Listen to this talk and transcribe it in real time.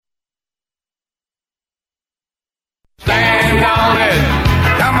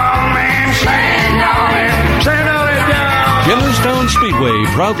Speedway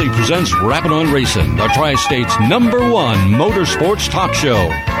proudly presents Rappin' on Racing, the Tri-State's #1 motorsports talk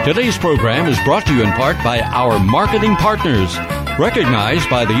show. Today's program is brought to you in part by our marketing partners. Recognized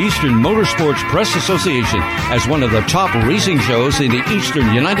by the Eastern Motorsports Press Association as one of the top racing shows in the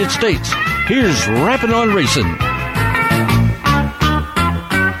eastern United States, here's Rappin' on Racing.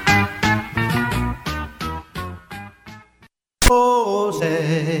 Oh,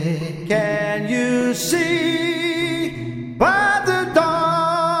 say, can you see by the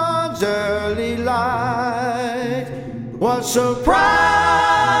dawn's early light what so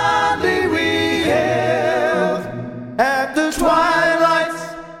proudly we hailed at the twilight's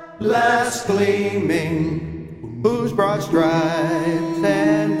last gleaming, whose broad stripes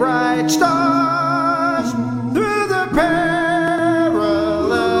and bright stars through the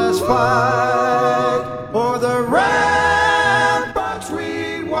perilous fight o'er the ramparts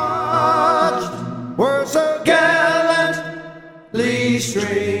we watched were so gallantly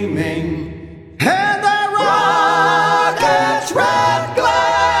streaming, and the rocket's red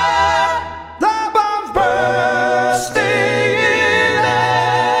glare, the bombs bursting in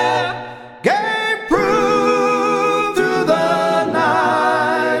air, gave proof through the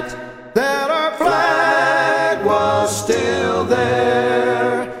night that our flag was still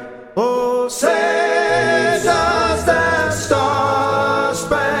there. Oh, say does that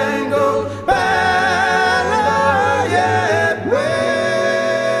star-spangled banner yet wave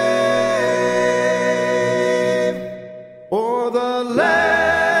o'er the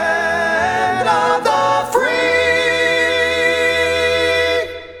land of the free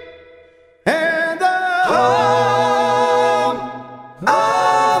and the home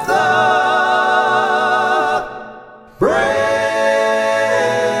of the brave.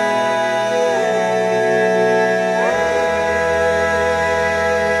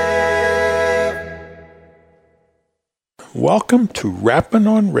 Welcome to Rappin'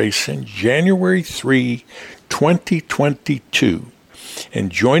 on Racing, January 3, 2022.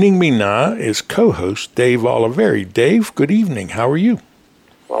 And joining me now is co-host Dave Oliveri. Dave, good evening. How are you?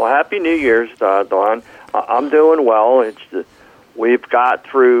 Well, Happy New Year's, Don. I'm doing well. We've got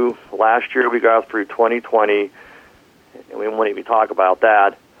through, last year we got through 2020, and we won't even talk about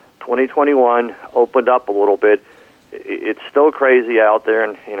that. 2021 opened up a little bit. It's still crazy out there,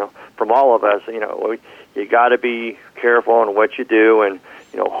 and, from all of us, you got to be careful on what you do, and,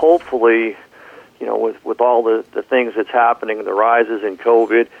 hopefully, with all the things that's happening, the rises in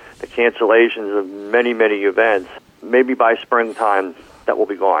COVID, the cancellations of many, many events, maybe by springtime that will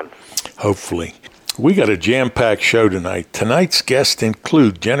be gone. Hopefully. We got a jam-packed show tonight. Tonight's guests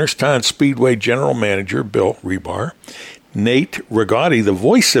include Jennerstown Speedway General Manager Bill Rebar, Nate Rigotti, the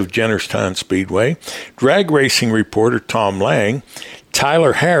voice of Jennerstown Speedway, drag racing reporter Tom Lang,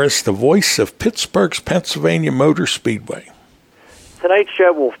 Tyler Harris, the voice of Pittsburgh's Pennsylvania Motor Speedway. Tonight's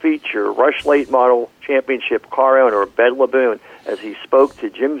show will feature Rush Late Model Championship car owner Bed LeBoon as he spoke to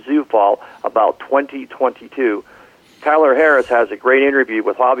Jim Zufall about 2022. Tyler Harris has a great interview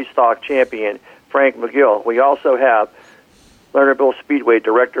with hobby stock champion Frank McGill. We also have Lernerville Speedway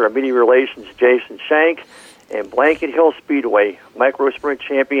Director of Media Relations Jason Shank and Blanket Hill Speedway Micro Sprint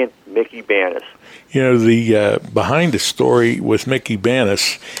champion Mickey Banis. The behind the story with Mickey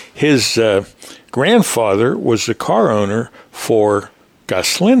Banis, his grandfather was the car owner for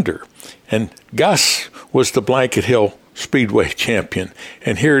Gus Linder, and Gus was the Blanket Hill Speedway champion.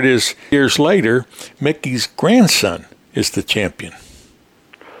 And here it is, years later, Mickey's grandson is the champion.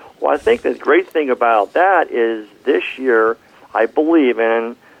 Well, I think the great thing about that is this year, I believe,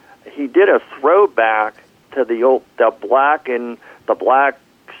 and he did a throwback to the black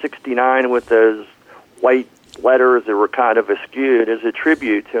 69 with those white letters that were kind of askewed as a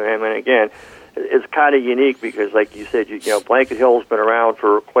tribute to him. And again, it's kind of unique because, like you said, Blanket Hill's been around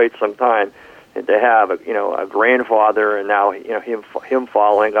for quite some time, and to have a grandfather and now him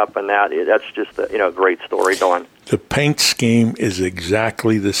following up on that's just a great story, Don. The paint scheme is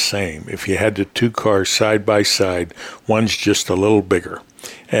exactly the same. If you had the two cars side by side, one's just a little bigger.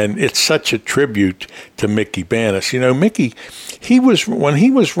 And it's such a tribute to Mickey Banis. Mickey,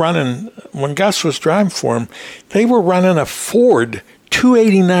 when Gus was driving for him, they were running a Ford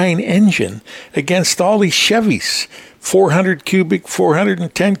 289 engine against all these Chevys, 400 cubic,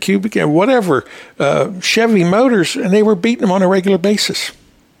 410 cubic, and whatever, Chevy motors, and they were beating them on a regular basis.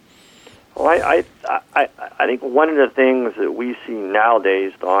 Well, I think one of the things that we see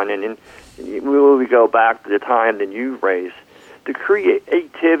nowadays, Don, and we go back to the time that you raced, the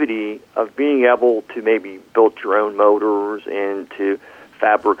creativity of being able to maybe build your own motors and to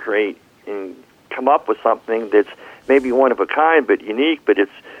fabricate and come up with something that's maybe one of a kind but unique, but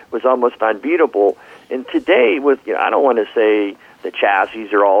was almost unbeatable. And today, with I don't want to say the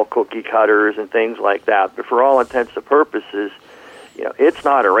chassis are all cookie cutters and things like that. But for all intents and purposes, it's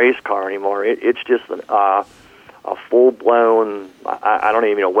not a race car anymore. It's just a full-blown, I don't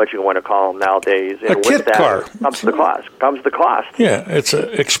even know what you want to call them nowadays. A kit car. Comes the cost. Yeah, it's an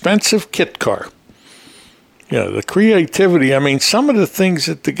expensive kit car. Yeah, the creativity. I mean, some of the things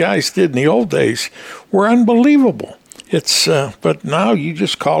that the guys did in the old days were unbelievable. But now you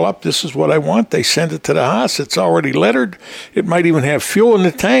just call up, this is what I want. They send it to the Haas. It's already lettered. It might even have fuel in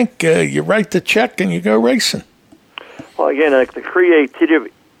the tank. You write the check and you go racing. Well, again, like the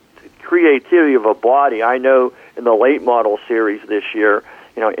creativity of a body, I know in the late model series this year,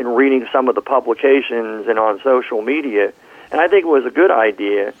 in reading some of the publications and on social media, and I think it was a good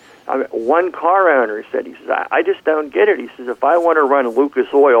idea. One car owner said, he says, I just don't get it. He says, if I want to run Lucas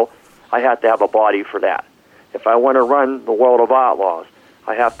Oil, I have to have a body for that. If I want to run the World of Outlaws,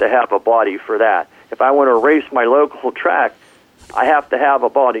 I have to have a body for that. If I want to race my local track, I have to have a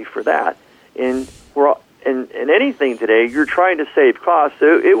body for that. In anything today, you're trying to save costs.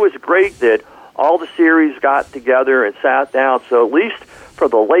 So it was great that all the series got together and sat down. So at least for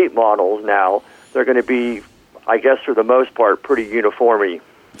the late models now, they're going to be, I guess for the most part, pretty uniformity.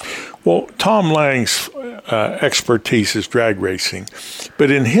 Well, Tom Lang's expertise is drag racing,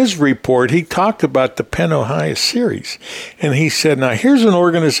 but in his report, he talked about the Penn Ohio Series, and he said, now here's an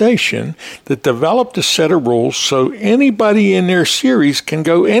organization that developed a set of rules so anybody in their series can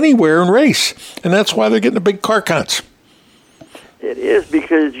go anywhere and race, and that's why they're getting the big car counts. It is,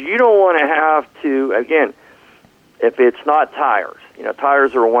 because you don't want to have to, again, if it's not tires,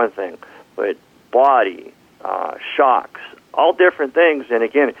 tires are one thing, but body, shocks, all different things. And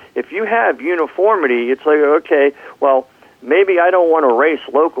again, if you have uniformity, it's like, okay, well, maybe I don't want to race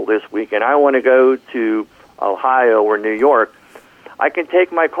local this week and I want to go to Ohio or New York. I can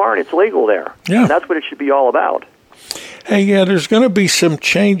take my car and it's legal there. Yeah. And that's what it should be all about. Hey, yeah, there's going to be some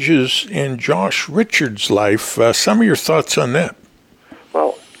changes in Josh Richards' life. Some of your thoughts on that?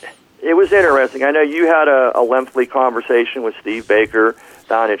 Well, it was interesting. I know you had a lengthy conversation with Steve Baker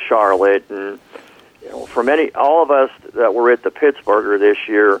down at Charlotte, and for all of us that were at the Pittsburgher this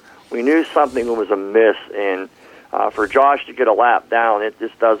year, we knew something was amiss, and for Josh to get a lap down, it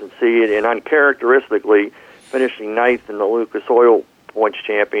just doesn't see it. And uncharacteristically, finishing ninth in the Lucas Oil Points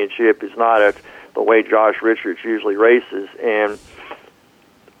Championship is not the way Josh Richards usually races. And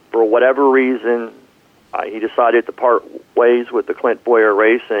for whatever reason, he decided to part ways with the Clint Boyer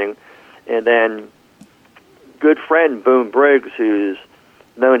Racing. And then good friend Boom Briggs, who's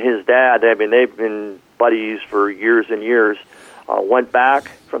known his dad, I mean, they've been buddies for years and years, went back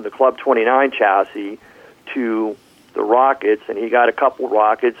from the Club 29 chassis to the Rockets, and he got a couple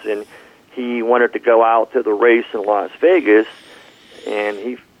Rockets, and he wanted to go out to the race in Las Vegas, and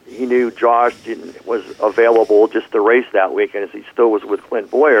he knew Josh was available just to race that weekend, as he still was with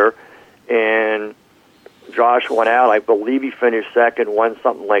Clint Boyer, and Josh went out. I believe he finished second, won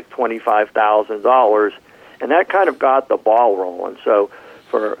something like $25,000, and that kind of got the ball rolling. So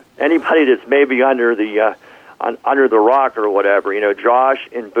for anybody that's maybe under the rock or whatever, Josh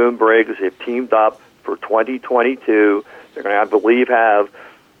and Boom Briggs have teamed up for 2022. They're going to, I believe, have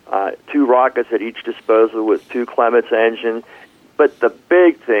two Rockets at each disposal with two Clements engines. But the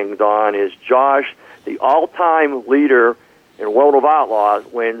big thing, Don, is Josh, the all-time leader in World of Outlaws,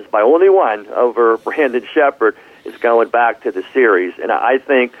 wins by only one over Brandon Sheppard, is going back to the series. And I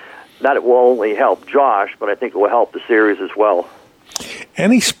think that it will only help Josh, but I think it will help the series as well.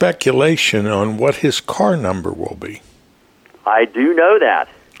 Any speculation on what his car number will be? I do know that.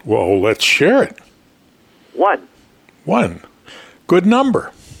 Well, let's share it. One. Good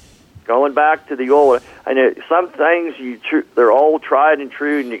number. Going back to the old, I know some things they're all tried and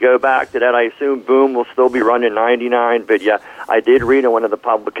true, and you go back to that. I assume Boom will still be running 99, but yeah, I did read in one of the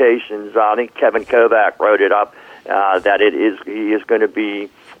publications. I think Kevin Kovac wrote it up that he is going to be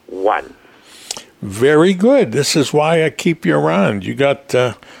 1. Very good. This is why I keep you around. You got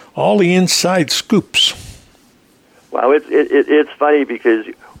all the inside scoops. Well, it's funny because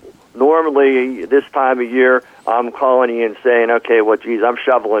normally this time of year, I'm calling you and saying, okay, well, geez, I'm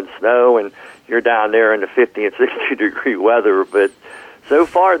shoveling snow, and you're down there in the 50 and 60 degree weather. But so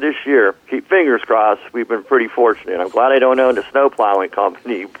far this year, keep fingers crossed, we've been pretty fortunate. I'm glad I don't own a snow plowing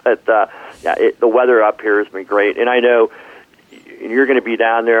company, but the weather up here has been great. And I know you're going to be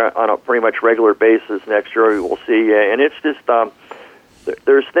down there on a pretty much regular basis next year. We will see you. And it's just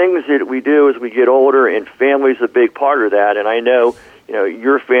there's things that we do as we get older, and family's a big part of that. And I know,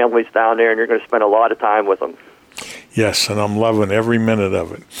 your family's down there, and you're going to spend a lot of time with them. Yes, and I'm loving every minute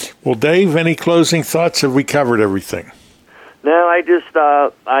of it. Well, Dave, any closing thoughts? Have we covered everything? No, I just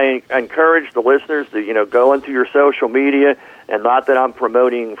I encourage the listeners to go into your social media, and not that I'm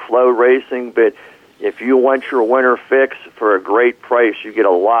promoting Flow Racing, but if you want your winter fix for a great price, you get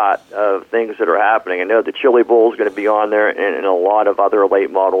a lot of things that are happening. I know the Chili Bowl is going to be on there, and a lot of other late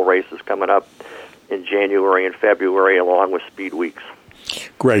model races coming up in January and February, along with Speed Weeks.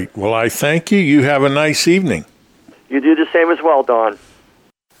 Great. Well, I thank you. You have a nice evening. You do the same as well, Don.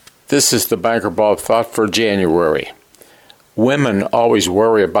 This is the Banker Bob thought for January. Women always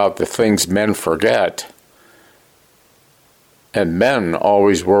worry about the things men forget, and men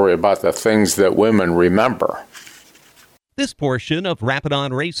always worry about the things that women remember. This portion of Rapid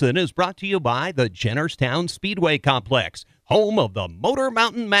On Racing is brought to you by the Jennerstown Speedway Complex, home of the Motor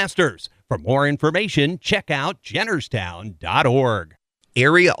Mountain Masters. For more information, check out jennerstown.org.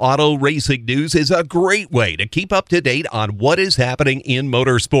 Area Auto Racing News is a great way to keep up to date on what is happening in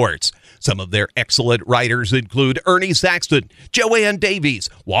motorsports. Some of their excellent writers include Ernie Saxton, Joanne Davies,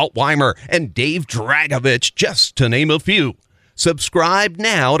 Walt Weimer, and Dave Dragovich, just to name a few. Subscribe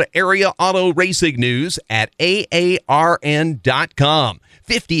now to Area Auto Racing News at AARN.com.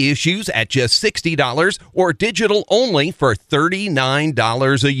 50 issues at just $60 or digital only for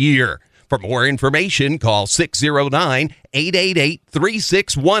 $39 a year. For more information, call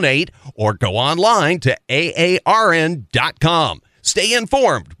 609-888-3618 or go online to AARN.com. Stay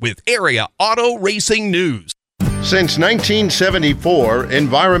informed with Area Auto Racing News. Since 1974,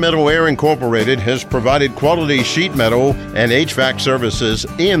 Environmental Air Incorporated has provided quality sheet metal and HVAC services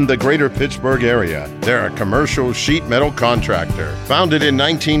in the greater Pittsburgh area. They're a commercial sheet metal contractor. Founded in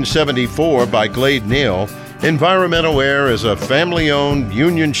 1974 by Glade Neal, Environmental Air is a family-owned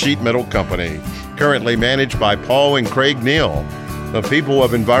union sheet metal company, currently managed by Paul and Craig Neal. The people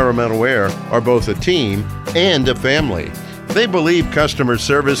of Environmental Air are both a team and a family. They believe customer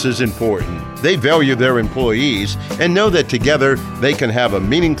service is important. They value their employees and know that together they can have a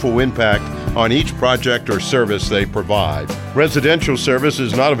meaningful impact on each project or service they provide. Residential service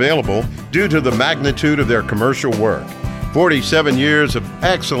is not available due to the magnitude of their commercial work. 47 years of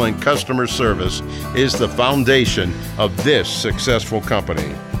excellent customer service is the foundation of this successful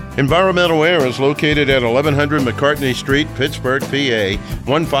company. Environmental Air is located at 1100 McCartney Street, Pittsburgh, PA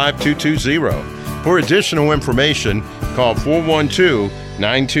 15220. For additional information, call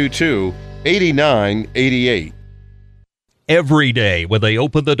 412-922-8988. Every day when they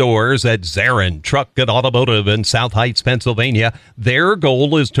open the doors at Zarin Truck and Automotive in South Heights, Pennsylvania, their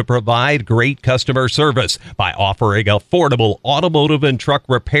goal is to provide great customer service by offering affordable automotive and truck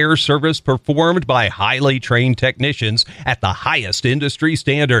repair service performed by highly trained technicians at the highest industry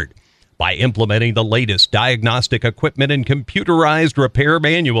standard. By implementing the latest diagnostic equipment and computerized repair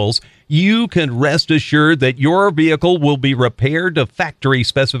manuals, you can rest assured that your vehicle will be repaired to factory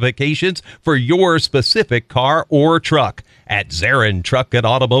specifications for your specific car or truck. At Zarin Truck and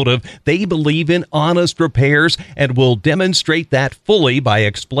Automotive, they believe in honest repairs and will demonstrate that fully by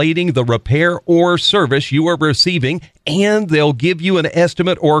explaining the repair or service you are receiving, and they'll give you an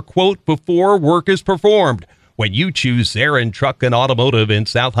estimate or quote before work is performed. When you choose Zarin Truck and Automotive in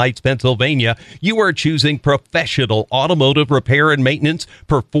South Heights, Pennsylvania, you are choosing professional automotive repair and maintenance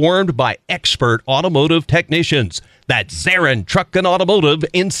performed by expert automotive technicians. That's Zarin Truck and Automotive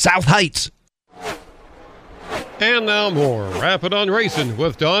in South Heights. And now more Rapid on Racing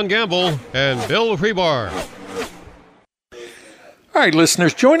with Don Gamble and Bill Rebar. All right,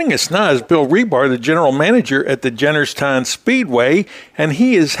 listeners, joining us now is Bill Rebar, the general manager at the Jennerstown Speedway, and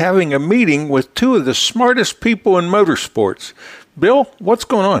he is having a meeting with two of the smartest people in motorsports. Bill, what's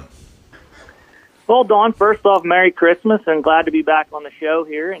going on? Well, Don, first off, Merry Christmas, and glad to be back on the show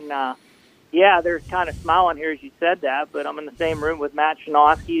here. And, they're kind of smiling here as you said that, but I'm in the same room with Matt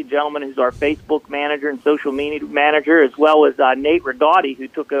Shanoski, a gentleman who's our Facebook manager and social media manager, as well as Nate Rigotti, who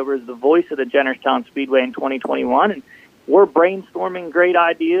took over as the voice of the Jennerstown Speedway in 2021. And we're brainstorming great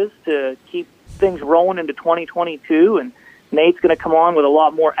ideas to keep things rolling into 2022, and Nate's going to come on with a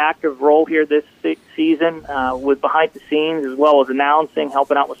lot more active role here this season with behind the scenes as well as announcing,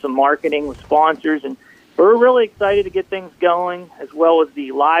 helping out with some marketing with sponsors, and we're really excited to get things going as well as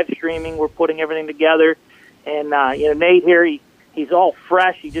the live streaming. We're putting everything together, and Nate here, he's all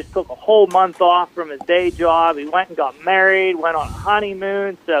fresh. He just took a whole month off from his day job. He went and got married, went on a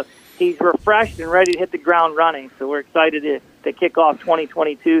honeymoon, so he's refreshed and ready to hit the ground running. So we're excited to kick off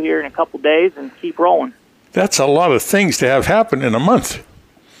 2022 here in a couple days and keep rolling. That's a lot of things to have happen in a month.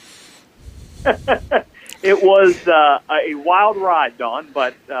 It was a wild ride, Don,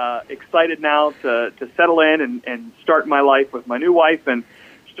 but excited now to settle in and start my life with my new wife and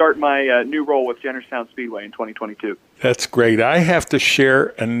start my new role with Jennerstown Speedway in 2022. That's great. I have to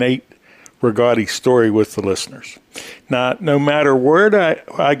share a Nate Rigotti story with the listeners. Now, no matter where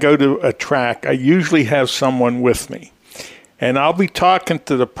I go to a track, I usually have someone with me. And I'll be talking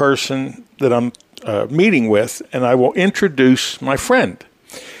to the person that I'm meeting with, and I will introduce my friend.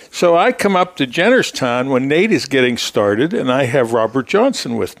 So I come up to Jennerstown when Nate is getting started, and I have Robert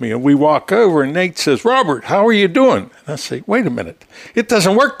Johnson with me. And we walk over, and Nate says, "Robert, how are you doing?" And I say, "Wait a minute. It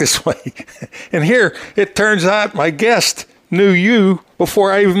doesn't work this way." And here, it turns out my guest knew you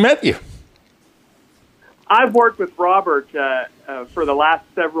before I even met you. I've worked with Robert for the last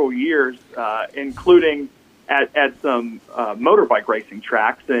several years, including at some motorbike racing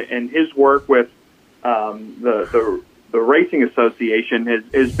tracks, and his work with the Racing Association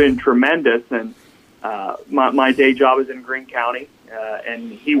has been tremendous. And my day job is in Greene County,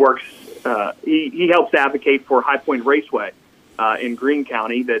 and he works. He helps advocate for High Point Raceway in Greene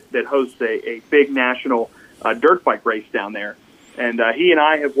County that hosts a big national dirt bike race down there. And he and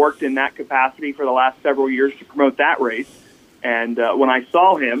I have worked in that capacity for the last several years to promote that race. And when I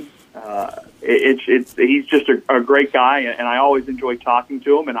saw him, he's just a great guy, and I always enjoy talking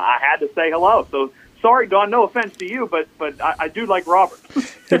to him. And I had to say hello. So sorry, Don, no offense to you, but I do like Robert.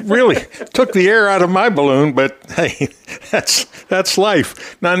 It really took the air out of my balloon, but hey, that's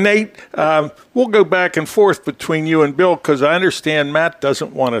life. Now, Nate, we'll go back and forth between you and Bill because I understand Matt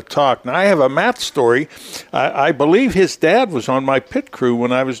doesn't want to talk. Now, I have a Matt story. I believe his dad was on my pit crew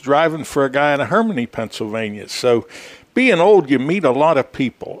when I was driving for a guy in Harmony, Pennsylvania. So being old, you meet a lot of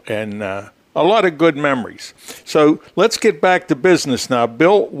people and a lot of good memories. So let's get back to business now.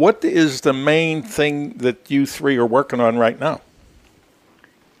 Bill, what is the main thing that you three are working on right now?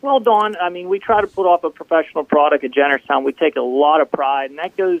 Well, Don, I mean, we try to put off a professional product at Jennerstown. We take a lot of pride, and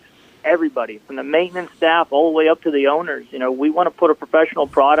that goes everybody, from the maintenance staff all the way up to the owners. You know, we want to put a professional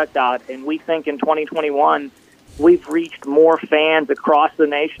product out, and we think in 2021 we've reached more fans across the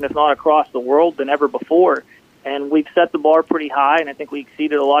nation, if not across the world, than ever before. And we've set the bar pretty high, and I think we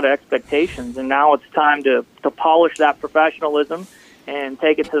exceeded a lot of expectations. And now it's time to polish that professionalism and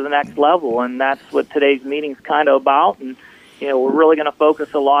take it to the next level. And that's what today's meeting's kind of about. And, you know, we're really going to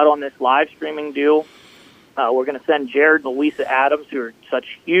focus a lot on this live streaming deal. We're going to send Jared and Louisa Adams, who are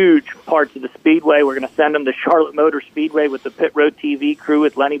such huge parts of the Speedway. We're going to send them to Charlotte Motor Speedway with the Pit Road TV crew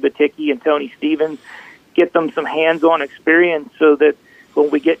with Lenny Baticki and Tony Stevens, get them some hands-on experience so that when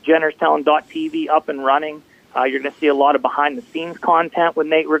we get Jennerstown.tv up and running, you're going to see a lot of behind-the-scenes content with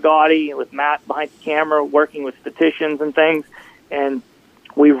Nate Rigotti and with Matt behind the camera, working with statisticians and things. And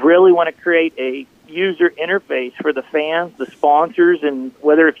we really want to create a user interface for the fans, the sponsors, and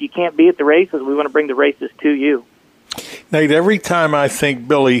whether if you can't be at the races, we want to bring the races to you. Nate, every time I think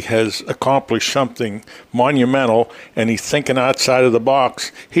Billy has accomplished something monumental and he's thinking outside of the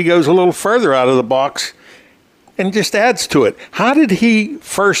box, he goes a little further out of the box and just adds to it. How did he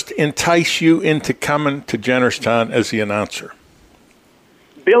first entice you into coming to Jennerstown as the announcer?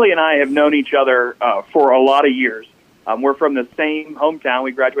 Billy and I have known each other for a lot of years. We're from the same hometown.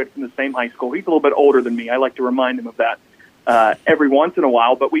 We graduated from the same high school. He's a little bit older than me. I like to remind him of that every once in a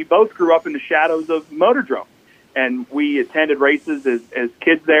while. But we both grew up in the shadows of Motordrome, and we attended races as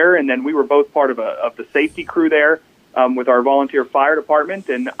kids there. And then we were both part of the safety crew there with our volunteer fire department.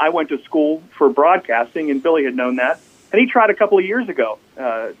 And I went to school for broadcasting, and Billy had known that. And he tried a couple of years ago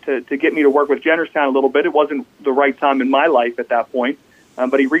to get me to work with Jennerstown a little bit. It wasn't the right time in my life at that point.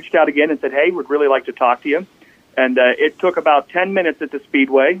 But he reached out again and said, "Hey, would really like to talk to you." And it took about 10 minutes at the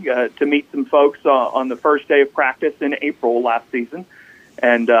Speedway to meet some folks on the first day of practice in April last season.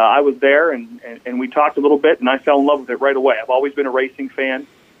 And I was there, and we talked a little bit, and I fell in love with it right away. I've always been a racing fan,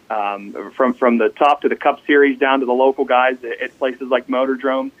 from the top to the Cup Series down to the local guys at places like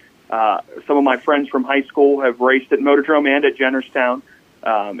Motordrome. Some of my friends from high school have raced at Motordrome and at Jennerstown,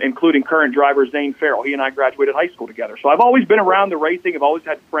 including current driver Zane Farrell. He and I graduated high school together. So I've always been around the racing. I've always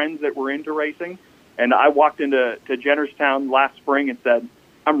had friends that were into racing. And I walked into Jennerstown last spring and said,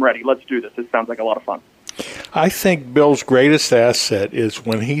 "I'm ready. Let's do this. This sounds like a lot of fun." I think Bill's greatest asset is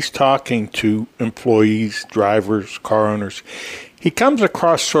when he's talking to employees, drivers, car owners, he comes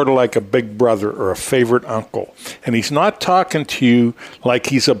across sort of like a big brother or a favorite uncle. And he's not talking to you like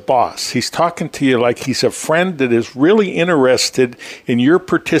he's a boss. He's talking to you like he's a friend that is really interested in your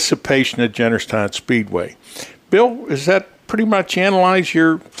participation at Jennerstown Speedway. Bill, does that pretty much analyze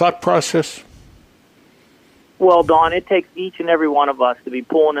your thought process? Well, Don, it takes each and every one of us to be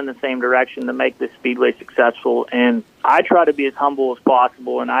pulling in the same direction to make this Speedway successful. And I try to be as humble as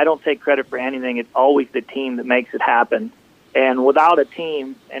possible, and I don't take credit for anything. It's always the team that makes it happen. And without a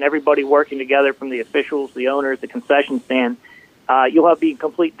team and everybody working together, from the officials, the owners, the concession stand, you'll be in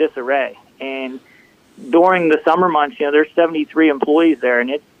complete disarray. And during the summer months, there's 73 employees there,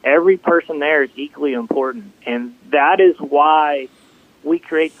 and every person there is equally important. And that is why we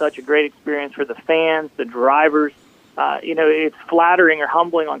create such a great experience for the fans, the drivers. It's flattering or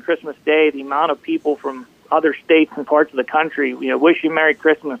humbling on Christmas Day, the amount of people from other states and parts of the country, wish you Merry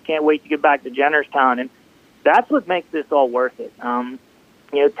Christmas, can't wait to get back to Jennerstown. And that's what makes this all worth it.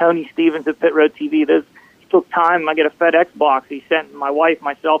 Tony Stevens at Pit Road TV, he took time. I get a FedEx box. He sent my wife,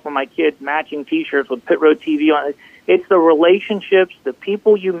 myself, and my kids matching T-shirts with Pit Road TV on it. It's the relationships, the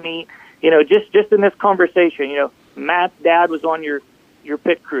people you meet. Just in this conversation, Matt's dad was on your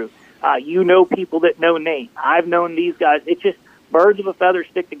pit crew. People that know Nate. I've known these guys. It's just birds of a feather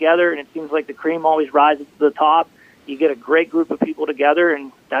stick together, and it seems like the cream always rises to the top. You get a great group of people together,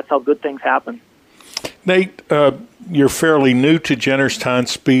 and that's how good things happen. Nate, you're fairly new to Jennerstown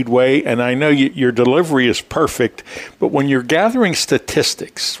Speedway, and I know your delivery is perfect, but when you're gathering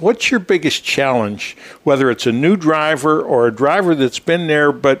statistics, what's your biggest challenge, whether it's a new driver or a driver that's been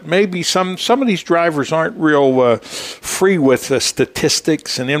there, but maybe some of these drivers aren't real free with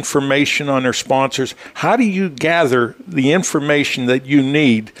statistics and information on their sponsors. How do you gather the information that you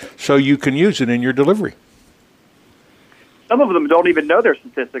need so you can use it in your delivery? Some of them don't even know their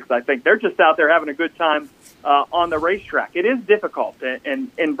statistics, I think. They're just out there having a good time on the racetrack. It is difficult. And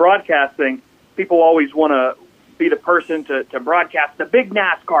in broadcasting, people always want to be the person to broadcast the big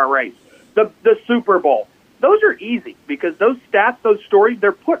NASCAR race, the Super Bowl. Those are easy because those stats, those stories,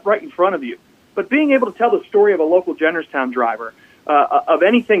 they're put right in front of you. But being able to tell the story of a local Jennerstown driver, of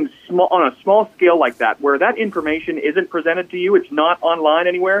anything small on a small scale like that, where that information isn't presented to you, it's not online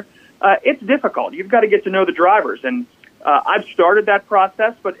anywhere, it's difficult. You've got to get to know the drivers. And I've started that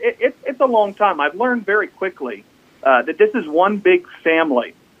process, but it's a long time. I've learned very quickly that this is one big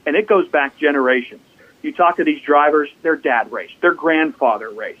family, and it goes back generations. You talk to these drivers, their dad raced, their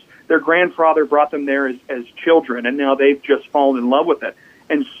grandfather raced. Their grandfather brought them there as children, and now they've just fallen in love with it.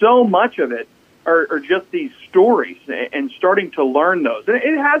 And so much of it are just these stories and starting to learn those. And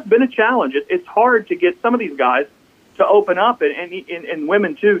it has been a challenge. It's hard to get some of these guys to open up, and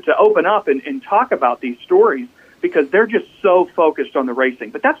women too, to open up and talk about these stories, because they're just so focused on the racing.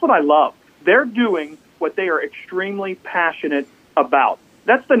 But that's what I love. They're doing what they are extremely passionate about.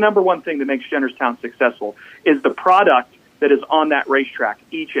 That's the number one thing that makes Jennerstown successful, is the product that is on that racetrack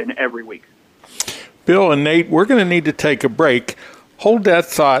each and every week. Bill and Nate, we're going to need to take a break. Hold that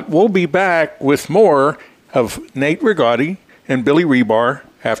thought. We'll be back with more of Nate Rigotti and Billy Rebar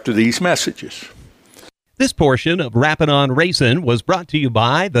after these messages. This portion of Rappin' on Racin' was brought to you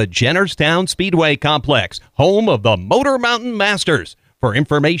by the Jennerstown Speedway Complex, home of the Motor Mountain Masters. For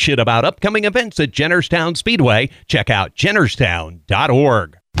information about upcoming events at Jennerstown Speedway, check out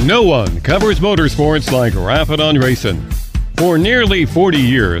jennerstown.org. No one covers motorsports like Rappin' on Racin'. For nearly 40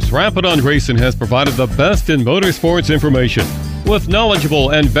 years, Rappin' on Racin' has provided the best in motorsports information with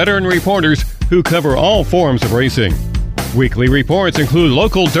knowledgeable and veteran reporters who cover all forms of racing. Weekly reports include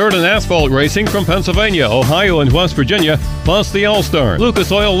local dirt and asphalt racing from Pennsylvania, Ohio, and West Virginia, plus the All-Star,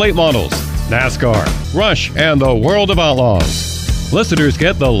 Lucas Oil late models, NASCAR, Rush, and the World of Outlaws. Listeners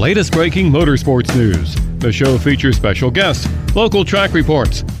get the latest breaking motorsports news. The show features special guests, local track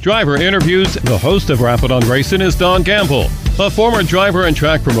reports, driver interviews. The host of Rappin' on Racin' is Don Gamble. A former driver and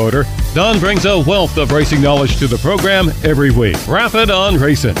track promoter, Don brings a wealth of racing knowledge to the program every week. Rappin' on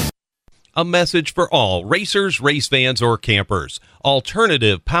Racin'. A message for all racers, race fans, or campers.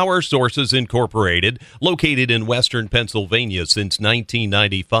 Alternative Power Sources Incorporated, located in western Pennsylvania since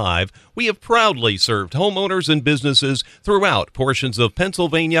 1995, we have proudly served homeowners and businesses throughout portions of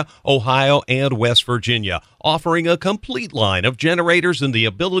Pennsylvania, Ohio, and West Virginia, offering a complete line of generators and the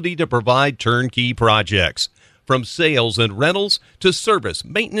ability to provide turnkey projects. From sales and rentals to service,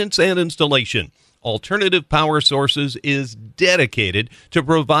 maintenance, and installation, Alternative Power Sources is dedicated to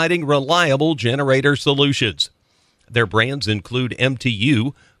providing reliable generator solutions. Their brands include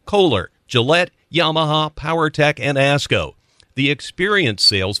MTU, Kohler, Gillette, Yamaha, PowerTech, and ASCO. The experienced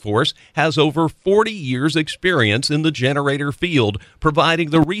sales force has over 40 years' experience in the generator field,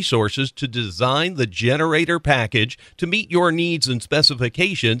 providing the resources to design the generator package to meet your needs and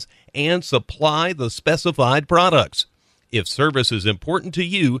specifications and supply the specified products. If service is important to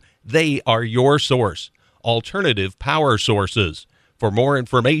you, they are your source. Alternative Power Sources. For more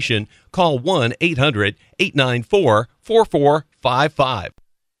information, call 1-800-894-4455.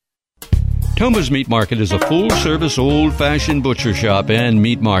 Toma's Meat Market is a full-service, old-fashioned butcher shop and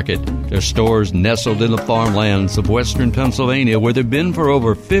meat market. Their stores nestled in the farmlands of western Pennsylvania, where they've been for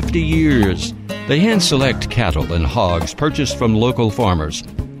over 50 years. They hand-select cattle and hogs purchased from local farmers.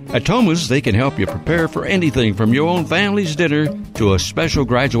 At Toma's, they can help you prepare for anything from your own family's dinner to a special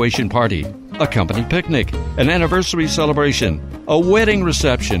graduation party. a company picnic, an anniversary celebration, a wedding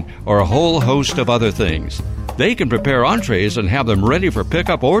reception, or a whole host of other things. They can prepare entrees and have them ready for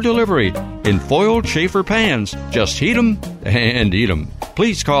pickup or delivery in foiled Schaefer pans. Just heat them and eat them.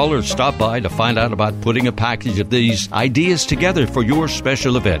 Please call or stop by to find out about putting a package of these ideas together for your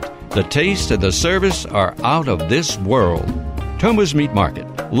special event. The taste and the service are out of this world. Toma's Meat Market,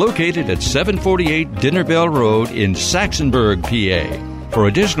 located at 748 Dinner Bell Road in Saxonburg, PA. For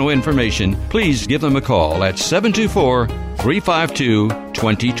additional information, please give them a call at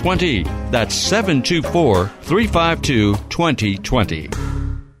 724-352-2020. That's 724-352-2020.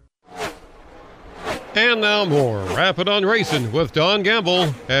 And now more Rapid on Racing with Don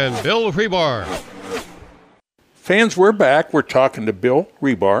Gamble and Bill Rebar. Fans, we're back. We're talking to Bill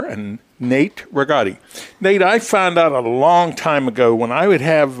Rebar and Nate Rigotti. Nate, I found out a long time ago when I would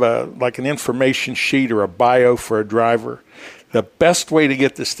have like an information sheet or a bio for a driver, the best way to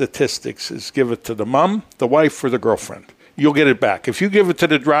get the statistics is give it to the mom, the wife, or the girlfriend. You'll get it back. If you give it to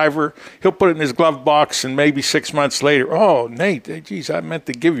the driver, he'll put it in his glove box, and maybe 6 months later, oh, Nate, geez, I meant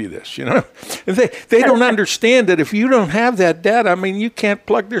to give you this, you know. They don't understand that if you don't have that data, I mean, you can't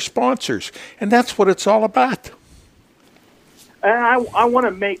plug their sponsors, and that's what it's all about. And I want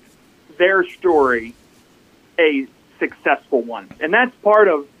to make their story a successful one, and that's part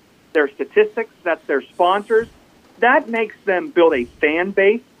of their statistics, that's their sponsors. That makes them build a fan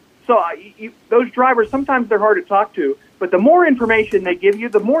base. So those drivers, sometimes they're hard to talk to, but the more information they give you,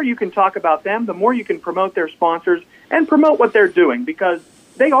 the more you can talk about them, the more you can promote their sponsors and promote what they're doing, because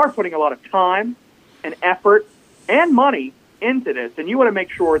they are putting a lot of time and effort and money into this, and you want to make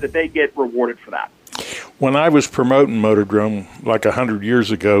sure that they get rewarded for that. When I was promoting Motordrome like 100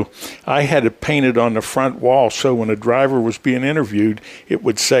 years ago, I had it painted on the front wall so when a driver was being interviewed, it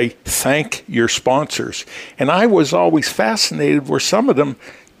would say, "Thank your sponsors." And I was always fascinated where some of them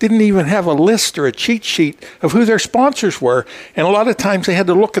didn't even have a list or a cheat sheet of who their sponsors were. And a lot of times they had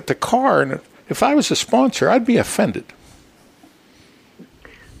to look at the car, and if I was a sponsor, I'd be offended.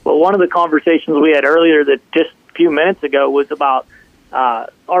 Well, one of the conversations we had earlier that just a few minutes ago was about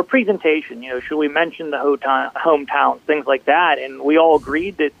our presentation. You know, should we mention the hometowns, things like that? And we all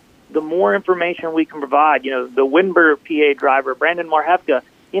agreed that the more information we can provide, you know, the Wimber PA driver, Brandon Marhefka,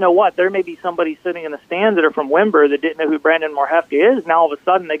 you know what, there may be somebody sitting in the stands that are from Wimber that didn't know who Brandon Marhefka is. Now all of a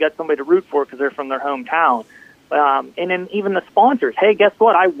sudden they got somebody to root for because they're from their hometown. And then even the sponsors, hey, guess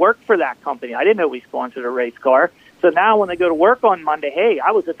what? I worked for that company. I didn't know we sponsored a race car. So now when they go to work on Monday, hey,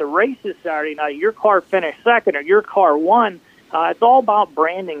 I was at the races Saturday night. Your car finished second or your car won. It's all about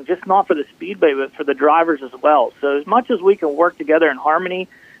branding, just not for the Speedway, but for the drivers as well. So as much as we can work together in harmony,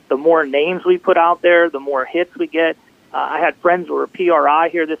 the more names we put out there, the more hits we get. I had friends who were PRI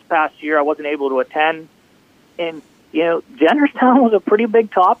here this past year. I wasn't able to attend. And, you know, Jennerstown was a pretty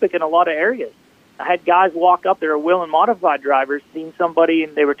big topic in a lot of areas. I had guys walk up there, Will and Modified drivers, seen somebody,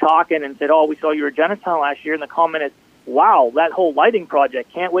 and they were talking and said, oh, we saw you were at Jennerstown last year. And the comment is, wow, that whole lighting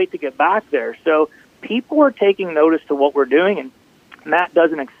project, can't wait to get back there. So people are taking notice to what we're doing, and Matt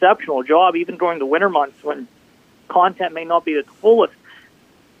does an exceptional job, even during the winter months when content may not be the fullest.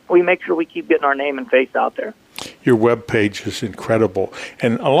 We make sure we keep getting our name and face out there. Your webpage is incredible.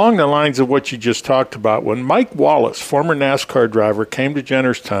 And along the lines of what you just talked about, when Mike Wallace, former NASCAR driver, came to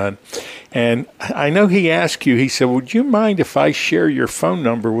Jennerstown, and I know he asked you, he said, would you mind if I share your phone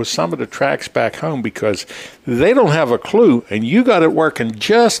number with some of the tracks back home because they don't have a clue, and you got it working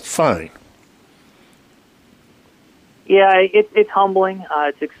just fine. Yeah, it's humbling.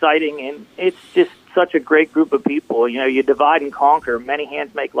 It's exciting, and it's just such a great group of people. You know, you divide and conquer. Many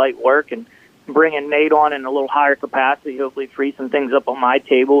hands make light work, and bringing Nate on in a little higher capacity hopefully free some things up on my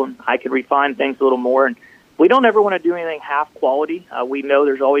table, and I could refine things a little more. And we don't ever want to do anything half quality. We know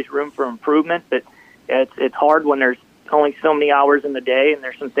there's always room for improvement, but it's hard when there's only so many hours in the day, and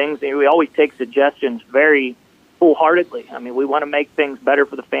there's some things that we always take suggestions very full-heartedly. I mean, we want to make things better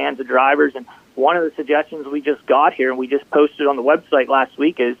for the fans, the drivers, and one of the suggestions we just got here, and we just posted on the website last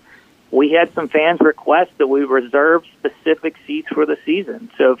week, is we had some fans request that we reserve specific seats for the season.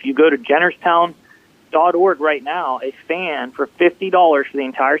 So if you go to jennerstown.org right now, a fan for $50 for the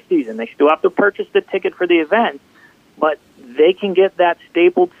entire season, they still have to purchase the ticket for the event, but they can get that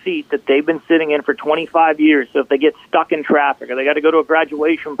stapled seat that they've been sitting in for 25 years. So if they get stuck in traffic or they got to go to a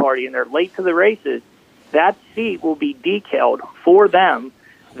graduation party and they're late to the races, that seat will be decaled for them,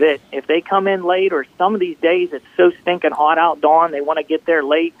 that if they come in late or some of these days it's so stinking hot out, Dawn, they want to get there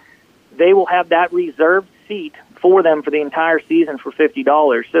late, they will have that reserved seat for them for the entire season for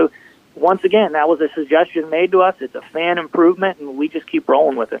 $50. So once again, that was a suggestion made to us. It's a fan improvement, and we just keep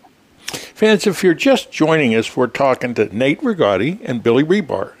rolling with it. Fans, if you're just joining us, we're talking to Nate Rigotti and Billy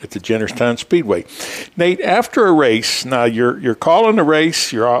Rebar at the Jennerstown Speedway. Nate, after a race, now you're calling the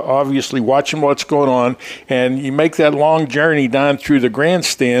race, you're obviously watching what's going on, and you make that long journey down through the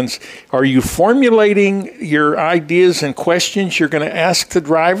grandstands. Are you formulating your ideas and questions you're going to ask the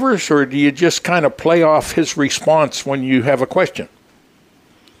drivers, or do you just kind of play off his response when you have a question?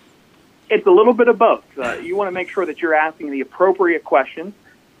 It's a little bit of both. You want to make sure that you're asking the appropriate questions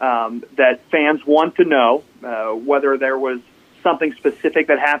that fans want to know, whether there was something specific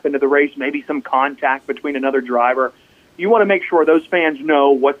that happened to the race, maybe some contact between another driver. You want to make sure those fans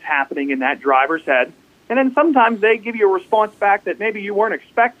know what's happening in that driver's head. And then sometimes they give you a response back that maybe you weren't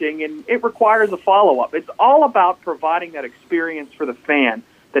expecting, and it requires a follow-up. It's all about providing that experience for the fan,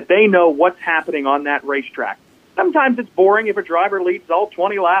 that they know what's happening on that racetrack. Sometimes it's boring if a driver leads all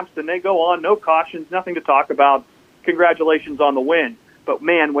 20 laps and they go on, no cautions, nothing to talk about. Congratulations on the win. But,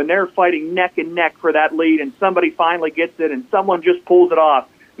 man, when they're fighting neck and neck for that lead and somebody finally gets it and someone just pulls it off,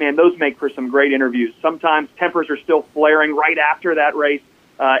 man, those make for some great interviews. Sometimes tempers are still flaring right after that race.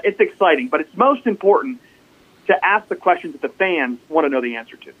 It's exciting, but it's most important to ask the questions that the fans want to know the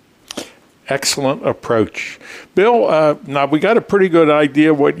answer to. Excellent approach. Bill, now we got a pretty good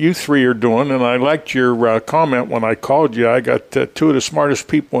idea what you three are doing, and I liked your comment when I called you. I got two of the smartest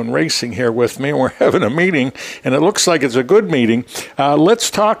people in racing here with me, and we're having a meeting, and it looks like it's a good meeting. Let's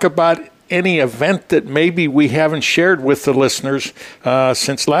talk about any event that maybe we haven't shared with the listeners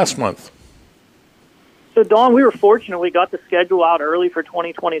since last month. So, Don, we were fortunate. We got the schedule out early for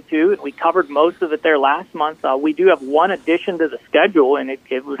 2022, and we covered most of it there last month. We do have one addition to the schedule, and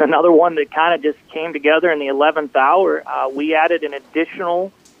it was another one that kind of just came together in the 11th hour. We added an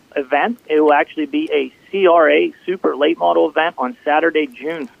additional event. It will actually be a CRA Super Late Model event on Saturday,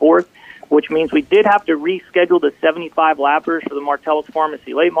 June 4th, which means we did have to reschedule the 75 lappers for the Martellus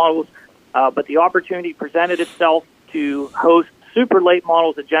Pharmacy Late Models, but the opportunity presented itself to host Super Late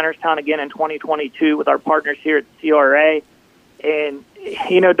Models at Jennerstown again in 2022 with our partners here at CRA. And,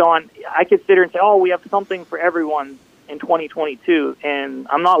 you know, Don, I could sit here and say, we have something for everyone in 2022. And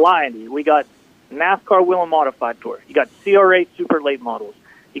I'm not lying to you. We got NASCAR Wheel and Modified Tour. You got CRA Super Late Models.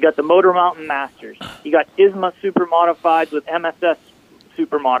 You got the Motor Mountain Masters. You got ISMA Super Modifieds with MSS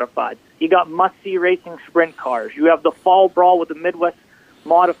Super Modified. You got must-see racing sprint cars. You have the Fall Brawl with the Midwest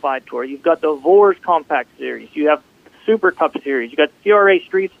Modified Tour. You've got the Vors Compact Series. You have Super Cup Series. You got CRA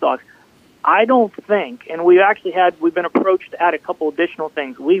Street Stocks. I don't think, and we've been approached to add a couple additional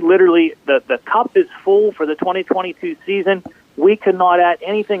things. We literally, the cup is full for the 2022 season. We could not add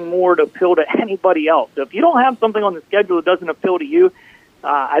anything more to appeal to anybody else. So if you don't have something on the schedule that doesn't appeal to you,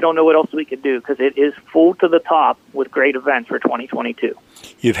 I don't know what else we could do, because it is full to the top with great events for 2022.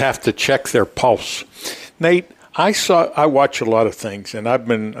 You'd have to check their pulse. Nate, I watch a lot of things, and I've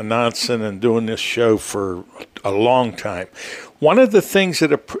been announcing and doing this show for a long time. One of the things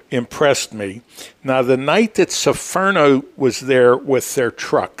that impressed me, now the night that Saferno was there with their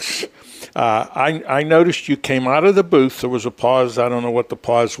trucks, I noticed you came out of the booth. There was a pause. I don't know what the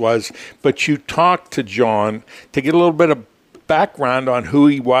pause was, but you talked to John to get a little bit of background on who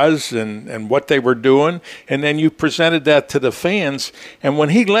he was and what they were doing, and then you presented that to the fans. And when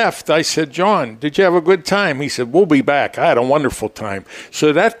he left, I said, John, did you have a good time? He said, we'll be back. I had a wonderful time.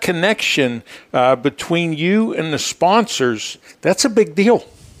 So that connection between you and the sponsors, that's a big deal.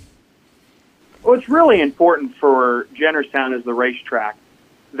 Well, it's really important for Jennerstown as the racetrack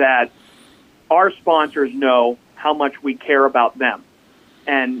that our sponsors know how much we care about them.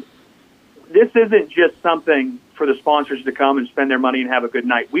 And this isn't just something for the sponsors to come and spend their money and have a good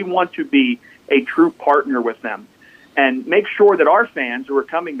night. We want to be a true partner with them and make sure that our fans who are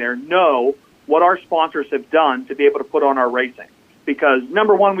coming there know what our sponsors have done to be able to put on our racing. Because,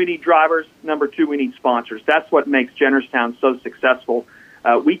 number one, we need drivers. Number two, we need sponsors. That's what makes Jennerstown so successful.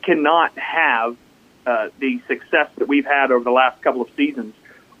 We cannot have the success that we've had over the last couple of seasons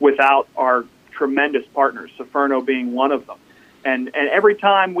without our tremendous partners, Saferno being one of them. And every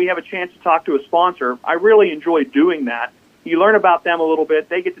time we have a chance to talk to a sponsor, I really enjoy doing that. You learn about them a little bit.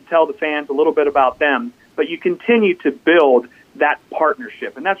 They get to tell the fans a little bit about them. But you continue to build that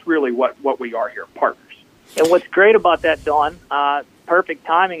partnership. And that's really what we are here, partners. And what's great about that, Don, perfect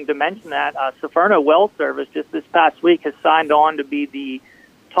timing to mention that, Saferno Well Service just this past week has signed on to be the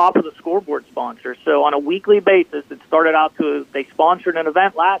top of the scoreboard sponsor. So on a weekly basis, it started out they sponsored an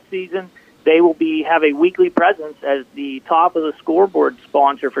event last season. They will have a weekly presence as the top of the scoreboard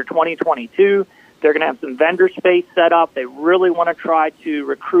sponsor for 2022. They're going to have some vendor space set up. They really want to try to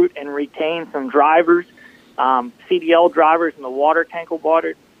recruit and retain some drivers, CDL drivers in the water tanker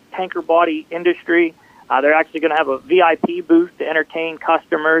body industry. They're actually going to have a VIP booth to entertain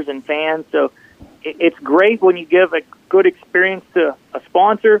customers and fans. So it's great when you give a good experience to a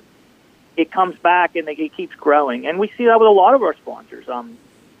sponsor. It comes back and it keeps growing. And we see that with a lot of our sponsors.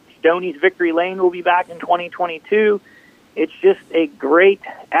 Stoney's Victory Lane will be back in 2022. It's just a great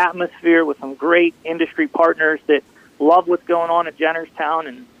atmosphere with some great industry partners that love what's going on at Jennerstown,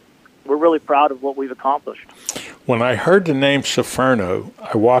 and we're really proud of what we've accomplished. When I heard the name Ciferno,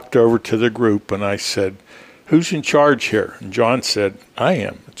 I walked over to the group and I said, "Who's in charge here?" And John said, "I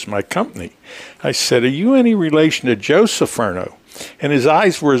am. It's my company." I said, "Are you any relation to Joe Ciferno?" And his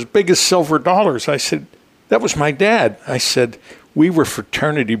eyes were as big as silver dollars. I said, "That was my dad." I said, "We were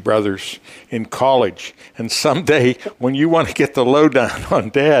fraternity brothers in college, and someday when you want to get the lowdown on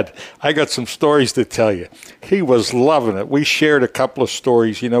Dad, I got some stories to tell you." He was loving it. We shared a couple of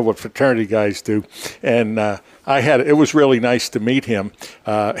stories, you know what fraternity guys do, and it was really nice to meet him.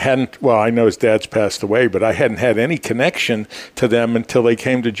 I know his dad's passed away, but I hadn't had any connection to them until they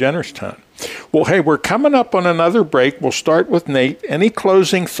came to Jennerstown. Well, hey, we're coming up on another break. We'll start with Nate. Any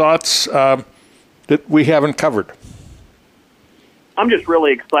closing thoughts that we haven't covered? I'm just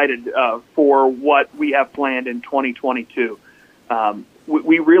really excited for what we have planned in 2022.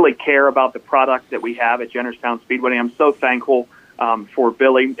 We really care about the product that we have at Jennerstown Speedway. I'm so thankful for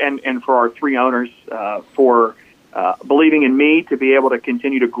Billy and for our three owners for believing in me to be able to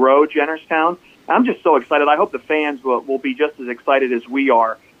continue to grow Jennerstown. I'm just so excited. I hope the fans will be just as excited as we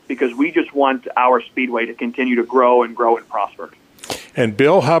are, because we just want our Speedway to continue to grow and prosper. And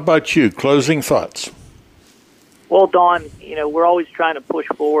Bill, how about you? Closing thoughts? Well, Don, we're always trying to push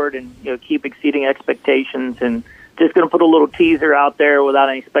forward and keep exceeding expectations, and just going to put a little teaser out there without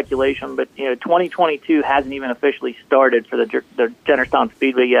any speculation. But 2022 hasn't even officially started for the Jennerstown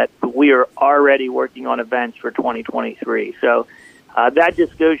Speedway yet, but we are already working on events for 2023. So that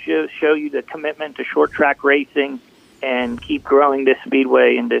just goes to show you the commitment to short track racing and keep growing this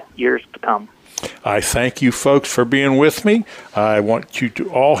Speedway in the years to come. I thank you folks for being with me. I want you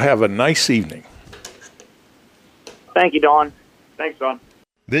to all have a nice evening. Thank you, Don. Thanks, Don.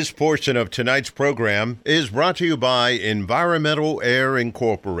 This portion of tonight's program is brought to you by Environmental Air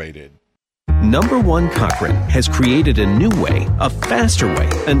Incorporated. Number One Cochrane has created a new way, a faster way,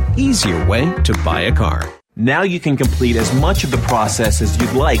 an easier way to buy a car. Now you can complete as much of the process as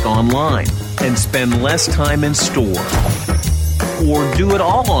you'd like online and spend less time in store. Or do it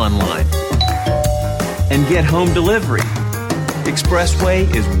all online and get home delivery.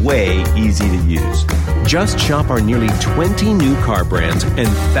 Expressway is way easy to use. Just shop our nearly 20 new car brands and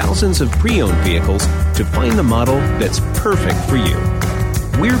thousands of pre-owned vehicles to find the model that's perfect for you.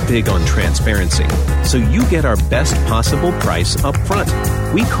 We're big on transparency, so you get our best possible price up front.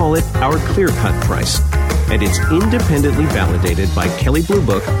 We call it our clear-cut price, and it's independently validated by Kelley Blue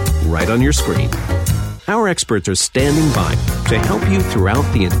Book right on your screen. Our experts are standing by to help you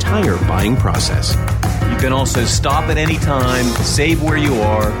throughout the entire buying process. You can also stop at any time, save where you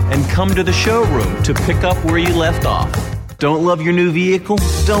are, and come to the showroom to pick up where you left off. Don't love your new vehicle?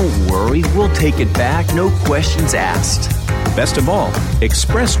 Don't worry, we'll take it back, no questions asked. Best of all,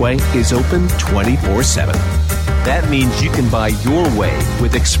 Expressway is open 24/7. That means you can buy your way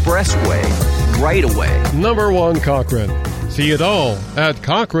with Expressway right away. Number One Cochrane. See it all at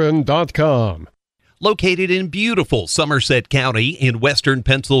Cochrane.com. Located in beautiful Somerset County in western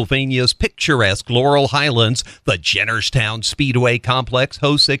Pennsylvania's picturesque Laurel Highlands, the Jennerstown Speedway Complex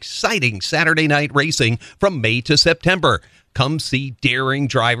hosts exciting Saturday night racing from May to September. Come see daring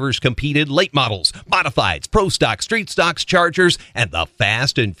drivers compete in late models, modifieds, pro stock, street stocks, chargers, and the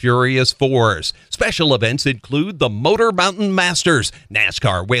Fast and Furious 4s. Special events include the Motor Mountain Masters,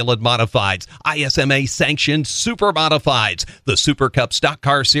 NASCAR Whelen Modifieds, ISMA sanctioned Super Modifieds, the Super Cup Stock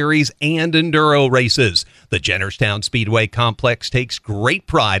Car Series, and Enduro races. The Jennerstown Speedway Complex takes great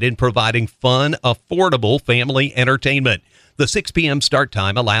pride in providing fun, affordable family entertainment. The 6 p.m. start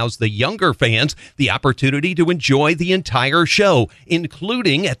time allows the younger fans the opportunity to enjoy the entire show,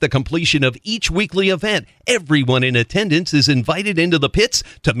 including at the completion of each weekly event. Everyone in attendance is invited into the pits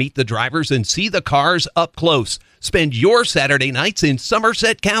to meet the drivers and see the cars up close. Spend your Saturday nights in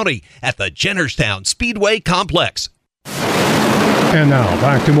Somerset County at the Jennerstown Speedway Complex. And now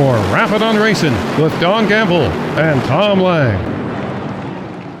back to more Rapid on Racing with Don Gamble and Tom Lang.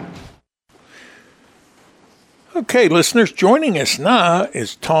 Okay, listeners, joining us now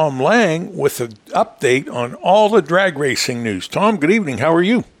is Tom Lang with an update on all the drag racing news. Tom, good evening. How are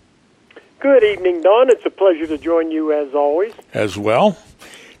you? Good evening, Don. It's a pleasure to join you as always. As well.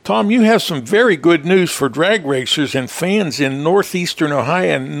 Tom, you have some very good news for drag racers and fans in northeastern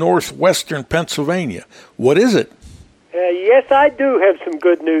Ohio and northwestern Pennsylvania. What is it? Yes, I do have some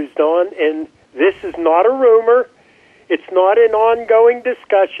good news, Don, and This is not a rumor. It's not an ongoing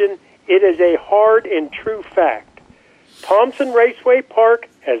discussion. It is a hard and true fact. Thompson Raceway Park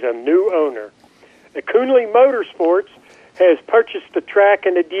has a new owner. The Coonley Motorsports has purchased the track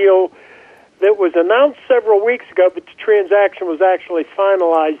in a deal that was announced several weeks ago, but the transaction was actually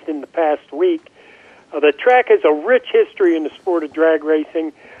finalized in the past week. The track has a rich history in the sport of drag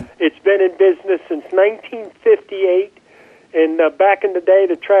racing. It's been in business since 1958, and back in the day,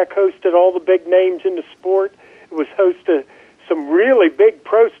 the track hosted all the big names in the sport. It was host to some really big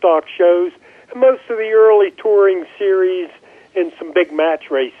pro stock shows, and most of the early touring series, and some big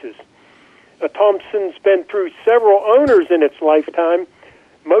match races. Thompson's been through several owners in its lifetime,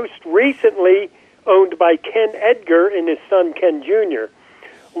 most recently owned by Ken Edgar and his son Ken Jr.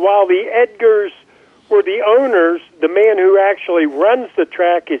 While the Edgars were the owners, the man who actually runs the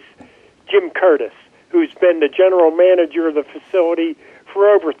track is Jim Curtis, who's been the general manager of the facility for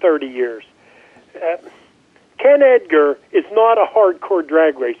over 30 years. Ken Edgar is not a hardcore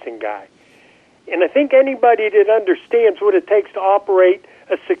drag racing guy. And I think anybody that understands what it takes to operate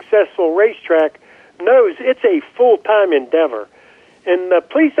a successful racetrack knows it's a full-time endeavor. And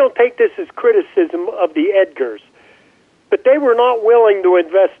please don't take this as criticism of the Edgars. But they were not willing to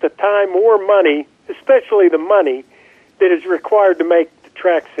invest the time or money, especially the money, that is required to make the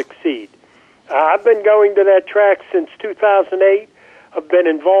track succeed. I've been going to that track since 2008. I've been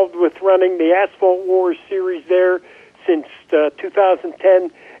involved with running the Asphalt Wars series there since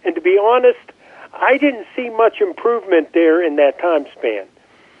 2010. And to be honest, I didn't see much improvement there in that time span.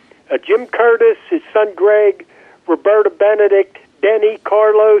 Jim Curtis, his son Greg, Roberta Benedict, Denny,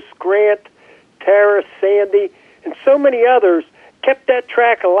 Carlos, Grant, Tara, Sandy, and so many others kept that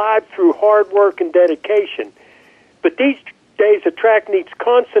track alive through hard work and dedication. But these days, the track needs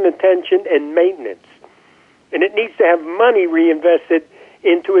constant attention and maintenance, and it needs to have money reinvested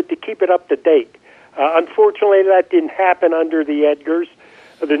into it to keep it up to date. Unfortunately, that didn't happen under the Edgars.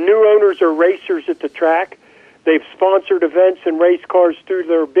 The new owners are racers at the track. They've sponsored events and race cars through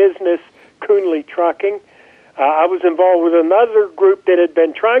their business, Coonley Trucking. I was involved with another group that had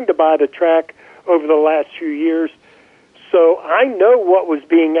been trying to buy the track over the last few years, so I know what was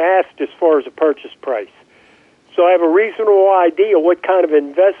being asked as far as a purchase price. So I have a reasonable idea what kind of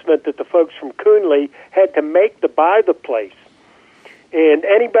investment that the folks from Coonley had to make to buy the place. And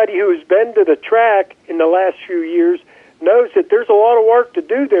anybody who has been to the track in the last few years knows that there's a lot of work to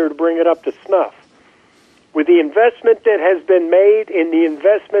do there to bring it up to snuff. With the investment that has been made and the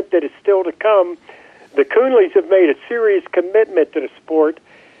investment that is still to come, the Coonleys have made a serious commitment to the sport,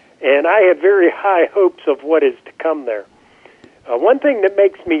 and I have very high hopes of what is to come there. One thing that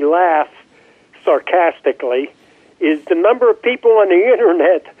makes me laugh sarcastically is the number of people on the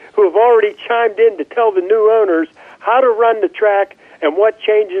internet who have already chimed in to tell the new owners how to run the track and what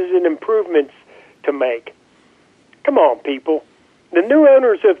changes and improvements to make. Come on, people. The new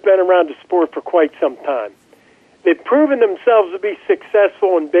owners have been around the sport for quite some time. They've proven themselves to be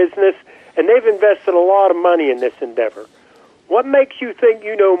successful in business, and they've invested a lot of money in this endeavor. What makes you think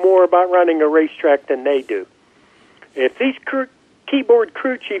you know more about running a racetrack than they do? If these keyboard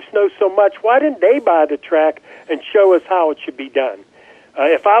crew chiefs know so much, why didn't they buy the track and show us how it should be done?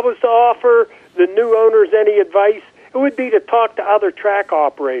 If I was to offer the new owners any advice, it would be to talk to other track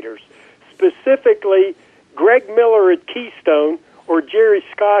operators, specifically Greg Miller at Keystone or Jerry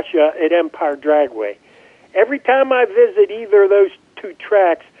Scotia at Empire Dragway. Every time I visit either of those two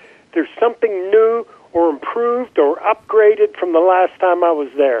tracks, there's something new or improved or upgraded from the last time I was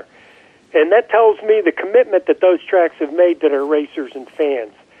there. And that tells me the commitment that those tracks have made to their racers and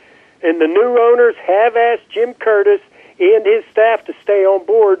fans. And the new owners have asked Jim Curtis and his staff to stay on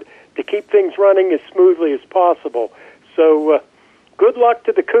board to keep things running as smoothly as possible. So good luck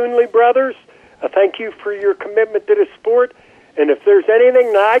to the Coonley brothers. Thank you for your commitment to the sport. And if there's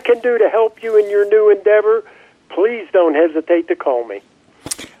anything that I can do to help you in your new endeavor, please don't hesitate to call me.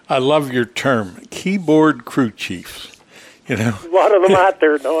 I love your term, keyboard crew chiefs. You know, a lot of them out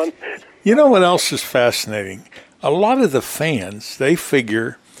there, Don. You know what else is fascinating? A lot of the fans, they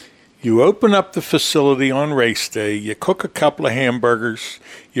figure you open up the facility on race day, you cook a couple of hamburgers,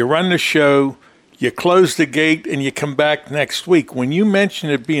 you run the show, you close the gate, and you come back next week. When you mention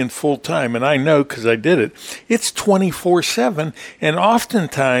it being full-time, and I know because I did it, it's 24/7, and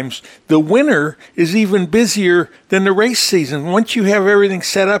oftentimes the winter is even busier than the race season. Once you have everything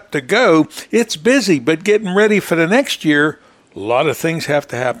set up to go, it's busy, but getting ready for the next year, a lot of things have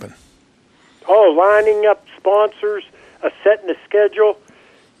to happen. Oh, lining up sponsors, setting a schedule.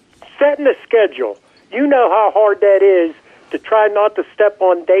 Setting a schedule. You know how hard that is to try not to step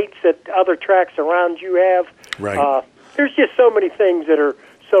on dates that other tracks around you have. Right. There's just so many things that are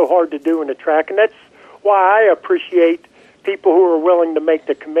so hard to do in a track, and that's why I appreciate people who are willing to make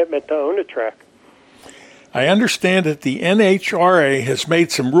the commitment to own a track. I understand that the NHRA has made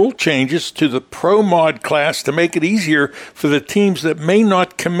some rule changes to the Pro Mod class to make it easier for the teams that may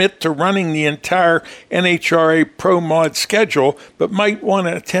not commit to running the entire NHRA Pro Mod schedule, but might want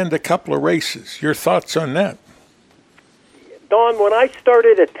to attend a couple of races. Your thoughts on that? Don, when I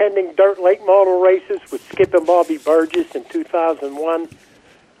started attending dirt late model races with Skip and Bobby Burgess in 2001,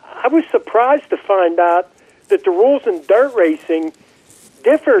 I was surprised to find out that the rules in dirt racing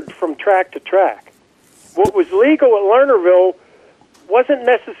differed from track to track. What was legal at Lernerville wasn't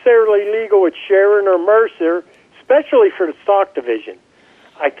necessarily legal at Sharon or Mercer, especially for the stock division.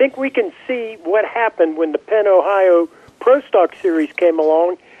 I think we can see what happened when the Penn Ohio Pro Stock Series came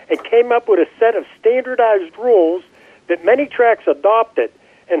along and came up with a set of standardized rules that many tracks adopted,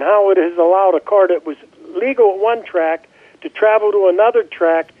 and how it has allowed a car that was legal at one track to travel to another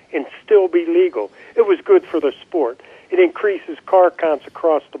track and still be legal. It was good for the sport. It increases car counts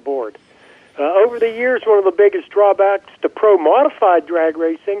across the board. Over the years, one of the biggest drawbacks to pro modified drag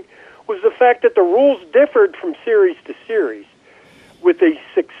racing was the fact that the rules differed from series to series. With the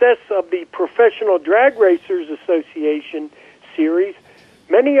success of the Professional Drag Racers Association series,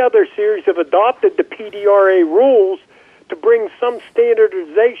 many other series have adopted the PDRA rules to bring some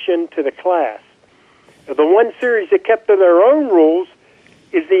standardization to the class. The one series that kept to their own rules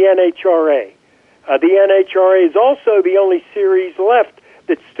is the NHRA. The NHRA is also the only series left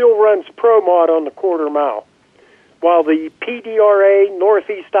that still runs Pro Mod on the quarter mile, while the PDRA,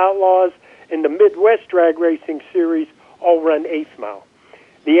 Northeast Outlaws, and the Midwest Drag Racing Series all run eighth mile.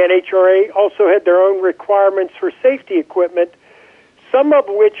 The NHRA also had their own requirements for safety equipment, some of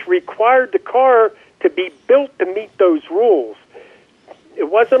which required the car to be built to meet those rules.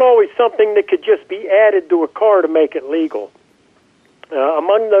 It wasn't always something that could just be added to a car to make it legal.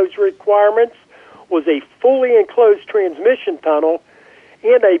 Among those requirements was a fully enclosed transmission tunnel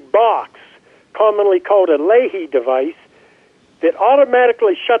and a box, commonly called a Leahy device, that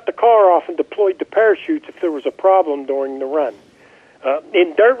automatically shut the car off and deployed the parachutes if there was a problem during the run.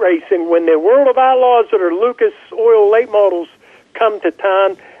 In dirt racing, when the World of Outlaws or Lucas Oil late models come to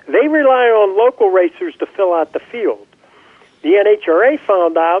town, they rely on local racers to fill out the field. The NHRA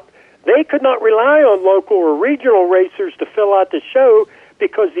found out they could not rely on local or regional racers to fill out the show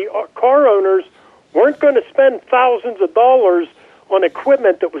because the car owners weren't going to spend thousands of dollars on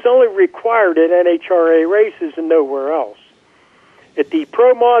equipment that was only required at NHRA races and nowhere else. At the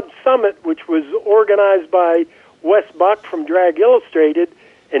Pro Mod Summit, which was organized by Wes Buck from Drag Illustrated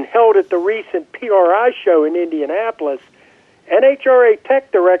and held at the recent PRI show in Indianapolis, NHRA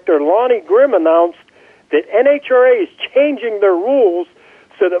Tech Director Lonnie Grimm announced that NHRA is changing their rules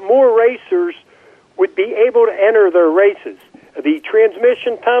so that more racers would be able to enter their races. The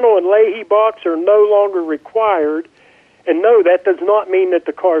transmission tunnel and Leahy box are no longer required, and no, that does not mean that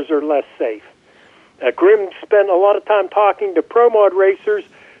the cars are less safe. Grimm spent a lot of time talking to Pro Mod racers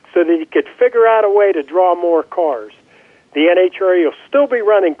so that he could figure out a way to draw more cars. The NHRA will still be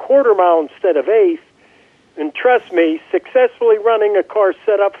running quarter mile instead of eighth, and trust me, successfully running a car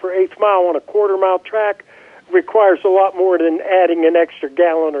set up for eighth mile on a quarter mile track requires a lot more than adding an extra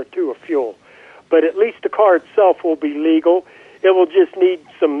gallon or two of fuel. But at least the car itself will be legal. It will just need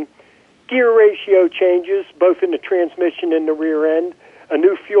some gear ratio changes, both in the transmission and the rear end, a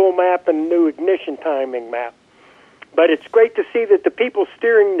new fuel map, and a new ignition timing map. But it's great to see that the people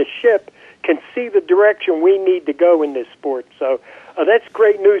steering the ship can see the direction we need to go in this sport. So that's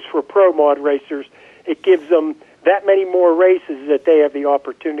great news for Pro Mod racers. It gives them that many more races that they have the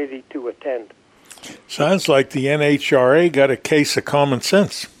opportunity to attend. Sounds like the NHRA got a case of common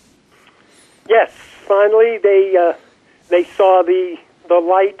sense. Yes, finally they saw the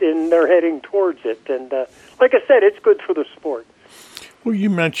light and they're heading towards it. And like I said, it's good for the sport. Well, you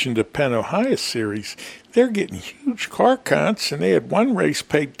mentioned the Penn Ohio series. They're getting huge car counts, and they had one race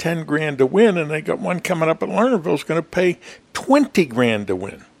paid $10,000 to win, and they got one coming up at Lernerville's going to pay $20,000 to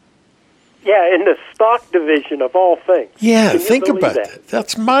win. Yeah, in the stock division of all things. Yeah, think about that.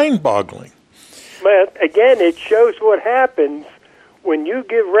 That's mind-boggling. But again, it shows what happens when you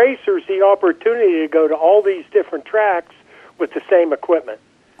give racers the opportunity to go to all these different tracks with the same equipment.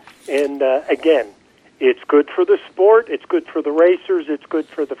 And again, it's good for the sport, it's good for the racers, it's good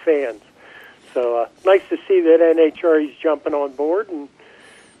for the fans. So nice to see that NHRA is jumping on board and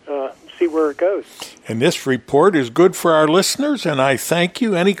see where it goes. And this report is good for our listeners, and I thank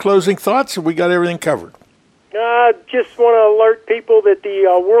you. Any closing thoughts, or we got everything covered? Just want to alert people that the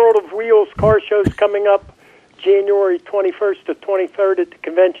World of Wheels car show is coming up January 21st to 23rd at the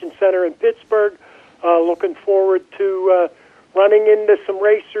Convention Center in Pittsburgh. Looking forward to running into some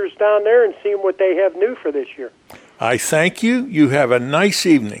racers down there and seeing what they have new for this year. I thank you. You have a nice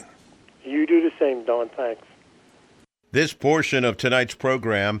evening. You do the same, Don. Thanks. This portion of tonight's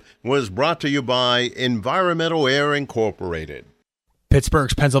program was brought to you by Environmental Air Incorporated.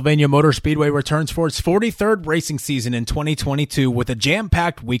 Pittsburgh's Pennsylvania Motor Speedway returns for its 43rd racing season in 2022 with a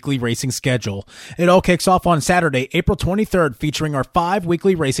jam-packed weekly racing schedule. It all kicks off on Saturday, April 23rd, featuring our 5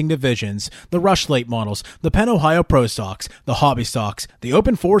 weekly racing divisions: the Rush Late Models, the Penn Ohio Pro Stocks, the Hobby Stocks, the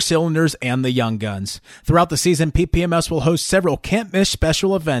Open 4-cylinders, and the Young Guns. Throughout the season, PPMS will host several can't-miss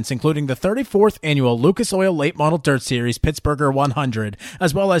special events, including the 34th annual Lucas Oil Late Model Dirt Series Pittsburgher 100,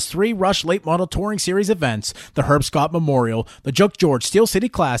 as well as 3 Rush Late Model Touring Series events: the Herb Scott Memorial, the Joke George Steel City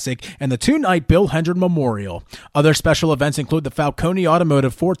Classic, and the 2-night Bill Hendren Memorial. Other special events include the Falcone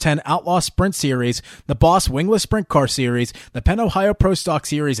Automotive 410 Outlaw Sprint Series, the Boss Wingless Sprint Car Series, the Penn Ohio Pro Stock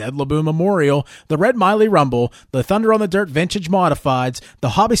Series Ed LeBoon Memorial, the Red Miley Rumble, the Thunder on the Dirt Vintage Modifieds, the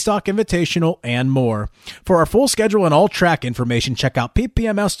Hobby Stock Invitational, and more. For our full schedule and all track information, check out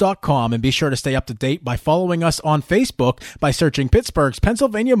ppms.com and be sure to stay up to date by following us on Facebook by searching Pittsburgh's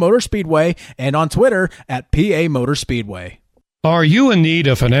Pennsylvania Motor Speedway and on Twitter at PA Motor Speedway. Are you in need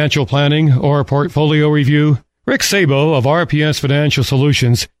of financial planning or portfolio review? Rick Sabo of RPS Financial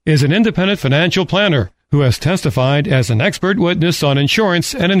Solutions is an independent financial planner who has testified as an expert witness on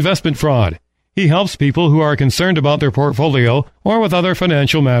insurance and investment fraud. He helps people who are concerned about their portfolio or with other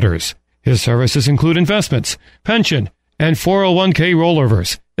financial matters. His services include investments, pension, and 401k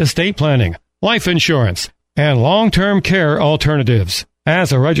rollovers, estate planning, life insurance, and long-term care alternatives.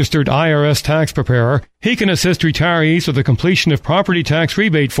 As a registered IRS tax preparer, he can assist retirees with the completion of property tax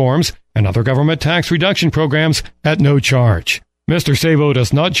rebate forms and other government tax reduction programs at no charge. Mr. Sabo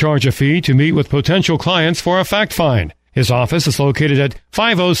does not charge a fee to meet with potential clients for a fact find. His office is located at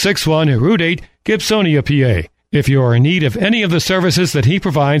 5061 Route 8, Gibsonia, PA. If you are in need of any of the services that he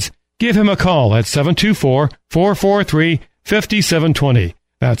provides, give him a call at 724-443-5720.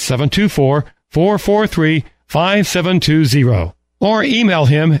 That's 724-443-5720. Or email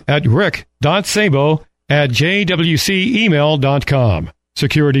him at rick.sabo@jwcemail.com.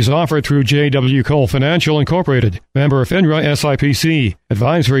 Securities offered through J.W. Cole Financial Incorporated, member of FINRA SIPC.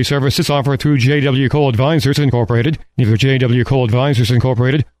 Advisory services offered through J.W. Cole Advisors Incorporated, neither J.W. Cole Advisors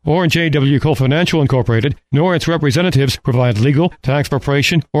Incorporated or J.W. Cole Financial Incorporated, nor its representatives provide legal, tax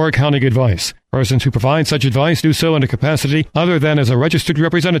preparation, or accounting advice. Persons who provide such advice do so in a capacity other than as a registered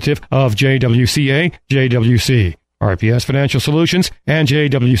representative of JWCA, JWC. RPS Financial Solutions and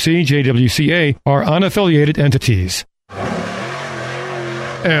JWC, JWCA are unaffiliated entities.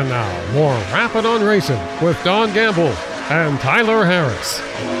 And now, more Rapid on Racing with Don Gamble and Tyler Harris.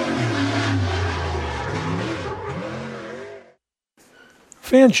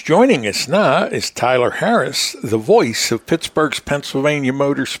 Fans, joining us now is Tyler Harris, the voice of Pittsburgh's Pennsylvania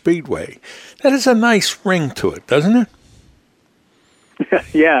Motor Speedway. That is a nice ring to it, doesn't it?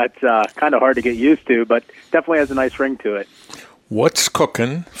 Yeah, it's kind of hard to get used to, but definitely has a nice ring to it. What's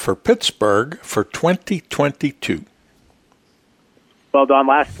cooking for Pittsburgh for 2022? Well, Don,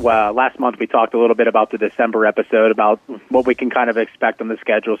 last month we talked a little bit about the December episode, about what we can kind of expect on the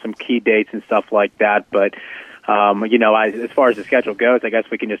schedule, some key dates and stuff like that. But, as far as the schedule goes, I guess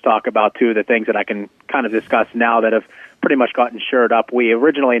we can just talk about 2 of the things that I can kind of discuss now that have pretty much gotten shored up. We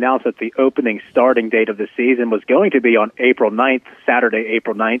originally announced that the opening starting date of the season was going to be on April 9th, Saturday,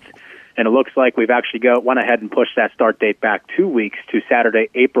 April 9th. And it looks like we've actually went ahead and pushed that start date back 2 weeks to Saturday,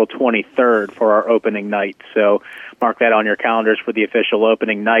 April 23rd for our opening night. So mark that on your calendars for the official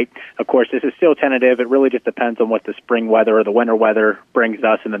opening night. Of course, this is still tentative. It really just depends on what the spring weather or the winter weather brings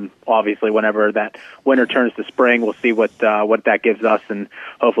us. And then obviously whenever that winter turns to spring, we'll see what that gives us. And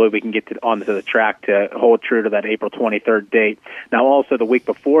hopefully we can get onto the track to hold true to that April 23rd date. Now, also the week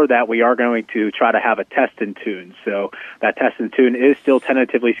before that, we are going to try to have a test and tune. So that test and tune is still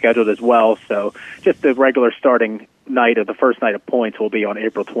tentatively scheduled as well. So just the regular starting night of the first night of points will be on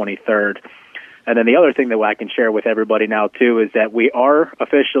April 23rd. And then the other thing that I can share with everybody now, too, is that we are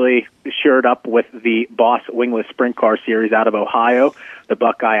officially shored up with the Boss Wingless Sprint Car Series out of Ohio, the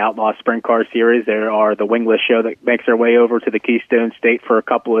Buckeye Outlaw Sprint Car Series. There are the Wingless show that makes their way over to the Keystone State for a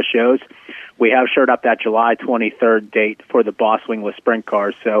couple of shows. We have shored up that July 23rd date for the Boss Wingless Sprint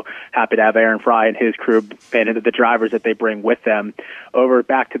Cars, so happy to have Aaron Fry and his crew and the drivers that they bring with them over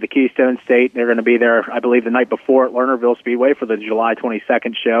back to the Keystone State. They're going to be there, I believe, the night before at Lernerville Speedway for the July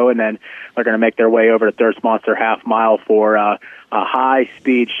 22nd show, and then they're going to make their way over to Thirst Monster Half Mile for a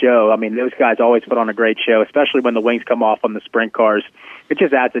high-speed show. I mean, those guys always put on a great show, especially when the wings come off on the sprint cars. It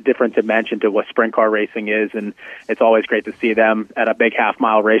just adds a different dimension to what sprint car racing is, and it's always great to see them at a big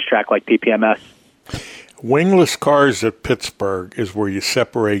half-mile racetrack like PPMS. wingless cars at Pittsburgh is where you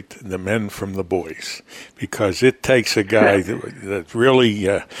separate the men from the boys, because it takes a guy that's really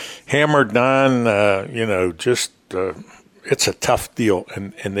hammered on, it's a tough deal,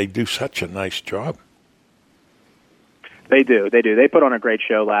 and they do such a nice job. They do. They put on a great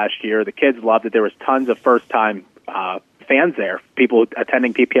show last year. The kids loved it. There was tons of first-time fans there, people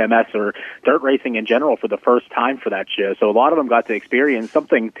attending PPMS or dirt racing in general for the first time for that show. So a lot of them got to experience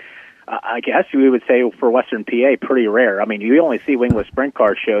something, I guess we would say for Western PA, pretty rare. I mean, you only see wingless sprint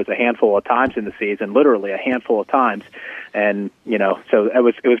car shows a handful of times in the season, literally a handful of times. And, so it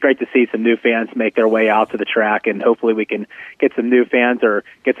was great to see some new fans make their way out to the track, and hopefully we can get some new fans or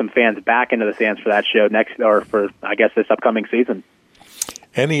get some fans back into the stands for that show this upcoming season.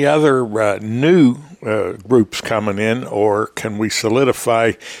 Any other new groups coming in, or can we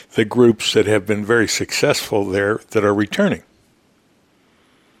solidify the groups that have been very successful there that are returning?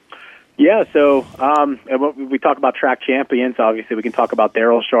 Yeah, so when we talk about track champions, obviously we can talk about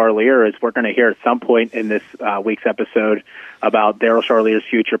Daryl Charlier, as we're going to hear at some point in this week's episode about Daryl Charlier's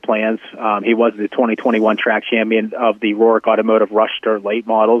future plans. He was the 2021 track champion of the Rourke Automotive Rush Dirt Late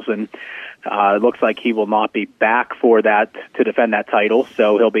Models, and it looks like he will not be back for that to defend that title,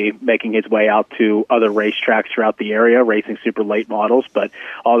 so he'll be making his way out to other racetracks throughout the area, racing super late models, but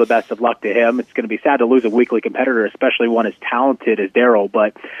all the best of luck to him. It's going to be sad to lose a weekly competitor, especially one as talented as Daryl,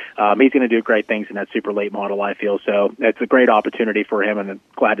 but he's going to do great things in that super late model, I feel, so it's a great opportunity for him, and I'm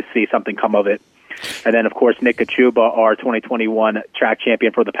glad to see something come of it. And then, of course, Nick Kachuba, our 2021 track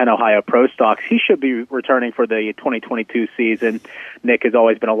champion for the Penn Ohio Pro Stocks. He should be returning for the 2022 season. Nick has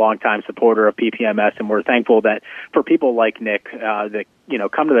always been a longtime supporter of PPMS, and we're thankful that for people like Nick that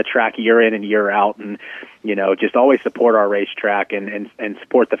come to the track year in and year out, and just always support our racetrack and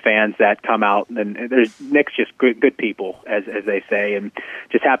support the fans that come out. And Nick's just good people, as they say, and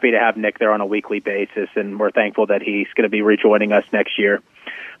just happy to have Nick there on a weekly basis. And we're thankful that he's going to be rejoining us next year.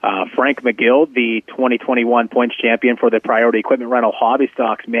 Frank McGill, the 2021 points champion for the Priority Equipment Rental Hobby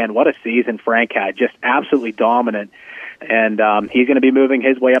Stocks. Man, what a season Frank had. Just absolutely dominant. And he's going to be moving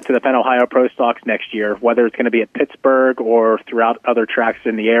his way up to the Penn Ohio Pro Stocks next year. Whether it's going to be at Pittsburgh or throughout other tracks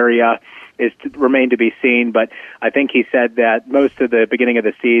in the area is to remain to be seen. But I think he said that most of the beginning of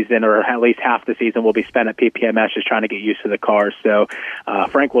the season, or at least half the season, will be spent at PPMS just trying to get used to the cars. So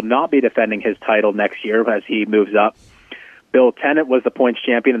Frank will not be defending his title next year as he moves up. Bill Tennant was the points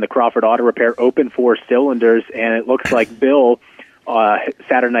champion in the Crawford Auto Repair Open 4 Cylinders, and it looks like Bill,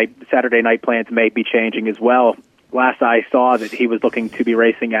 Saturday night plans may be changing as well. Last I saw that he was looking to be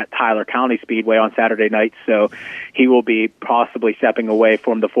racing at Tyler County Speedway on Saturday night, so he will be possibly stepping away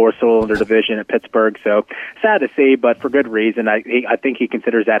from the 4-cylinder division at Pittsburgh. So sad to see, but for good reason. I think he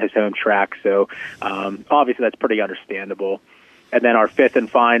considers that his home track, so obviously that's pretty understandable. And then our fifth and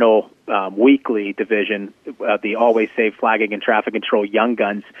final weekly division, the Always Safe Flagging and Traffic Control Young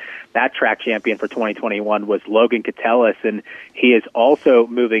Guns, that track champion for 2021 was Logan Catellis, and he is also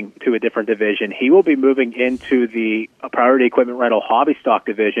moving to a different division. He will be moving into the Priority Equipment Rental Hobby Stock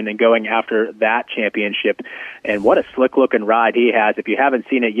division and going after that championship. And what a slick-looking ride he has. If you haven't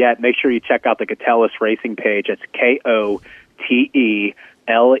seen it yet, make sure you check out the Catellis Racing page. It's KOTELES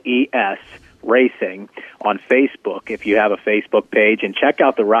Racing on Facebook, if you have a Facebook page, and check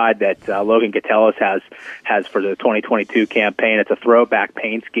out the ride that Logan Catellis has for the 2022 campaign. It's a throwback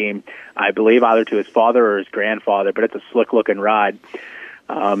paint scheme, I believe, either to his father or his grandfather, but it's a slick-looking ride.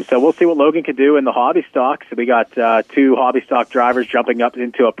 So we'll see what Logan can do in the hobby stock. So we got two hobby stock drivers jumping up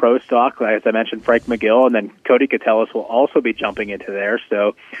into a pro stock, as I mentioned, Frank McGill, and then Cody Catellis will also be jumping into there.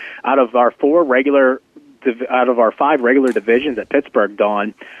 So out of our 5 regular divisions at Pittsburgh,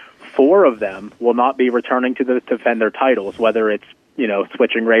 Don, 4 of them will not be returning to defend their titles, whether it's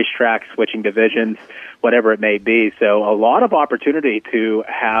switching racetracks, switching divisions, whatever it may be. So a lot of opportunity to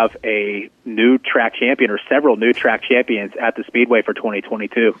have a new track champion or several new track champions at the Speedway for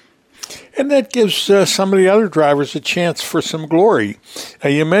 2022. And that gives some of the other drivers a chance for some glory.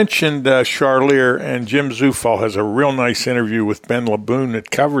 You mentioned Charlier, and Jim Zufall has a real nice interview with Ben LeBoon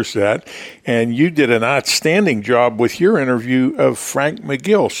that covers that. And you did an outstanding job with your interview of Frank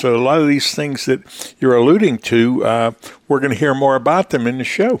McGill. So a lot of these things that you're alluding to, we're going to hear more about them in the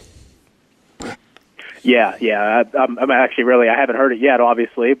show. Yeah. I'm actually I haven't heard it yet,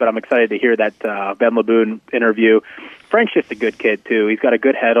 obviously, but I'm excited to hear that Ben LeBoon interview. Frank's just a good kid, too. He's got a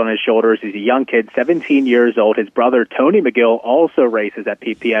good head on his shoulders. He's a young kid, 17 years old. His brother, Tony McGill, also races at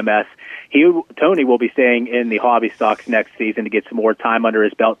PPMS. Tony will be staying in the hobby stocks next season to get some more time under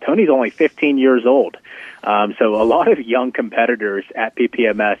his belt. Tony's only 15 years old. So a lot of young competitors at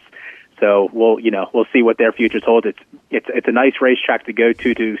PPMS. So we'll see what their futures hold. It's a nice racetrack to go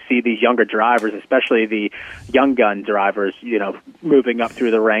to see these younger drivers, especially the young gun drivers, moving up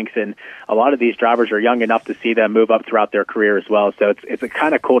through the ranks. And a lot of these drivers are young enough to see them move up throughout their career as well. So it's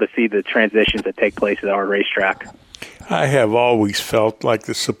kind of cool to see the transitions that take place at our racetrack. I have always felt like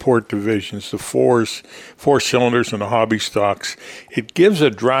the support divisions, the four cylinders and the hobby stocks, it gives a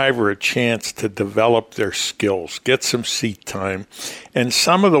driver a chance to develop their skills, get some seat time, and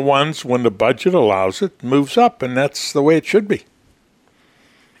some of the ones, when the budget allows it, moves up, and that's the way it should be.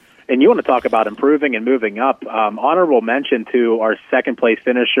 And you want to talk about improving and moving up. Honorable mention to our second-place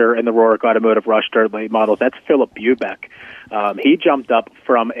finisher in the Roark Automotive Rush Dirt Late Models. That's Philip Bubeck. He jumped up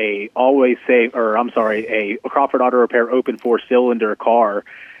from a Crawford Auto Repair open 4-cylinder car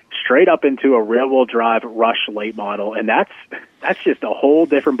straight up into a rear-wheel drive Rush late model, and that's just a whole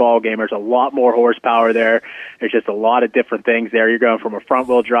different ball game. There's a lot more horsepower there. There's just a lot of different things there. You're going from a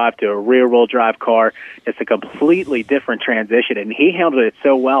front-wheel drive to a rear-wheel drive car. It's a completely different transition, and he handled it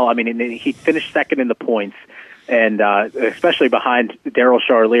so well. I mean, he finished second in the points, and especially behind Daryl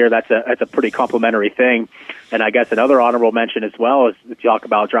Charlier, that's a pretty complimentary thing. And I guess another honorable mention as well is to talk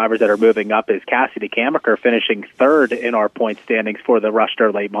about drivers that are moving up is Cassidy Kamaker finishing third in our point standings for the Rush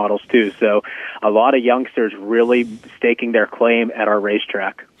Dirt Late Models too. So a lot of youngsters really staking their claim at our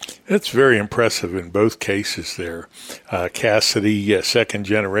racetrack. That's very impressive in both cases there. Cassidy,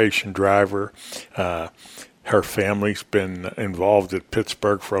 second-generation driver. Her family's been involved at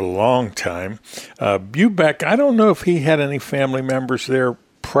Pittsburgh for a long time. Bubeck, I don't know if he had any family members there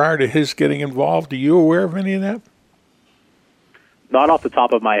prior to his getting involved. Are you aware of any of that? Not off the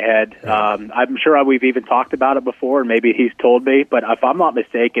top of my head. I'm sure we've even talked about it before, and maybe he's told me, but if I'm not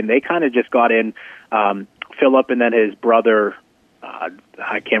mistaken, they kind of just got in Philip and then his brother.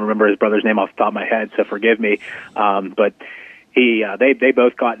 I can't remember his brother's name off the top of my head, so forgive me. But they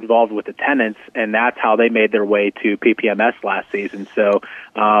both got involved with the Tenants, and that's how they made their way to PPMS last season. So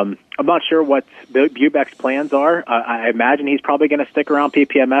I'm not sure what Bubeck's plans are. I imagine he's probably going to stick around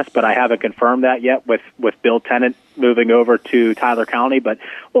PPMS, but I haven't confirmed that yet with Bill Tennant moving over to Tyler County, but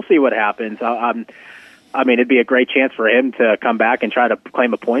we'll see what happens. I mean, it'd be a great chance for him to come back and try to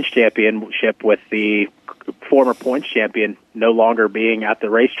claim a points championship with the former points champion no longer being at the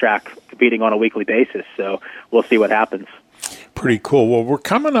racetrack competing on a weekly basis. So we'll see what happens. Pretty cool. Well, we're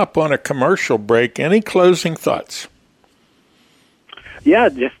coming up on a commercial break. Any closing thoughts? Yeah,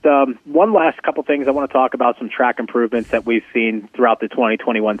 just one last couple things. I want to talk about some track improvements that we've seen throughout the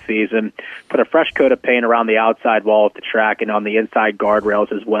 2021 season. Put a fresh coat of paint around the outside wall of the track and on the inside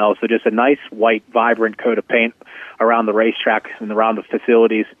guardrails as well. So just a nice, white, vibrant coat of paint around the racetrack and around the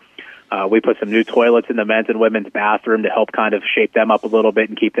facilities. We put some new toilets in the men's and women's bathroom to help kind of shape them up a little bit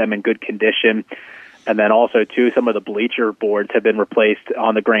and keep them in good condition. And then also, too, some of the bleacher boards have been replaced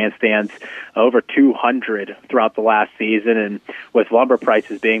on the grandstands, over 200 throughout the last season. And with lumber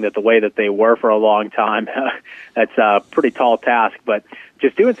prices being the way that they were for a long time, that's a pretty tall task. But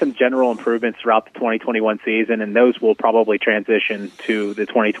just doing some general improvements throughout the 2021 season, and those will probably transition to the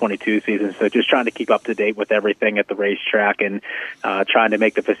 2022 season. So just trying to keep up to date with everything at the racetrack and trying to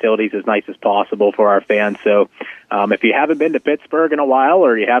make the facilities as nice as possible for our fans. So if you haven't been to Pittsburgh in a while,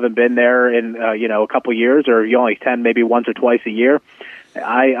 or you haven't been there in a couple years, or you only attend maybe once or twice a year,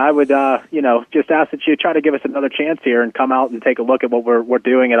 I would, just ask that you try to give us another chance here and come out and take a look at what we're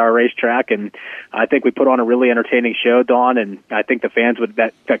doing at our racetrack. And I think we put on a really entertaining show, Dawn, and I think the fans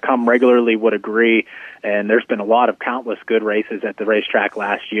that come regularly would agree. And there's been a lot of countless good races at the racetrack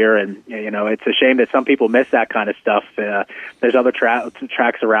last year, and it's a shame that some people miss that kind of stuff. There's other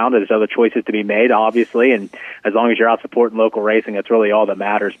tracks around. There's other choices to be made, obviously, and as long as you're out supporting local racing, that's really all that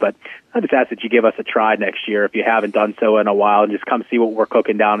matters. But I just ask that you give us a try next year if you haven't done so in a while, and just come see what we're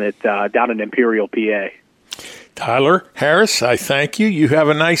cooking down in Imperial, PA. Tyler Harris, I thank you. You have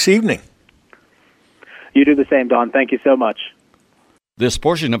a nice evening. You do the same, Don. Thank you so much. This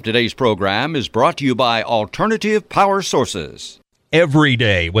portion of today's program is brought to you by Alternative Power Sources. Every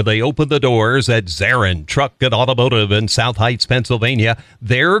day when they open the doors at Zarin Truck and Automotive in South Heights, Pennsylvania,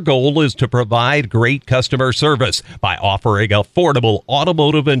 their goal is to provide great customer service by offering affordable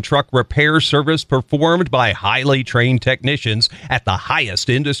automotive and truck repair service performed by highly trained technicians at the highest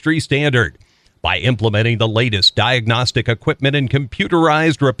industry standard. By implementing the latest diagnostic equipment and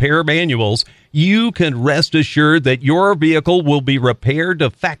computerized repair manuals, you can rest assured that your vehicle will be repaired to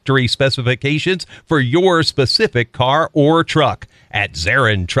factory specifications for your specific car or truck. At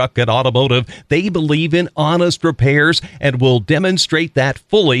Zarin Truck and Automotive, they believe in honest repairs and will demonstrate that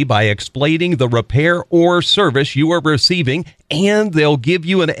fully by explaining the repair or service you are receiving, and they'll give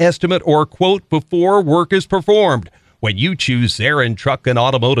you an estimate or quote before work is performed. When you choose Zarin Truck and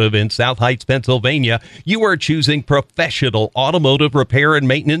Automotive in South Heights, Pennsylvania, you are choosing professional automotive repair and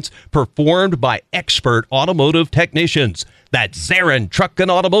maintenance performed by expert automotive technicians. That's Zarin Truck and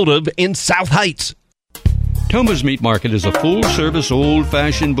Automotive in South Heights. Toma's Meat Market is a full-service,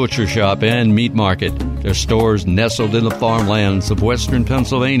 old-fashioned butcher shop and meat market. Their stores nestled in the farmlands of western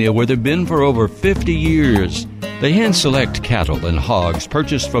Pennsylvania where they've been for over 50 years. They hand-select cattle and hogs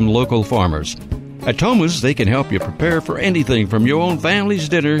purchased from local farmers. At Toma's, they can help you prepare for anything from your own family's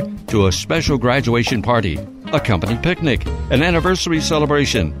dinner to a special graduation party, a company picnic, an anniversary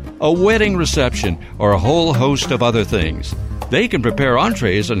celebration, a wedding reception, or a whole host of other things. They can prepare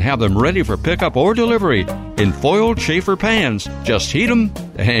entrees and have them ready for pickup or delivery in foiled Schaefer pans. Just heat them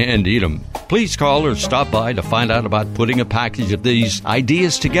and eat them. Please call or stop by to find out about putting a package of these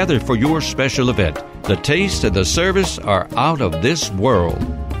ideas together for your special event. The taste and the service are out of this world.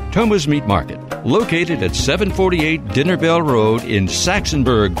 Toma's Meat Market, located at 748 Dinner Bell Road in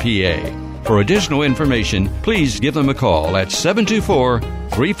Saxonburg, PA. For additional information, please give them a call at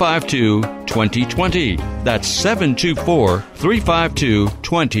 724-352-2020. That's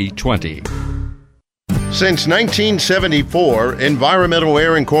 724-352-2020. Since 1974, Environmental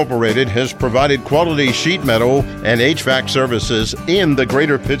Air Incorporated has provided quality sheet metal and HVAC services in the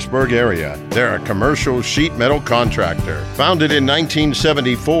greater Pittsburgh area. They're a commercial sheet metal contractor. Founded in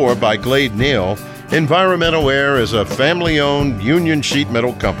 1974 by Glade Neal, Environmental Air is a family-owned union sheet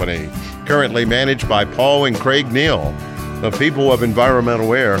metal company, currently managed by Paul and Craig Neal. The people of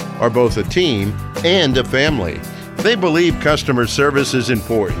Environmental Air are both a team and a family. They believe customer service is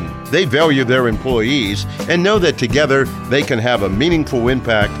important. They value their employees and know that together they can have a meaningful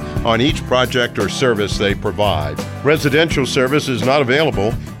impact on each project or service they provide. Residential service is not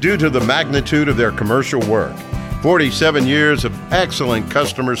available due to the magnitude of their commercial work. 47 years of excellent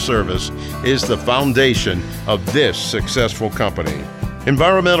customer service is the foundation of this successful company.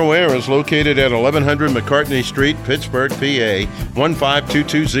 Environmental Air is located at 1100 McCartney Street, Pittsburgh, PA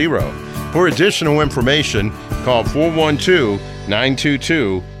 15220. For additional information, call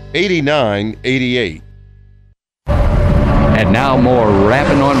 412-922-8988. And now more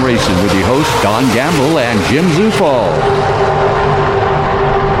Rapping on Racing with your hosts Don Gamble and Jim Zufall.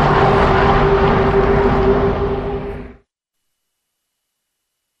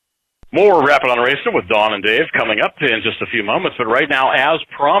 More Rapping on Racing with Don and Dave coming up in just a few moments. But right now, as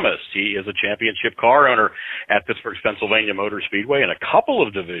promised, he is a championship car owner at Pittsburgh's Pennsylvania Motor Speedway in a couple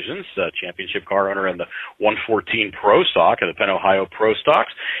of divisions. Championship car owner in the 114 Pro Stock and the Penn Ohio Pro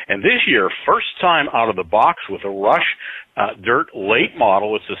Stocks. And this year, first time out of the box with a Rush Dirt Late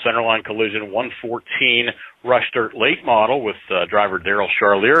model. It's the Centerline Collision 114 Rush Dirt Late model with driver Daryl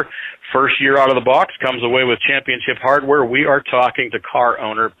Charlier. First year out of the box, comes away with championship hardware. We are talking to car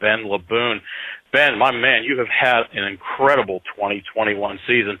owner Ben LeBoon. Ben, my man, you have had an incredible 2021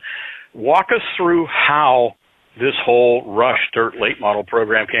 season. Walk us through how this whole Rush Dirt Late model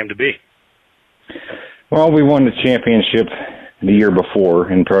program came to be. Well, we won the championship the year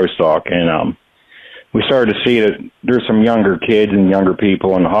before in Pro Stock, and we started to see that there's some younger kids and younger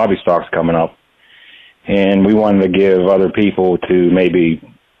people in the hobby stocks coming up, and we wanted to give other people to maybe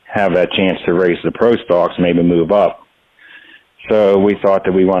have that chance to race the Pro Stocks, maybe move up. So we thought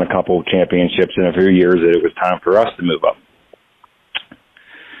that we won a couple of championships in a few years, that it was time for us to move up.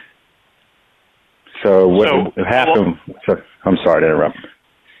 So what happened? I'm sorry to interrupt.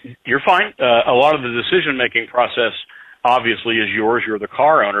 You're fine. A lot of the decision-making process obviously is yours. You're the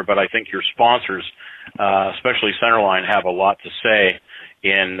car owner, but I think your sponsors, especially Centerline, have a lot to say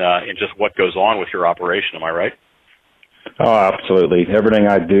in just what goes on with your operation. Am I right? Oh, absolutely. Everything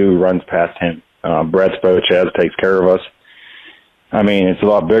I do runs past him. Brad Spochaz takes care of us. I mean, it's a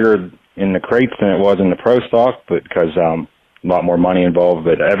lot bigger in the crates than it was in the Pro Stock, but because a lot more money involved.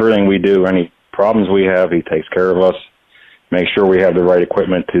 But everything we do, any problems we have, he takes care of us. Make sure we have the right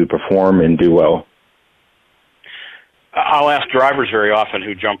equipment to perform and do well. I'll ask drivers very often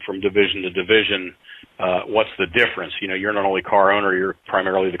who jump from division to division, what's the difference? You know, you're not only car owner, you're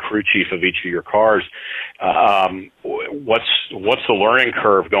primarily the crew chief of each of your cars. What's the learning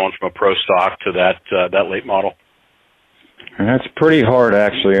curve going from a Pro Stock to that late model? And that's pretty hard,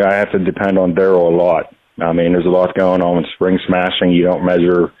 actually. I have to depend on Daryl a lot. I mean, there's a lot going on with spring smashing. You don't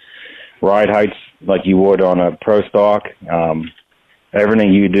measure ride heights like you would on a Pro Stock.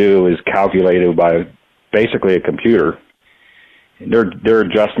 Everything you do is calculated by basically a computer. Their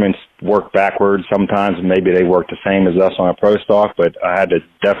adjustments work backwards sometimes. Maybe they work the same as us on a Pro Stock, but I had to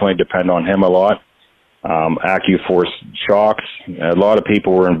definitely depend on him a lot. AccuForce shocks. A lot of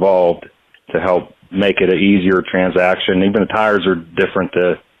people were involved to help make it an easier transaction. Even the tires are different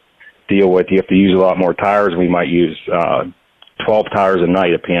to deal with. You have to use a lot more tires. We might use 12 tires a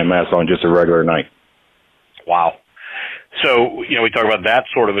night at PMS on just a regular night. Wow. So, we talk about that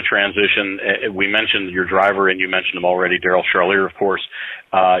sort of a transition. We mentioned your driver, and you mentioned him already, Daryl Charlier, of course.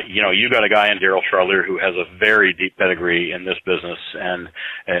 You got a guy in Daryl Charlier who has a very deep pedigree in this business, and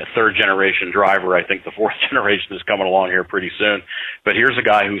a third-generation driver. I think the fourth generation is coming along here pretty soon. But here's a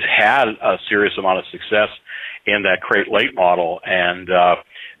guy who's had a serious amount of success in that crate late model. And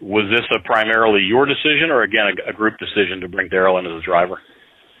was this primarily your decision, or, again, a group decision to bring Daryl in as a driver?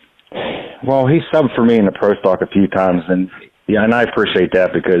 Well, he subbed for me in the Pro Stock a few times, and I appreciate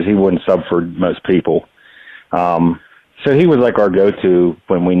that because he wouldn't sub for most people. So he was like our go-to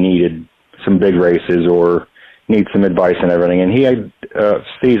when we needed some big races or need some advice and everything. And he had a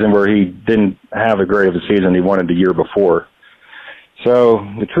season where he didn't have a great of a season he wanted the year before. So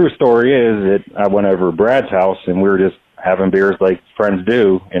the true story is that I went over to Brad's house, and we were just having beers like friends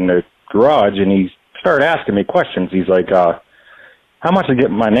do in the garage, and he started asking me questions. He's like, how much to get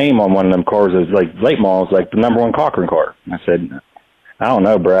my name on one of them cars is like late models, like the number one Cochran car? I said, I don't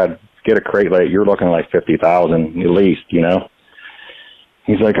know, Brad. Get a crate late. You're looking like 50,000 at least,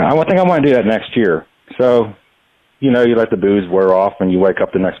 He's like, I think I want to do that next year. So, you let the booze wear off, and you wake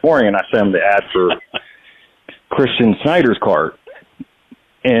up the next morning, and I sent him the ad for Christian Snyder's car.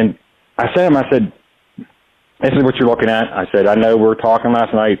 And I sent him, I said, this is what you're looking at. I said, I know we were talking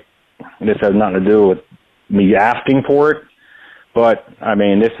last night. This has nothing to do with me asking for it. But,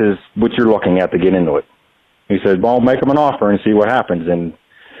 this is what you're looking at to get into it. He said, well, make him an offer and see what happens. And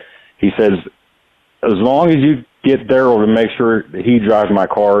he says, as long as you get Daryl to make sure that he drives my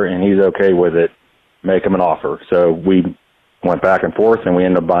car and he's okay with it, make him an offer. So we went back and forth, and we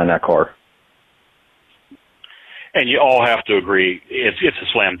ended up buying that car. And you all have to agree it's a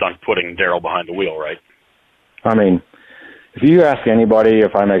slam dunk putting Daryl behind the wheel, right? If you ask anybody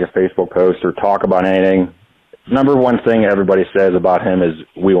if I make a Facebook post or talk about anything, number one thing everybody says about him is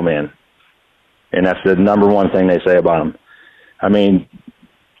wheelman. And that's the number one thing they say about him.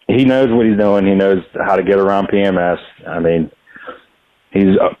 He knows what he's doing. He knows how to get around PMS.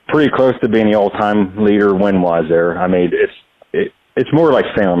 He's pretty close to being the all-time leader win-wise there. It's more like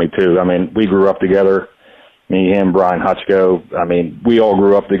family, too. We grew up together. Me, him, Brian Hutchko. We all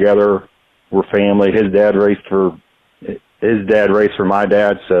grew up together. We're family. His dad raced for my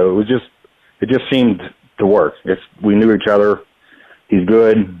dad, so it just seemed to work. We knew each other. He's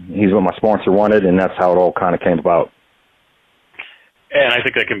good. He's what my sponsor wanted, and that's how it all kind of came about. And I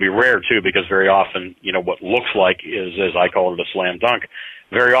think that can be rare, too, because very often, what looks like is, as I call it, a slam dunk,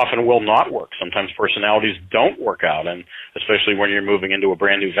 very often will not work. Sometimes personalities don't work out, and especially when you're moving into a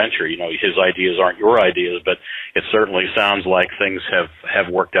brand-new venture. His ideas aren't your ideas, but it certainly sounds like things have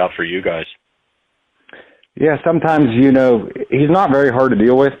worked out for you guys. Yeah, sometimes, he's not very hard to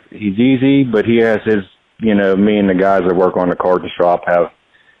deal with. He's easy, but he has his, me and the guys that work on the car at the shop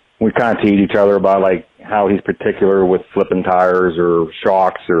we kind of tease each other about, like, how he's particular with flipping tires or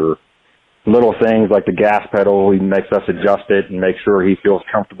shocks or little things like the gas pedal. He makes us adjust it and make sure he feels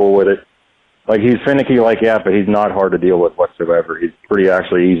comfortable with it. Like, he's finicky like that, but he's not hard to deal with whatsoever. He's pretty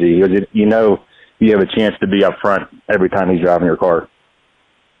actually easy. You have a chance to be up front every time he's driving your car.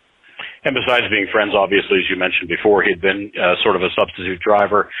 And besides being friends, obviously, as you mentioned before, he'd been sort of a substitute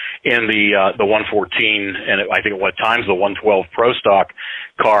driver in the 114 and I think at times the 112 Pro Stock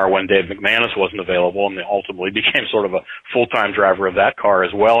car when Dave McManus wasn't available, and ultimately became sort of a full-time driver of that car as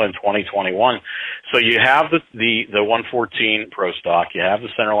well in 2021. So you have the 114 Pro Stock, you have the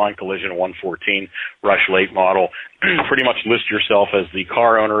Centerline Collision 114 Rush Late model. Pretty much list yourself as the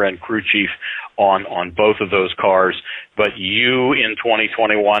car owner and crew chief on both of those cars, but you in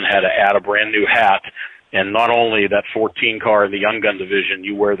 2021 had to add a brand new hat, and not only that 14 car in the Young Gun division,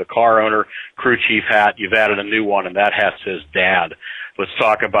 you wear the car owner, crew chief hat, you've added a new one, and that hat says Dad. Let's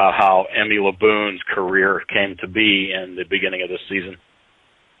talk about how Emmy LeBoon's career came to be in the beginning of this season.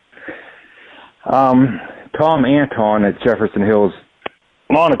 Tom Anton at Jefferson Hills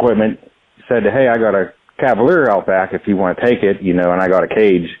Lawn Equipment said, hey, I got a Cavalier out back if you want to take it, and I got a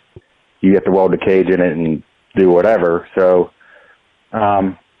cage. You have to weld the cage in it and do whatever. So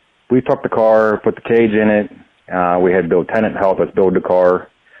we took the car, put the cage in it. We had Bill Tennant help us build the car.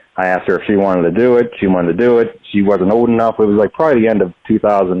 I asked her if she wanted to do it. She wanted to do it. She wasn't old enough. It was like probably the end of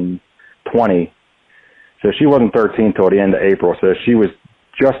 2020. So she wasn't 13 till the end of April. So she was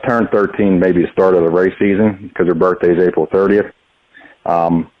just turned 13, maybe the start of the race season, because her birthday is April 30th.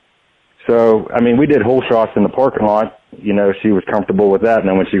 So, we did whole shots in the parking lot. She was comfortable with that. And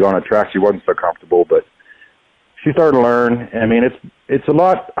then when she got on the track, she wasn't so comfortable. But she started to learn. It's a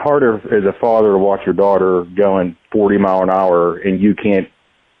lot harder as a father to watch your daughter going 40 mile an hour and you can't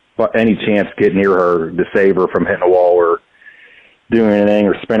any chance to get near her to save her from hitting a wall or doing anything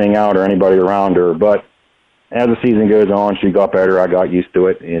or spinning out or anybody around her. But as the season goes on, she got better. I got used to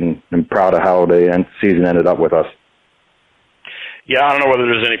it, and I'm proud of how the season ended up with us. Yeah, I don't know whether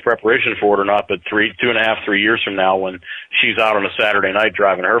there's any preparation for it or not, but 2.5-3 years from now, when she's out on a Saturday night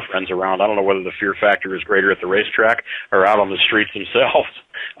driving her friends around, I don't know whether the fear factor is greater at the racetrack or out on the streets themselves.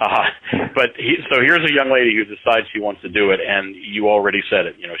 So here's a young lady who decides she wants to do it, and you already said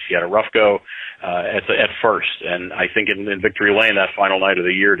it. You know, she had a rough go at first, and I think in Victory Lane, that final night of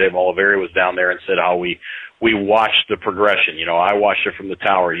the year, Dave Oliveri was down there and said how we watched the progression. You know, I watched it from the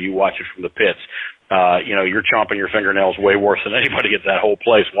tower, you watch it from the pits. You know, you're chomping your fingernails way worse than anybody at that whole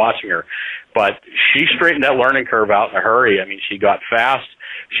place watching her. But she straightened that learning curve out in a hurry. I mean, she got fast.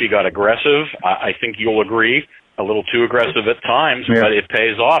 She got aggressive. I think you'll agree, a little too aggressive at times, but it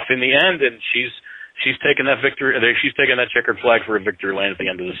pays off in the end. And she's taking that victory. She's taking that checkered flag for a victory lane at the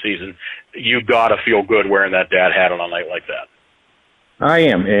end of the season. You got to feel good wearing that dad hat on a night like that. I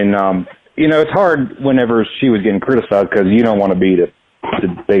am. And, you know, it's hard whenever she was getting criticized because you don't want to be the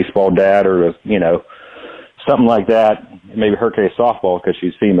baseball dad or, you know, something like that. Maybe her case softball because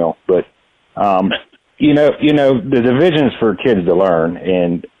she's female. But, you know, the division's for kids to learn.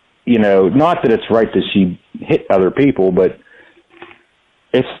 And, you know, not that it's right that she hit other people, but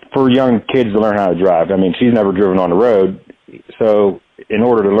it's for young kids to learn how to drive. I mean, she's never driven on the road. So in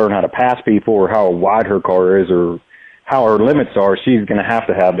order to learn how to pass people or how wide her car is or how her limits are, she's going to have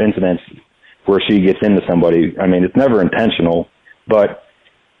incidents where she gets into somebody. I mean, it's never intentional, but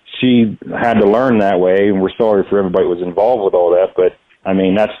she had to learn that way, and we're sorry for everybody who was involved with all that. But, I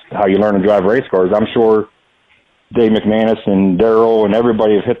mean, that's how you learn to drive race cars. I'm sure Dave McManus and Darrell and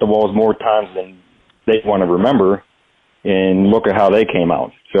everybody have hit the walls more times than they want to remember, and look at how they came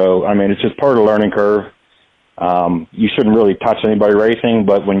out. So, I mean, it's just part of the learning curve. You shouldn't really touch anybody racing,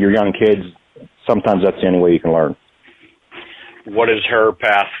 but when you're young kids, sometimes that's the only way you can learn. What is her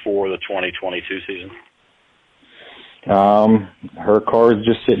path for the 2022 season? Her car is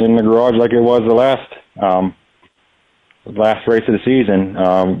just sitting in the garage like it was the last race of the season.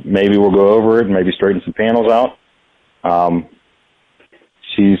 Maybe we'll go over it and maybe straighten some panels out.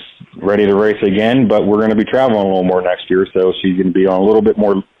 She's ready to race again, but we're going to be traveling a little more next year, so she's going to be on a little bit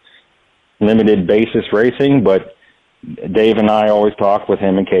more limited basis racing. But Dave and I always talk with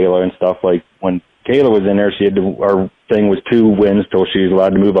him and Kayla and stuff. Like when Kayla was in there, our thing was 2 wins till she was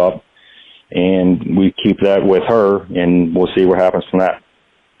allowed to move up. And we keep that with her, and we'll see what happens from that.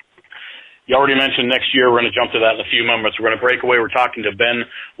 You already mentioned next year. We're going to jump to that in a few moments. We're going to break away. We're talking to Ben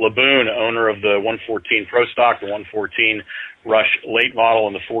Laboon, owner of the 114 Pro Stock, the 114 Rush Late Model,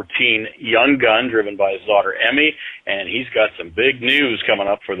 and the 14 Young Gun, driven by his daughter, Emmy. And he's got some big news coming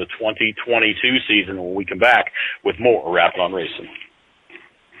up for the 2022 season when we come back with more Rappin' on Racing.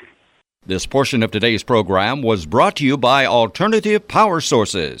 This portion of today's program was brought to you by Alternative Power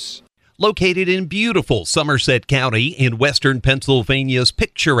Sources. Located in beautiful Somerset County in western Pennsylvania's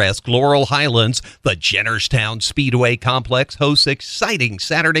picturesque Laurel Highlands, the Jennerstown Speedway Complex hosts exciting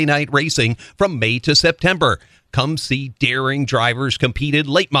Saturday night racing from May to September. Come see daring drivers compete in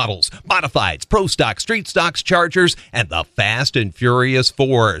late models, modifieds, pro stock, street stocks, chargers, and the Fast and Furious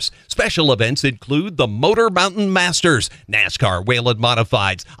 4s. Special events include the Motor Mountain Masters, NASCAR Whelen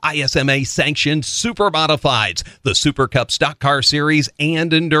Modifieds, ISMA sanctioned Super Modifieds, the Super Cup Stock Car Series,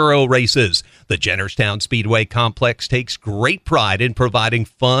 and Enduro races. The Jennerstown Speedway Complex takes great pride in providing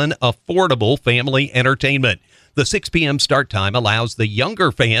fun, affordable family entertainment. The 6 p.m. start time allows the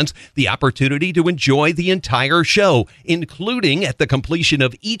younger fans the opportunity to enjoy the entire show, including at the completion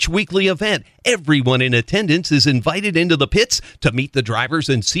of each weekly event. Everyone in attendance is invited into the pits to meet the drivers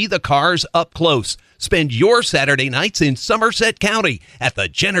and see the cars up close. Spend your Saturday nights in Somerset County at the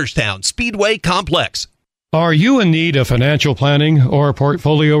Jennerstown Speedway Complex. Are you in need of financial planning or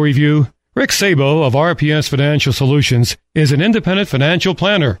portfolio review? Rick Sabo of RPS Financial Solutions is an independent financial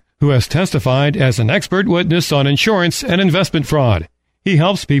planner who has testified as an expert witness on insurance and investment fraud. He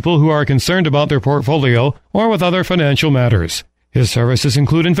helps people who are concerned about their portfolio or with other financial matters. His services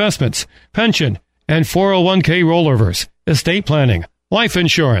include investments, pension, and 401k rollovers, estate planning, life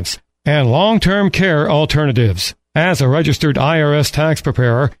insurance, and long-term care alternatives. As a registered IRS tax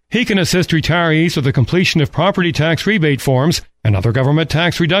preparer, he can assist retirees with the completion of property tax rebate forms and other government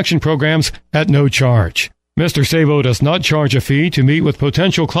tax reduction programs at no charge. Mr. Sabo does not charge a fee to meet with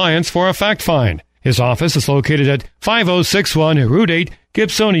potential clients for a fact find. His office is located at 5061 Route 8,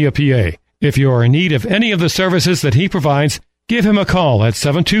 Gibsonia, PA. If you are in need of any of the services that he provides, give him a call at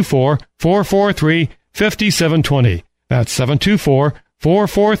 724-443-5720. That's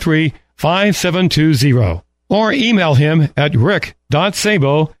 724-443-5720. Or email him at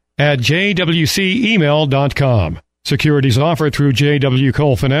rick.sabo at jwcemail.com. Securities offered through J.W.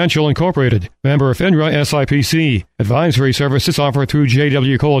 Cole Financial Incorporated, member FINRA SIPC. Advisory services offered through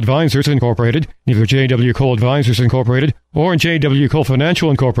J.W. Cole Advisors Incorporated. Neither J.W. Cole Advisors Incorporated or J.W. Cole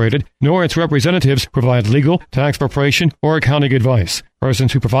Financial Incorporated, nor its representatives provide legal, tax preparation, or accounting advice.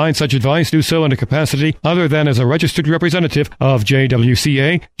 Persons who provide such advice do so in a capacity other than as a registered representative of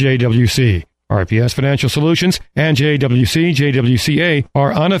JWCA, JWC. RPS Financial Solutions and JWC, JWCA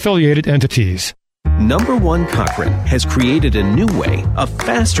are unaffiliated entities. Number One Cochrane has created a new way, a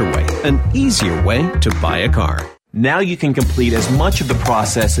faster way, an easier way to buy a car. Now you can complete as much of the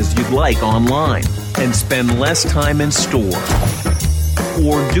process as you'd like online and spend less time in store.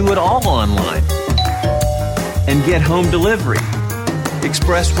 Or do it all online and get home delivery.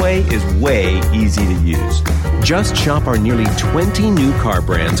 Expressway is way easy to use. Just shop our nearly 20 new car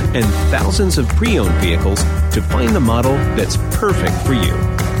brands and thousands of pre-owned vehicles to find the model that's perfect for you.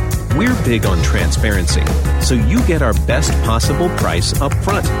 We're big on transparency, so you get our best possible price up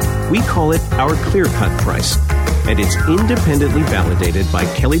front. We call it our clear-cut price, and it's independently validated by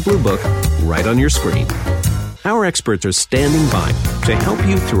Kelley Blue Book right on your screen. Our experts are standing by to help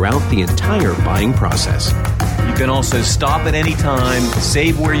you throughout the entire buying process. You can also stop at any time,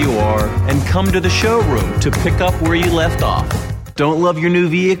 save where you are, and come to the showroom to pick up where you left off. Don't love your new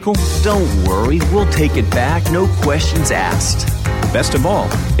vehicle? Don't worry, we'll take it back, no questions asked. Best of all,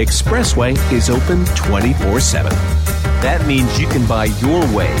 Expressway is open 24/7. That means you can buy your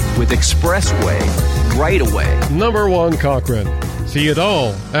way with Expressway right away. Number One Cochrane. See it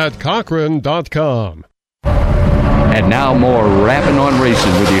all at Cochrane.com. And now more Rapping on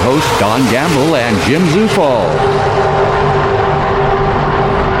Racing with your hosts Don Gamble and Jim Zufall.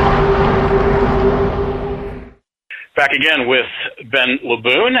 Back again with Ben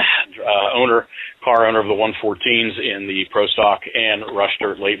LeBoon, car owner of the 114s in the Pro Stock and Rush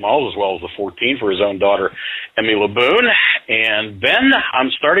Dirt late models, as well as the 14 for his own daughter, Emmy LeBoon. And Ben, I'm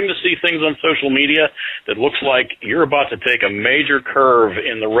starting to see things on social media that looks like you're about to take a major curve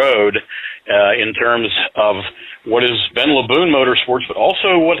in the road in terms of what is Ben LeBoon Motorsports, but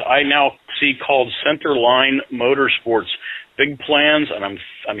also what I now see called Centerline Motorsports. Big plans, and I'm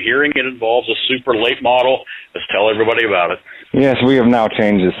hearing it involves a super late model. Let's tell everybody about it. Yes, we have now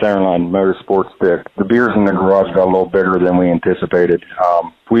changed the Centerline Motorsports. The beers in the garage got a little bigger than we anticipated.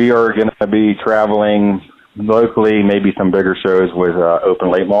 We are going to be traveling locally, maybe some bigger shows with open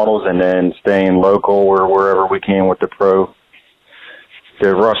late models, and then staying local or wherever we can with the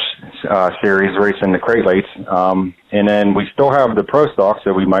Rush series racing the crate lates. And then we still have the Pro Stock,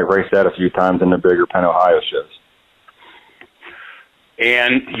 so we might race that a few times in the bigger Penn, Ohio shows.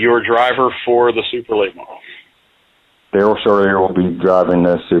 And your driver for the super late model? Daryl Shorter will be driving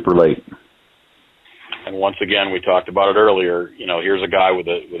the super late. And once again, we talked about it earlier. You know, here's a guy with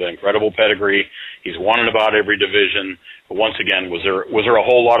an incredible pedigree. He's won in about every division. But once again, was there a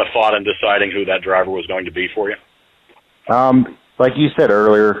whole lot of thought in deciding who that driver was going to be for you? Like you said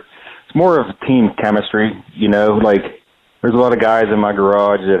earlier, it's more of team chemistry. You know, like there's a lot of guys in my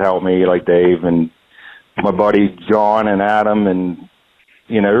garage that help me, like Dave and my buddy John and Adam, and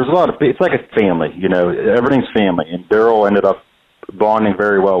you know, there's a lot of, it's like a family, you know, everything's family. And Daryl ended up bonding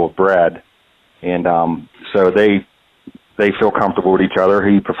very well with Brad. And so they feel comfortable with each other.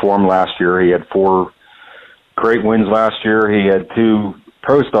 He performed last year. He had 4 great wins last year. He had 2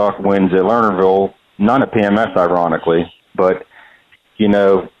 Pro Stock wins at Lernerville, none at PMS, ironically. But, you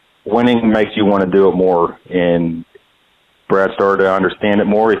know, winning makes you want to do it more. And Brad started to understand it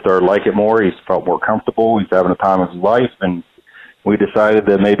more. He started to like it more. He felt more comfortable. He's having a time of his life. And we decided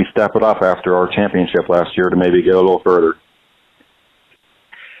to maybe step it up after our championship last year to maybe get a little further.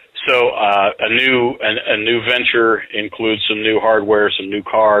 So a new venture includes some new hardware, some new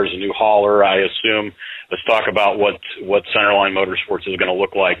cars, a new hauler, I assume. Let's talk about what Centerline Motorsports is going to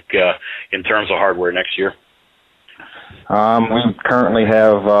look like in terms of hardware next year. We currently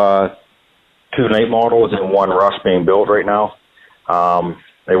have 2 late models and 1 Rush being built right now.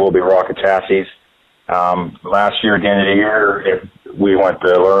 They will be rocket chassis. Last year, at the end of the year, we went to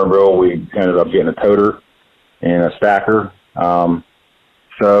Lernerville. We ended up getting a toter and a stacker.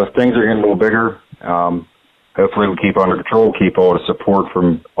 So things are getting a little bigger. Hopefully we keep under control, keep all the support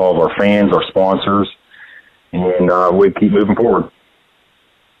from all of our fans, our sponsors, and we keep moving forward.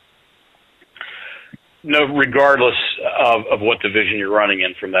 No, regardless of what division you're running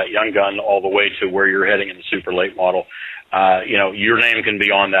in, from that young gun all the way to where you're heading in the super late model, you know, your name can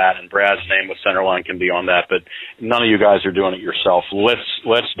be on that, and Brad's name with Centerline can be on that, but none of you guys are doing it yourself.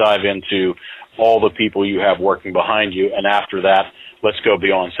 Let's dive into all the people you have working behind you, and after that, let's go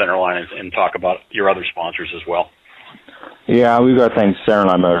beyond Centerline and talk about your other sponsors as well. Yeah, we've got to thank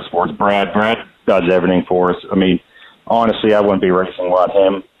Centerline Motorsports. Brad does everything for us. I mean, honestly, I wouldn't be racing without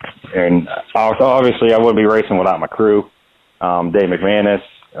him. And obviously, I wouldn't be racing without my crew. Dave McManus,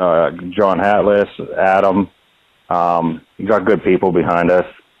 John Hatless, Adam. You got good people behind us.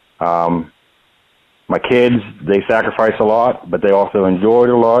 My kids, they sacrifice a lot, but they also enjoy it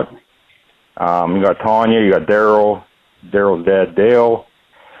a lot. You got Tanya, you got Daryl's dad, Dale,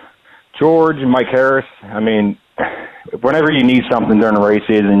 George, and Mike Harris. I mean, whenever you need something during the race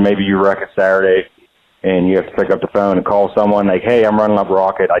season, maybe you wreck it Saturday, and you have to pick up the phone and call someone like, hey, I'm running up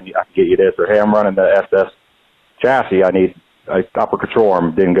Rocket, I can get you this, or hey, I'm running the SS chassis, I need a upper control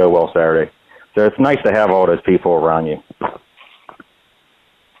arm, didn't go well Saturday. So it's nice to have all those people around you.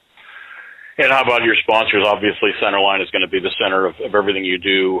 And how about your sponsors? Obviously, Centerline is going to be the center of everything you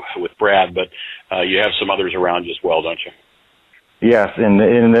do with Brad, but you have some others around you as well, don't you? Yes, and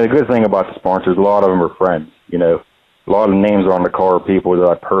the good thing about the sponsors, a lot of them are friends. You know, a lot of the names on the car are people that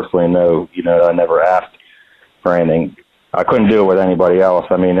I personally know. You know, I never asked for anything. I couldn't do it with anybody else.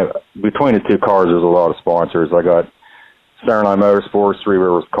 I mean, between the two cars, there's a lot of sponsors. I got Centerline Motorsports, Three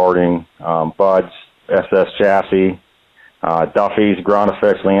Rivers Karting, Bud's, SS Chassis, Duffy's, Ground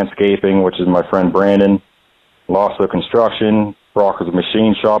Effects Landscaping, which is my friend Brandon, Lasso Construction, Brockers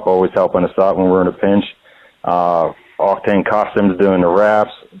Machine Shop, always helping us out when we're in a pinch. Octane Customs doing the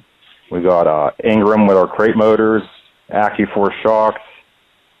wraps. We got Ingram with our crate motors, AccuForce shocks.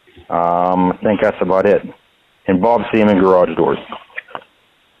 I think that's about it. And Bob Seaman Garage Doors.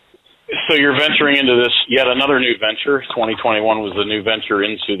 So you're venturing into this, yet another new venture. 2021 was the new venture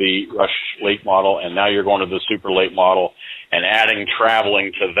into the Rush late model, and now you're going to the super late model and adding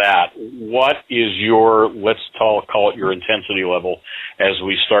traveling to that. What is your, let's call it your intensity level as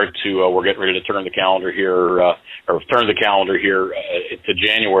we start to, we're getting ready to turn the calendar here, to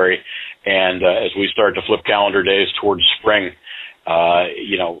January, and as we start to flip calendar days towards spring,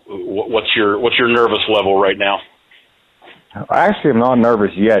 you know, what's your nervous level right now? I actually am not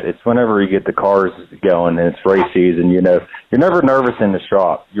nervous yet. It's whenever you get the cars going and it's race season, you know. You're never nervous in the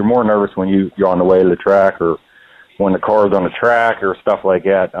shop. You're more nervous when you're on the way to the track or when the car's on the track or stuff like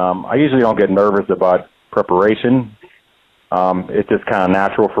that. I usually don't get nervous about preparation. It's just kind of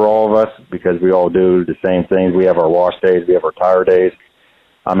natural for all of us because we all do the same things. We have our wash days. We have our tire days.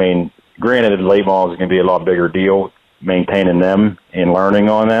 I mean, granted, the late models is going to be a lot bigger deal, maintaining them and learning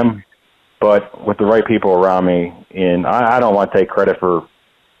on them. But with the right people around me, and I don't want to take credit for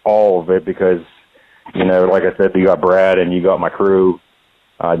all of it because, you know, like I said, you got Brad and you got my crew,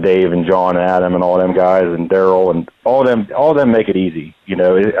 Dave and John and Adam and all them guys and Daryl and all of them make it easy. You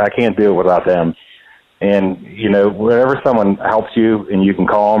know, I can't do it without them. And, you know, whenever someone helps you and you can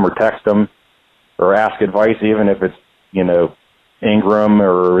call them or text them or ask advice, even if it's, you know, Ingram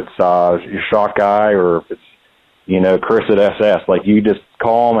or it's your shot guy or if it's, you know, Chris at SS, like you just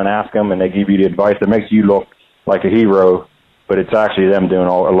call them and ask them and they give you the advice that makes you look like a hero, but it's actually them doing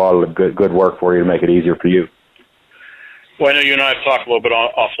a lot of the good work for you to make it easier for you. Well, I know you and I have talked a little bit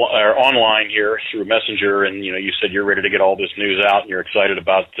online here through Messenger, and you know, you said you're ready to get all this news out, and you're excited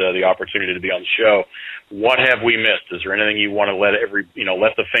about the opportunity to be on the show. What have we missed? Is there anything you want to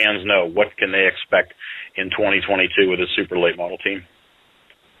let the fans know? What can they expect in 2022 with the super late model team?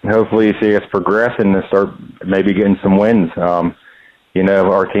 Hopefully you see us progress and start maybe getting some wins. You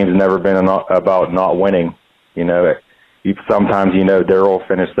know, our team's never been about not winning. You know, sometimes, you know, Daryl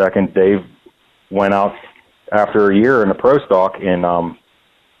finished second. Dave went out after a year in the pro stock, and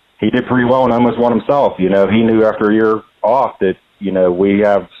he did pretty well and almost won himself. You know, he knew after a year off that, you know, we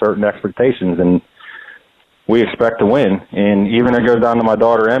have certain expectations, and we expect to win. And even it goes down to my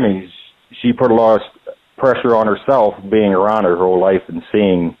daughter, Emmy. She put a lot of pressure on herself being around her whole life and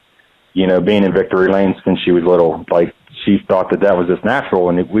seeing, you know, being in victory lane since she was little. Like, she thought that was just natural,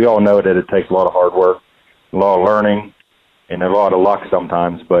 and we all know that it takes a lot of hard work, a lot of learning, and a lot of luck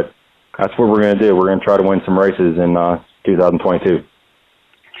sometimes, but that's what we're going to do. We're going to try to win some races in 2022.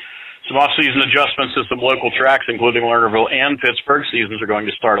 Some off-season adjustments to some local tracks, including Lernerville and Pittsburgh. Seasons are going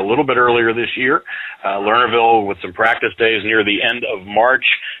to start a little bit earlier this year. Lernerville with some practice days near the end of March.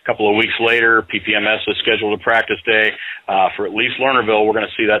 A couple of weeks later, PPMS has scheduled a practice day for at least Lernerville. We're going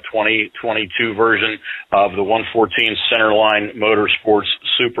to see that 2022 version of the 114 Centerline Motorsports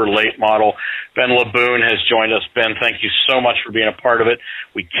Super Late Model. Ben Laboon has joined us. Ben, thank you so much for being a part of it.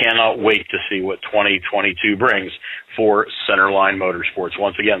 We cannot wait to see what 2022 brings for Centerline Motorsports.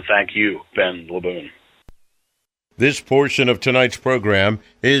 Once again, thank you, Ben Laboon. This portion of tonight's program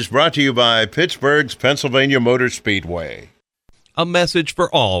is brought to you by Pittsburgh's Pennsylvania Motor Speedway. A message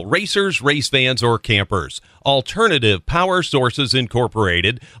for all racers, race fans, or campers. Alternative Power Sources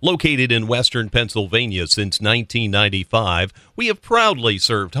Incorporated, located in western Pennsylvania since 1995, we have proudly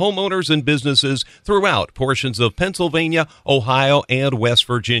served homeowners and businesses throughout portions of Pennsylvania, Ohio, and West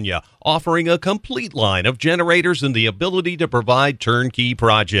Virginia, offering a complete line of generators and the ability to provide turnkey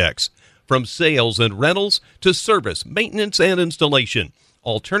projects. From sales and rentals to service, maintenance, and installation,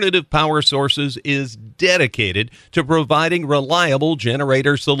 Alternative Power Sources is dedicated to providing reliable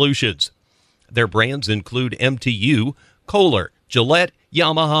generator solutions. Their brands include MTU, Kohler, Gillette,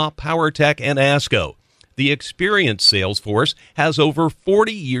 Yamaha, PowerTech, and ASCO. The experienced sales force has over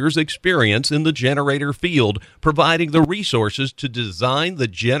 40 years' experience in the generator field, providing the resources to design the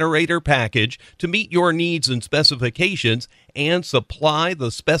generator package to meet your needs and specifications and supply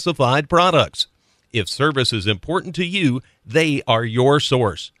the specified products. If service is important to you, they are your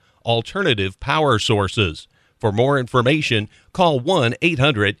source. Alternative Power Sources. For more information, call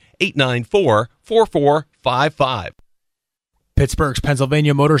 1-800-894-4455. Pittsburgh's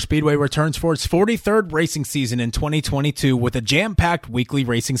Pennsylvania Motor Speedway returns for its 43rd racing season in 2022 with a jam-packed weekly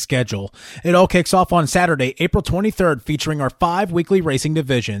racing schedule. It all kicks off on Saturday, April 23rd, featuring our 5 weekly racing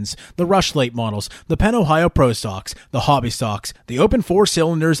divisions: the Rush Late Models, the Penn Ohio Pro Stocks, the Hobby Stocks, the Open 4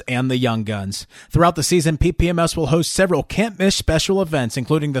 Cylinders, and the Young Guns. Throughout the season, PPMS will host several can't-miss special events,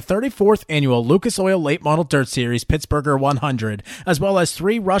 including the 34th Annual Lucas Oil Late Model Dirt Series Pittsburgher 100, as well as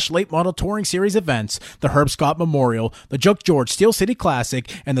 3 Rush Late Model Touring Series events, the Herb Scott Memorial, the Joke George Steel City Classic,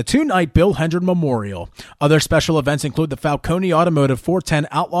 and the 2-night Bill Hendren Memorial. Other special events include the Falcone Automotive 410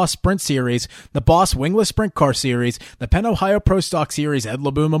 Outlaw Sprint Series, the Boss Wingless Sprint Car Series, the Penn Ohio Pro Stock Series Ed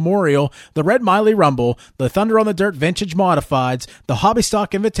LeBoon Memorial, the Red Miley Rumble, the Thunder on the Dirt Vintage Modifieds, the Hobby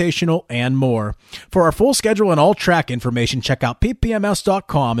Stock Invitational, and more. For our full schedule and all track information, check out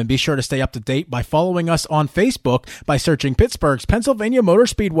ppms.com and be sure to stay up to date by following us on Facebook by searching Pittsburgh's Pennsylvania Motor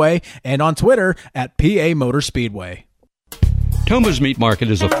Speedway and on Twitter at PA Motor Speedway. Toma's Meat Market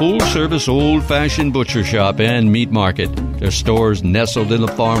is a full-service, old-fashioned butcher shop and meat market. Their stores nestled in the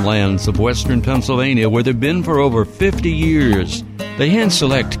farmlands of western Pennsylvania where they've been for over 50 years. They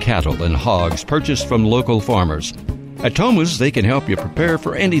hand-select cattle and hogs purchased from local farmers. At Toma's, they can help you prepare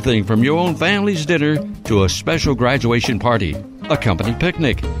for anything from your own family's dinner to a special graduation party, a company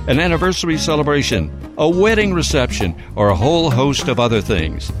picnic, an anniversary celebration, a wedding reception, or a whole host of other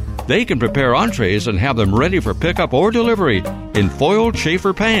things. They can prepare entrees and have them ready for pickup or delivery in foiled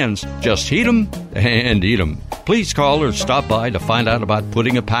Schaefer pans. Just heat them and eat them. Please call or stop by to find out about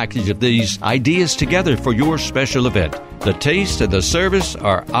putting a package of these ideas together for your special event. The taste and the service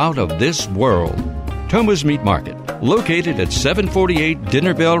are out of this world. Toma's Meat Market, located at 748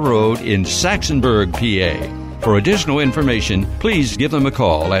 Dinner Bell Road in Saxonburg, PA. For additional information, please give them a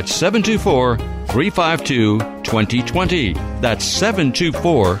call at 724-352-2020. That's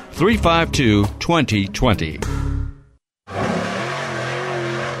 724-352-2020.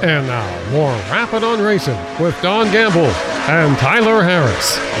 And now, more Rapid on Racing with Don Gamble and Tyler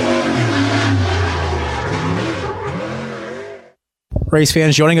Harris. Race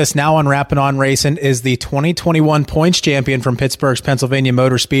fans, joining us now on Rappin' On Racing is the 2021 points champion from Pittsburgh's Pennsylvania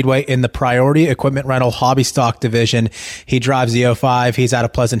Motor Speedway in the Priority Equipment Rental Hobby Stock Division. He drives the 05. He's out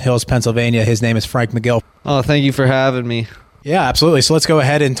of Pleasant Hills, Pennsylvania. His name is Frank McGill. Oh, thank you for having me. Yeah, absolutely. So let's go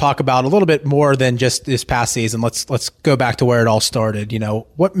ahead and talk about a little bit more than just this past season. Let's go back to where it all started. You know,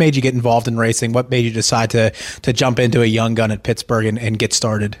 what made you get involved in racing? What made you decide to jump into a young gun at Pittsburgh and get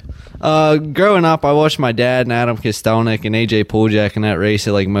started? Growing up, I watched my dad and Adam Kostonik and AJ Puljak in that race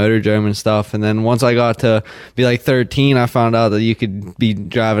at like Motordrome and stuff. And then once I got to be like 13, I found out that you could be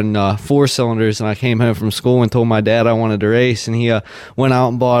driving 4 cylinders. And I came home from school and told my dad I wanted to race. And he went out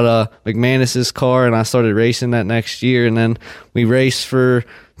and bought McManus's car, and I started racing that next year. And then we raced for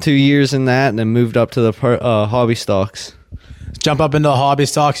 2 years in that, and then moved up to the hobby stocks. Jump up into the hobby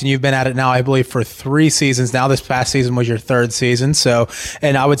stocks, and you've been at it now, I believe, for 3 seasons now. This past season was your 3rd season, so,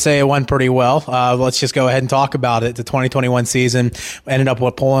 and I would say it went pretty well. Let's just go ahead and talk about it. The 2021 season ended up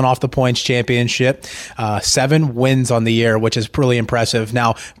pulling off the points championship, 7 wins on the year, which is pretty impressive.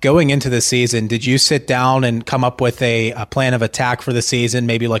 Now, going into the season, did you sit down and come up with a plan of attack for the season,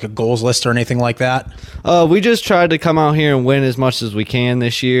 maybe like a goals list or anything like that? We just tried to come out here and win as much as we can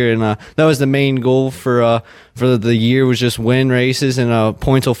this year, and that was the main goal for the year, was just win races, and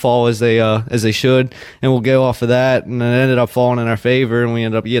points will fall as they should, and we'll go off of that. And it ended up falling in our favor, and we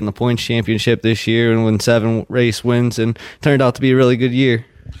ended up getting the points championship this year and win 7 race wins, and turned out to be a really good year.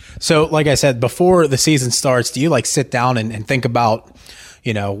 So, like I said, before the season starts, do you sit down and think about,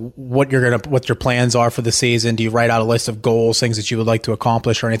 you know, what your plans are for the season? Do you write out a list of goals, things that you would like to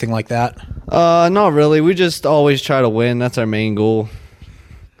accomplish, or anything like that? Not really. We just always try to win. That's our main goal.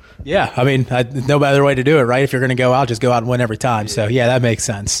 Yeah, I mean, no better way to do it, right? If you're going to go out, just go out and win every time. So, yeah, that makes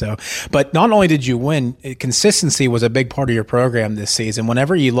sense. So, but not only did you win, consistency was a big part of your program this season.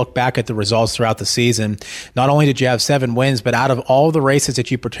 Whenever you look back at the results throughout the season, not only did you have 7 wins, but out of all the races that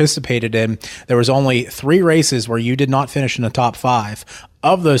you participated in, there was only 3 races where you did not finish in the top 5.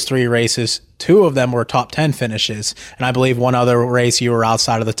 Of those 3 races, 2 of them were top 10 finishes. And I believe one other race you were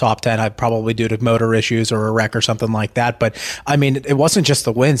outside of the top 10, probably due to motor issues or a wreck or something like that. But I mean, it wasn't just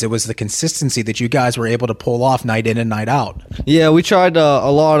the wins, it was the consistency that you guys were able to pull off night in and night out. Yeah, we tried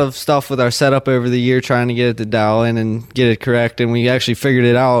a lot of stuff with our setup over the year, trying to get it to dial in and get it correct. And we actually figured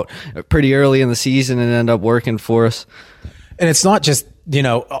it out pretty early in the season and ended up working for us. And it's not just,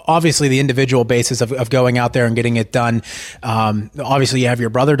 obviously the individual basis of going out there and getting it done. Obviously you have your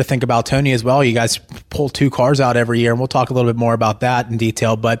brother to think about, Tony, as well. You guys pull 2 cars out every year, and we'll talk a little bit more about that in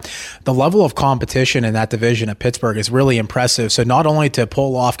detail. But the level of competition in that division at Pittsburgh is really impressive. So not only to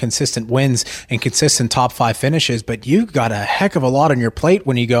pull off consistent wins and consistent top 5 finishes, but you got a heck of a lot on your plate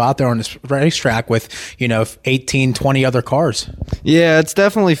when you go out there on this racetrack with, 18, 20 other cars. Yeah, it's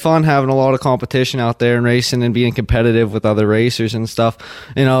definitely fun having a lot of competition out there and racing and being competitive with other racers and stuff.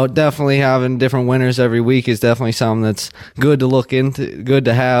 Definitely having different winners every week is definitely something that's good to look into, good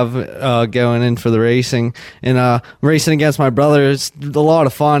to have going in for the racing. And racing against my brother is a lot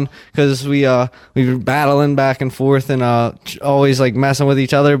of fun because we were battling back and forth and always like messing with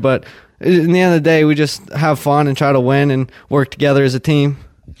each other. But in the end of the day, we just have fun and try to win and work together as a team.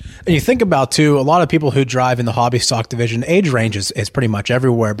 And you think about, too, a lot of people who drive in the hobby stock division, age range is pretty much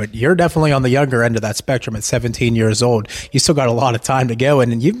everywhere, but you're definitely on the younger end of that spectrum at 17 years old. You still got a lot of time to go,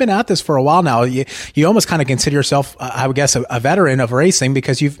 and you've been at this for a while now. You almost kind of consider yourself, I would guess, a veteran of racing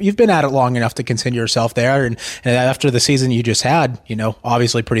because you've been at it long enough to consider yourself there. And after the season you just had,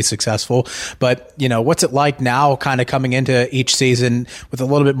 obviously pretty successful. But, what's it like now kind of coming into each season with a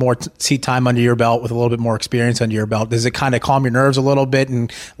little bit more seat time under your belt, with a little bit more experience under your belt? Does it kind of calm your nerves a little bit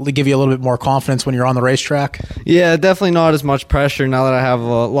and give you a little bit more confidence when you're on the racetrack? Yeah, definitely not as much pressure now that I have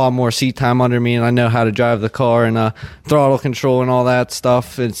a lot more seat time under me and I know how to drive the car and throttle control and all that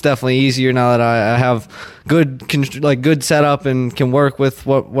stuff. It's definitely easier now that I have good setup and can work with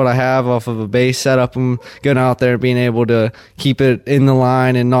what I have off of a base setup and going out there and being able to keep it in the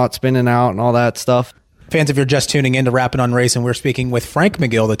line and not spinning out and all that stuff. Fans, if you're just tuning in to Rapping on Racing, we're speaking with Frank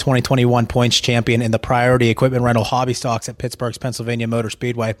McGill, the 2021 points champion in the Priority Equipment Rental Hobby Stocks at Pittsburgh's Pennsylvania Motor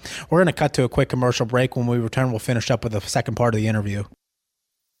Speedway. We're going to cut to a quick commercial break. When we return, we'll finish up with the second part of the interview.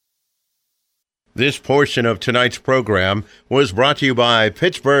 This portion of tonight's program was brought to you by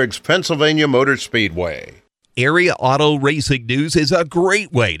Pittsburgh's Pennsylvania Motor Speedway. Area Auto Racing News is a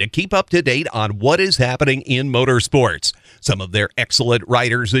great way to keep up to date on what is happening in motorsports. Some of their excellent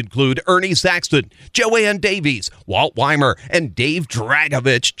writers include Ernie Saxton, Joanne Davies, Walt Weimer, and Dave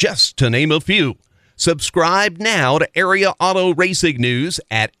Dragovich, just to name a few. Subscribe now to Area Auto Racing News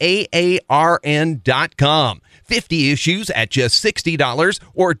at AARN.com. 50 issues at just $60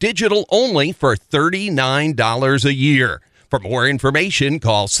 or digital only for $39 a year. For more information,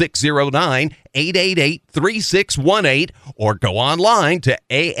 call 609-888-3618 or go online to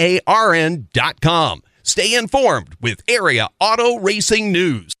AARN.com. Stay informed with Area Auto Racing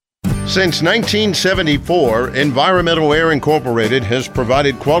News. Since 1974, Environmental Air Incorporated has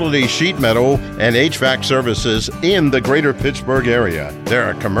provided quality sheet metal and HVAC services in the greater Pittsburgh area. They're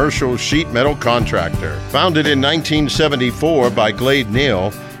a commercial sheet metal contractor. Founded in 1974 by Glade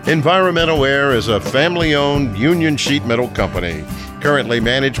Neal, Environmental Air is a family-owned union sheet metal company, currently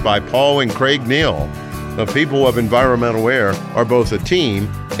managed by Paul and Craig Neal. The people of Environmental Air are both a team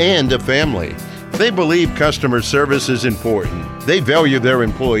and a family. They believe customer service is important. They value their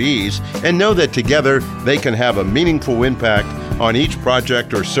employees and know that together they can have a meaningful impact on each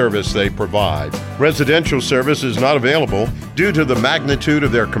project or service they provide. Residential service is not available due to the magnitude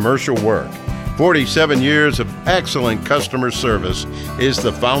of their commercial work. 47 years of excellent customer service is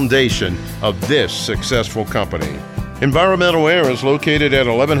the foundation of this successful company. Environmental Air is located at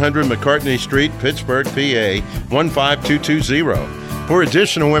 1100 McCartney Street, Pittsburgh, PA 15220. For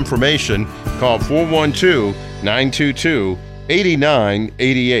additional information, call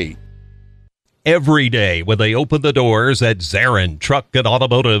 412-922-8988. Every day when they open the doors at Zarin Truck and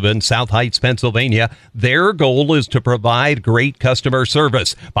Automotive in South Heights, Pennsylvania, their goal is to provide great customer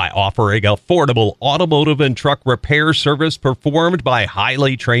service by offering affordable automotive and truck repair service performed by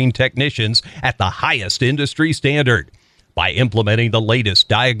highly trained technicians at the highest industry standard. By implementing the latest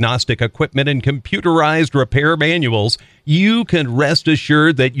diagnostic equipment and computerized repair manuals, you can rest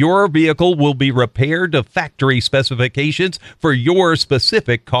assured that your vehicle will be repaired to factory specifications for your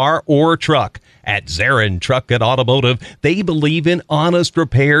specific car or truck. At Zarin Truck and Automotive, they believe in honest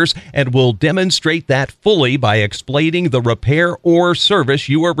repairs and will demonstrate that fully by explaining the repair or service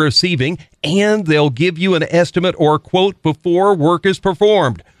you are receiving, and they'll give you an estimate or quote before work is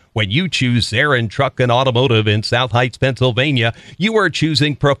performed. When you choose Zarin Truck and Automotive in South Heights, Pennsylvania, you are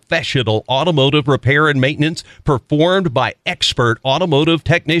choosing professional automotive repair and maintenance performed by expert automotive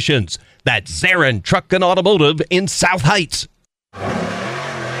technicians. That's Zarin Truck and Automotive in South Heights.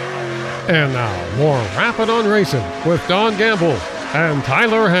 And now, more Rapid on Racing with Don Gamble and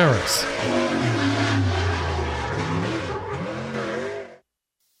Tyler Harris.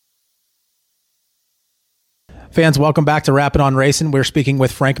 Fans, welcome back to Rapid on Racing. We're speaking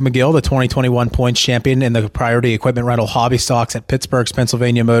with Frank McGill, the 2021 points champion in the Priority Equipment Rental Hobby Stocks at Pittsburgh's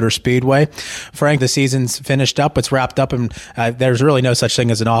Pennsylvania Motor Speedway. Frank, the season's finished up. It's wrapped up, and there's really no such thing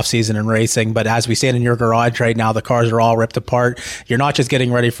as an off-season in racing. But as we stand in your garage right now, the cars are all ripped apart. You're not just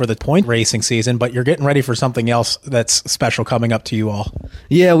getting ready for the point racing season, but you're getting ready for something else that's special coming up to you all.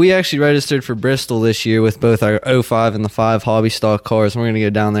 Yeah, we actually registered for Bristol this year with both our 05 and the 5 hobby stock cars. We're going to go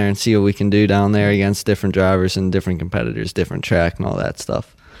down there and see what we can do down there against different drivers and different competitors, different track and all that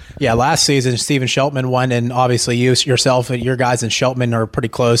stuff. Yeah, last season, Stephen Sheltman won, and obviously yourself and your guys in Sheltman are pretty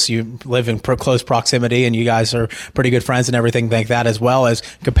close. You live in close proximity, and you guys are pretty good friends and everything like that, as well as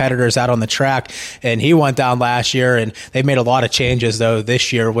competitors out on the track. And he went down last year, and they made a lot of changes, though,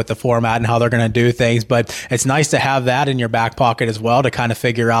 this year with the format and how they're going to do things. But it's nice to have that in your back pocket as well to kind of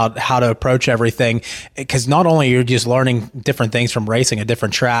figure out how to approach everything, because not only you're just learning different things from racing, a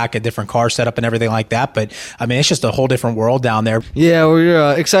different track, a different car setup, and everything like that, but, I mean, it's just a whole different world down there. Yeah,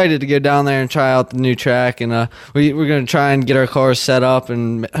 we're excited to go down there and try out the new track, and we're going to try and get our cars set up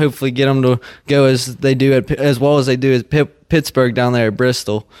and hopefully get them to go as well as they do at Pittsburgh down there at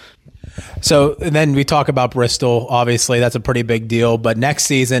Bristol. So then we talk about Bristol. Obviously, that's a pretty big deal. But next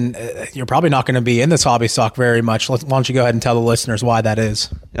season, you're probably not going to be in this hobby stock very much. Why don't you go ahead and tell the listeners why that is?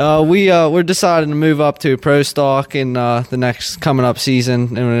 We're deciding to move up to a pro stock in the next coming up season,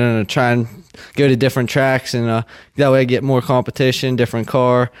 and we're going to try and go to different tracks, and that way I get more competition, different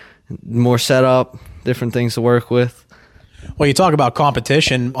car, more setup, different things to work with. Well, you talk about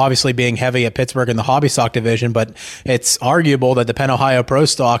competition, obviously being heavy at Pittsburgh in the hobby stock division, but it's arguable that the Penn Ohio Pro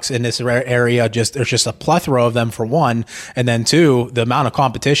Stocks in this area, there's just a plethora of them for one, and then two, the amount of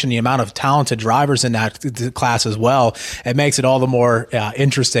competition, the amount of talented drivers in that class as well, it makes it all the more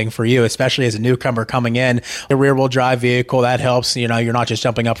interesting for you, especially as a newcomer coming in. The rear-wheel drive vehicle, that helps. You know, you're not just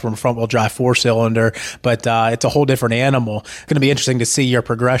jumping up from a front-wheel drive four-cylinder, but it's a whole different animal. It's going to be interesting to see your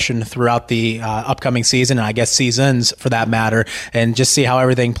progression throughout the upcoming season, and I guess seasons for that matter, and just see how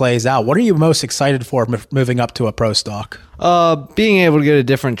everything plays out. What are you most excited for moving up to a pro stock? Being able to go to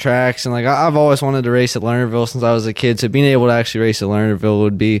different tracks, and like I've always wanted to race at Lernerville since I was a kid, so being able to actually race at Lernerville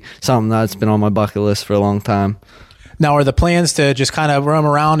would be something that's been on my bucket list for a long time. Now, are the plans to just kind of roam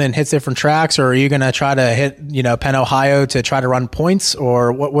around and hit different tracks, or are you going to try to hit, Penn Ohio to try to run points,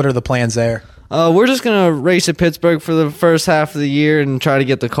 or what are the plans there? We're just going to race at Pittsburgh for the first half of the year and try to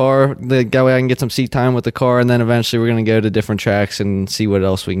get the car. That way I can get some seat time with the car, and then eventually we're going to go to different tracks and see what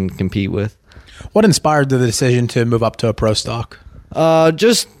else we can compete with. What inspired the decision to move up to a pro stock?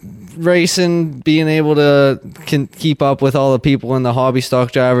 Just racing, being able to keep up with all the people in the hobby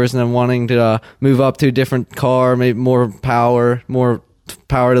stock drivers, and then wanting to move up to a different car, maybe more power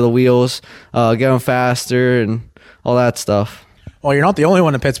to the wheels, going faster and all that stuff. Well, you're not the only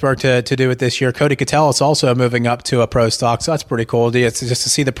one in Pittsburgh to do it this year. Cody Cattell is also moving up to a pro stock, so that's pretty cool. It's just to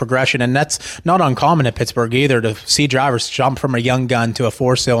see the progression, and that's not uncommon at Pittsburgh either, to see drivers jump from a young gun to a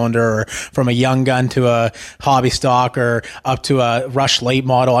four-cylinder, or from a young gun to a hobby stock, or up to a Rush late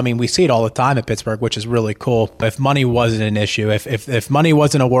model. I mean, we see it all the time at Pittsburgh, which is really cool. If money wasn't an issue, if money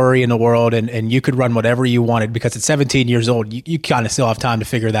wasn't a worry in the world, and you could run whatever you wanted, because at 17 years old, you kind of still have time to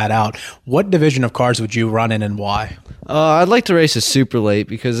figure that out. What division of cars would you run in, and why? I'd like to race a super late,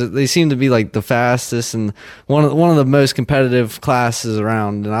 because they seem to be like the fastest and one of the most competitive classes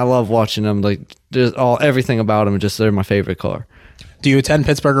around, and I love watching them. Like just everything about them, they're my favorite car. Do you attend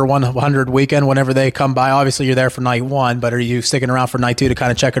Pittsburgh 100 weekend whenever they come by? Obviously, you're there for night one, but are you sticking around for night two to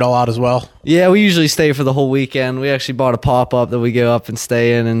kind of check it all out as well? Yeah, we usually stay for the whole weekend. We actually bought a pop-up that we go up and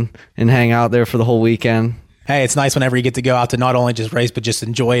stay in and hang out there for the whole weekend. Hey, it's nice whenever you get to go out to not only just race, but just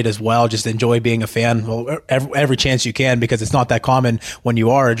enjoy it as well. Just enjoy being a fan every chance you can, because it's not that common when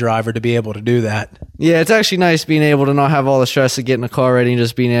you are a driver to be able to do that. Yeah, it's actually nice being able to not have all the stress of getting a car ready and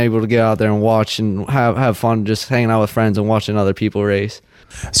just being able to get out there and watch and have fun just hanging out with friends and watching other people race.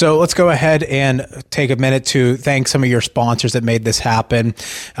 So let's go ahead and take a minute to thank some of your sponsors that made this happen.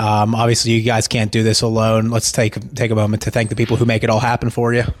 Obviously, you guys can't do this alone. Let's take a moment to thank the people who make it all happen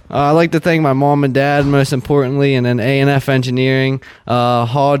for you. I'd like to thank my mom and dad, most importantly, and then A&F Engineering,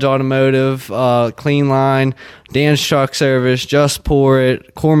 Hodge Automotive, Clean Line, Dan's Truck Service, Just Pour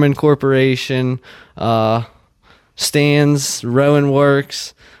It, Corman Corporation, Stan's, Rowan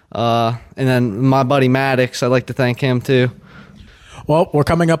Works, and then my buddy Maddox. I'd like to thank him too. Well, we're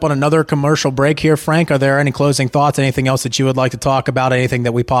coming up on another commercial break here. Frank, are there any closing thoughts? Anything else that you would like to talk about? Anything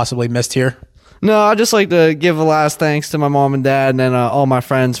that we possibly missed here? No, I'd just like to give a last thanks to my mom and dad and then all my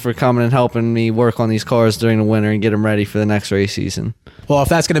friends for coming and helping me work on these cars during the winter and get them ready for the next race season. Well, if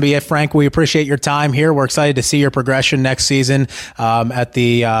that's going to be it, Frank, we appreciate your time here. We're excited to see your progression next season at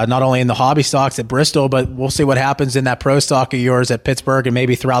the not only in the hobby stocks at Bristol, but we'll see what happens in that pro stock of yours at Pittsburgh and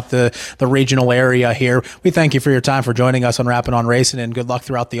maybe throughout the regional area here. We thank you for your time for joining us on Rapping on Racing, and good luck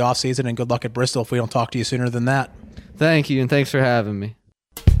throughout the offseason and good luck at Bristol if we don't talk to you sooner than that. Thank you, and thanks for having me.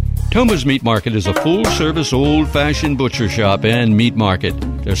 Toma's Meat Market is a full-service, old-fashioned butcher shop and meat market.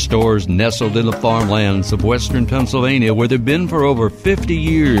 Their stores nestled in the farmlands of western Pennsylvania, where they've been for over 50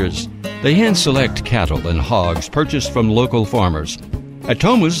 years. They hand-select cattle and hogs purchased from local farmers. At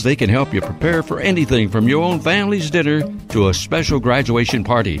Toma's, they can help you prepare for anything from your own family's dinner to a special graduation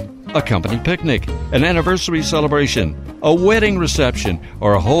party, a company picnic, an anniversary celebration, a wedding reception,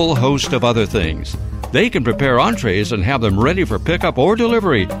 or a whole host of other things. They can prepare entrees and have them ready for pickup or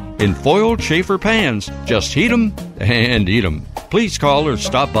delivery in foiled Schaefer pans. Just heat them and eat them. Please call or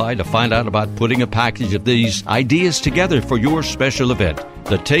stop by to find out about putting a package of these ideas together for your special event.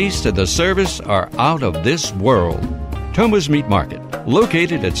 The taste and the service are out of this world. Toma's Meat Market,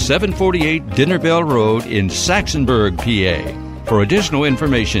 located at 748 Dinner Bell Road in Saxonburg, PA. For additional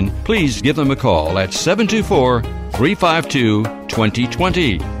information, please give them a call at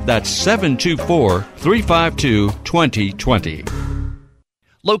 724-352-2020. That's 724-352-2020.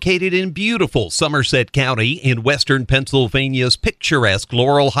 Located in beautiful Somerset County in western Pennsylvania's picturesque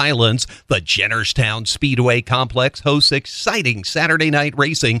Laurel Highlands, the Jennerstown Speedway Complex hosts exciting Saturday night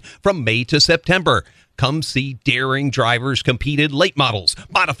racing from May to September. Come see daring drivers compete in late models,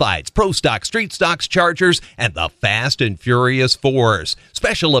 modifieds, pro stock, street stocks, chargers, and the Fast and Furious 4s.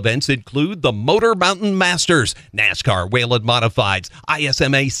 Special events include the Motor Mountain Masters, NASCAR Whelen Modifieds,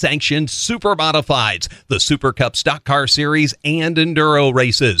 ISMA sanctioned Super Modifieds, the Super Cup Stock Car Series, and Enduro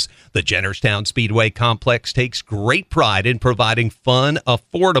races. The Jennerstown Speedway Complex takes great pride in providing fun,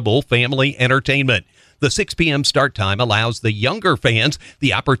 affordable family entertainment. The 6 p.m. start time allows the younger fans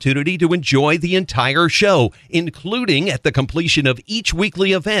the opportunity to enjoy the entire show, including at the completion of each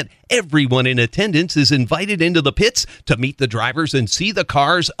weekly event. Everyone in attendance is invited into the pits to meet the drivers and see the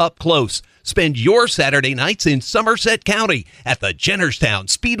cars up close. Spend your Saturday nights in Somerset County at the Jennerstown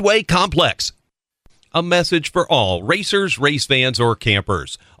Speedway Complex. A message for all racers, race fans, or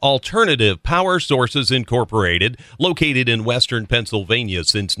campers. Alternative Power Sources Incorporated, located in western Pennsylvania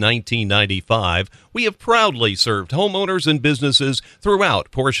since 1995, we have proudly served homeowners and businesses throughout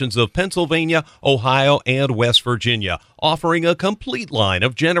portions of Pennsylvania, Ohio, and West Virginia, offering a complete line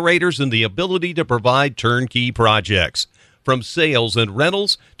of generators and the ability to provide turnkey projects. From sales and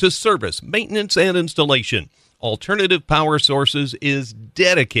rentals to service, maintenance, and installation, Alternative Power Sources is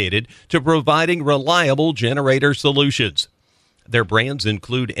dedicated to providing reliable generator solutions. Their brands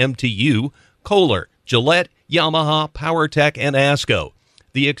include MTU, Kohler, Gillette, Yamaha, PowerTech, and ASCO.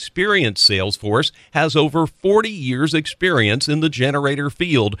 The experienced sales force has over 40 years' experience in the generator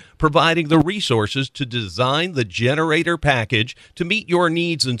field, providing the resources to design the generator package to meet your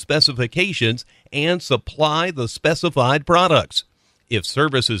needs and specifications and supply the specified products. If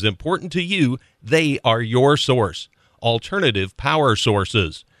service is important to you, they are your source. Alternative Power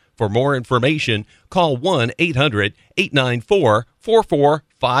Sources. For more information, call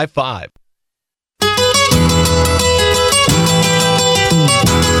 1-800-894-4455.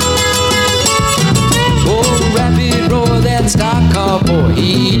 Oh, rapid roar, that stock car boy,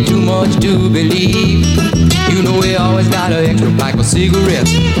 he ain't too much to believe. You know he always got an extra pack of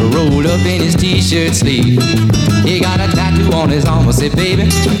cigarettes rolled up in his t-shirt sleeve. He got a tattoo on his arm, I say, baby.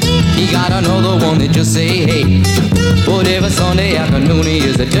 He got another one that just say, hey. Whatever Sunday afternoon, he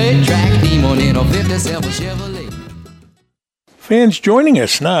is a dirt track demon in a 57 Chevrolet. Fans, joining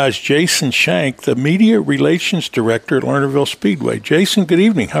us now is Jason Shank, the Media Relations Director at Lernerville Speedway. Jason, good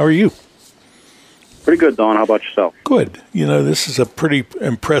evening. How are you? Pretty good, Don. How about yourself? Good. This is a pretty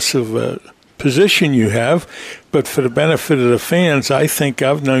impressive position you have, but for the benefit of the fans, I think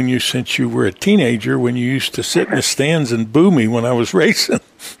I've known you since you were a teenager when you used to sit in the stands and boo me when I was racing.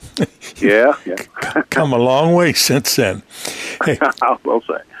 Yeah. Come a long way since then. Hey, I'll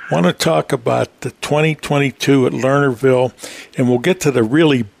say. Want to talk about the 2022 at Lernerville, and we'll get to the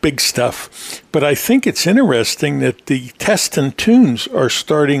really big stuff. But I think it's interesting that the Test and Tunes are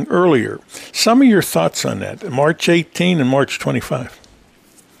starting earlier. Some of your thoughts on that, March 18 and March 25.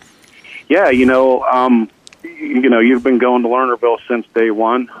 Yeah, you've been going to Lernerville since day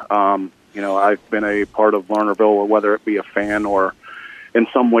one. I've been a part of Lernerville, whether it be a fan or in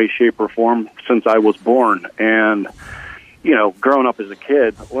some way, shape, or form, since I was born. And growing up as a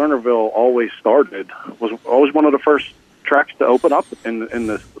kid, Lernerville was always one of the first tracks to open up in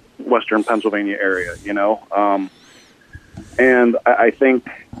the western Pennsylvania area, and I think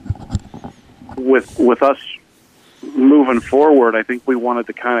with us moving forward, I think we wanted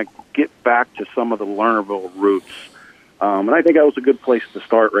to kind of get back to some of the Lernerville roots. And I think that was a good place to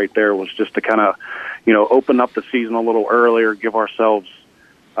start right there, was just to kind of, open up the season a little earlier, give ourselves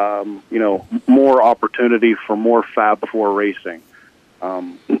more opportunity for more Fab 4 racing.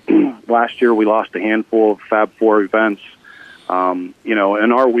 Last year we lost a handful of Fab 4 events. And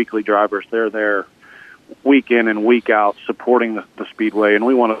our weekly drivers, they're there week in and week out supporting the Speedway, and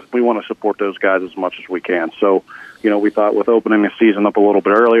we want to support those guys as much as we can. So, we thought with opening the season up a little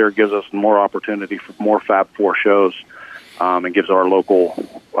bit earlier, it gives us more opportunity for more Fab 4 shows, and gives our local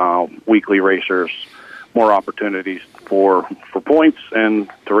weekly racers more opportunities for points and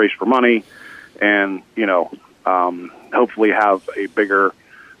to race for money, and hopefully have a bigger,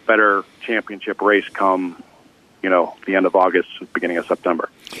 better championship race come the end of August, beginning of September.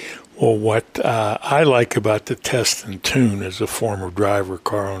 Well, what I like about the Test and Tune as a former driver,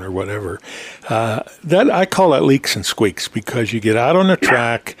 car owner, whatever, that I call that leaks and squeaks, because you get out on the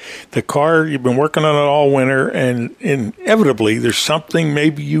track, the car, you've been working on it all winter, and inevitably there's something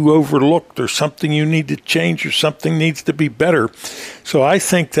maybe you overlooked or something you need to change or something needs to be better. So I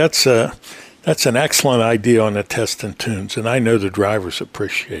think that's an excellent idea on the Test and Tunes, and I know the drivers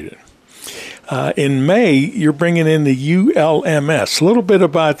appreciate it. In May, you're bringing in the ULMS. A little bit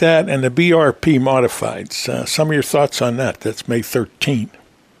about that and the BRP Modifieds. Some of your thoughts on that. That's May 13th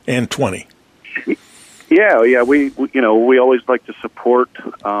and 20. Yeah. We always like to support,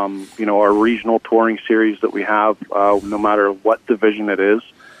 our regional touring series that we have, no matter what division it is.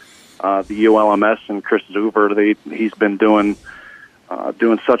 The ULMS and Chris Zuber, he's been doing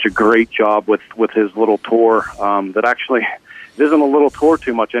such a great job with his little tour that actually it isn't a little tour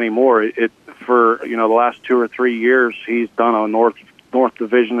too much anymore. For the last 2 or 3 years, he's done a North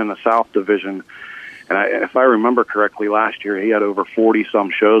Division and a South Division, and if I remember correctly, last year he had over 40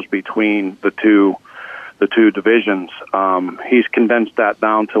 some shows between the two divisions. He's condensed that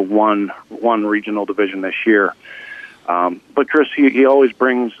down to one regional division this year. But Chris, he always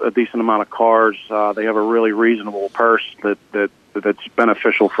brings a decent amount of cars. They have a really reasonable purse that's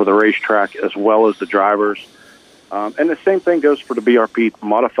beneficial for the racetrack as well as the drivers. And the same thing goes for the BRP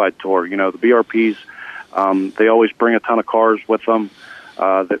Modified Tour. The BRPs, they always bring a ton of cars with them.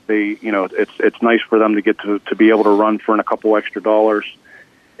 That they, it's nice for them to get to be able to run for a couple extra dollars.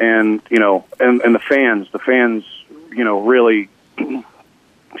 And and the fans, really,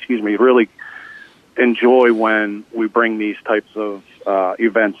 really enjoy when we bring these types of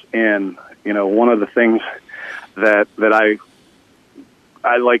events in. One of the things that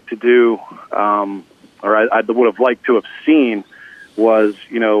I like to do. Or I would have liked to have seen was,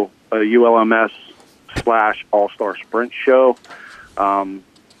 a ULMS / All-Star Sprint show.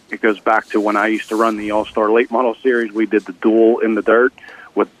 It goes back to when I used to run the All-Star Late Model Series. We did the duel in the dirt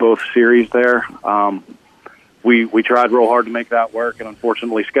with both series there. We tried real hard to make that work, and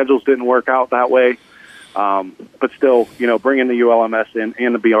unfortunately schedules didn't work out that way. But still, bringing the ULMS in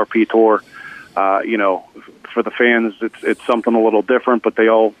and the BRP Tour, for the fans, it's something a little different, but they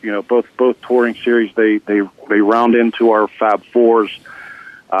all, both touring series, they round into our Fab 4s.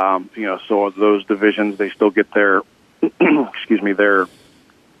 So those divisions, they still get their, their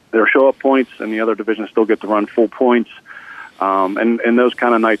show-up points, and the other divisions still get to run full points. And those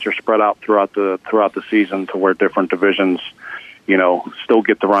kind of nights are spread out throughout the season to where different divisions, still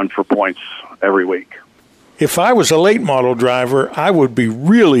get to run for points every week. If I was a late model driver, I would be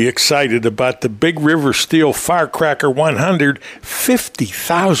really excited about the Big River Steel Firecracker 100,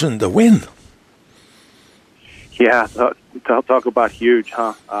 $50,000 to win. Yeah, talk about huge,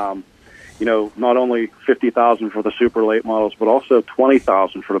 huh? Not only $50,000 for the super late models, but also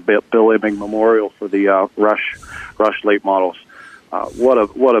 $20,000 for the Bill Ibbing Memorial for the Rush late models. What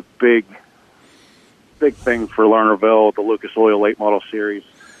a big big thing for Lernerville, the Lucas Oil Late Model Series,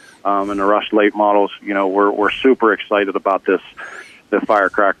 and the Rush Late Models. You know, we're super excited about the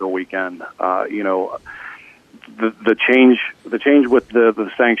Firecracker Weekend. You know, the change with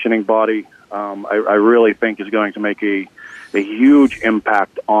the sanctioning body, I really think is going to make a huge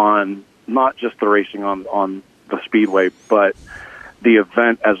impact on not just the racing on the Speedway, but the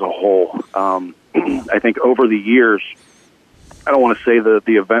event as a whole. I think over the years, I don't want to say that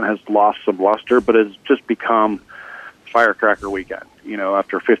the event has lost some luster, but it's just become Firecracker Weekend. You know,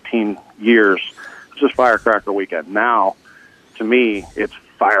 after 15 years, it's just Firecracker Weekend. Now, to me, it's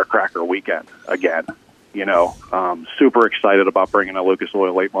Firecracker Weekend again. You know, super excited about bringing a Lucas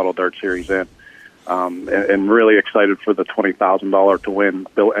Oil Late Model Dirt Series in, and really excited for the $20,000 to win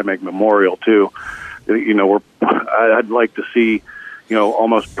Bill Emig Memorial too. You know, I'd like to see, you know,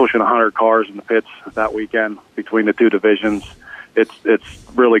 almost pushing 100 cars in the pits that weekend between the two divisions. It's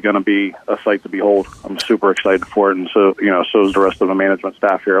really going to be a sight to behold. I'm super excited for it, and so is the rest of the management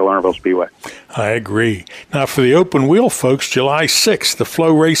staff here at Lernerville Speedway. I agree. Now, for the open wheel folks, July 6th, the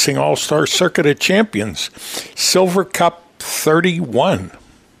Flow Racing All-Star Circuit of Champions, Silver Cup 31.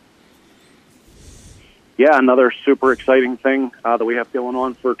 Yeah, another super exciting thing that we have going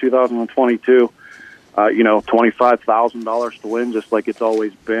on for 2022. You know, $25,000 to win, just like it's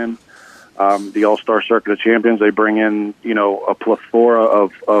always been. The All-Star Circuit of Champions, they bring in, you know, a plethora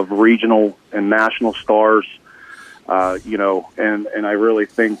of regional and national stars, you know, and I really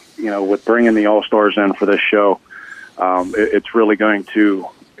think, you know, with bringing the All-Stars in for this show, it's really going to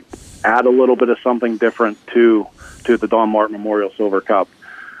add a little bit of something different to the Don Martin Memorial Silver Cup.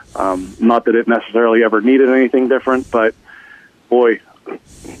 Not that it necessarily ever needed anything different, but boy,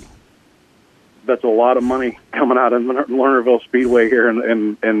 that's a lot of money coming out of Lernerville Speedway here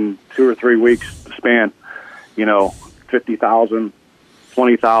in 2 or 3 weeks span. You know, 50,000,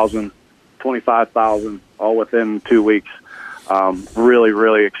 20,000, 25,000, all within 2 weeks. Really,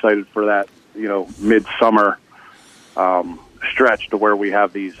 really excited for that, you know, midsummer stretch to where we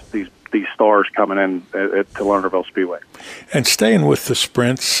have these stars coming in to Lernerville Speedway. And staying with the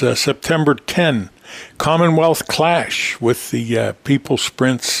sprints, September 10, Commonwealth Clash with the People's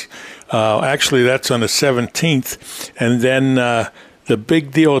Sprints. Actually, that's on the 17th. And then the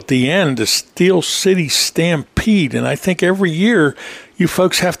big deal at the end, the Steel City Stampede. And I think every year you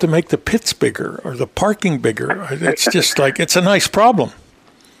folks have to make the pits bigger or the parking bigger. It's just like, it's a nice problem.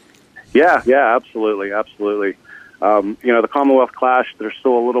 Yeah, absolutely, absolutely. You know, the Commonwealth Clash, there's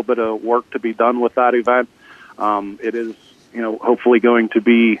still a little bit of work to be done with that event. It is, you know, hopefully going to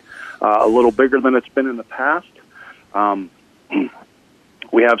be a little bigger than it's been in the past.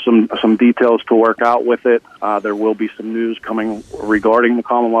 We have some details to work out with it. There will be some news coming regarding the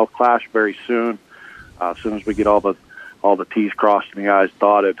Commonwealth Clash very soon, as soon as we get all the T's crossed and the I's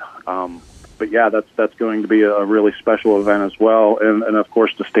dotted. But yeah, that's going to be a really special event as well. And of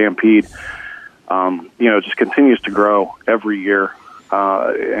course, the Stampede, you know, just continues to grow every year,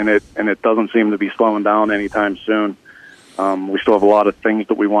 and it doesn't seem to be slowing down anytime soon. We still have a lot of things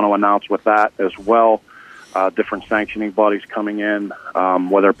that we want to announce with that as well. Different sanctioning bodies coming in,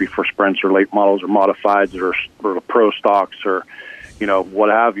 whether it be for sprints or late models or modifieds or the pro stocks or, you know, what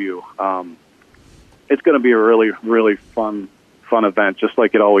have you. It's going to be a really, really fun event, just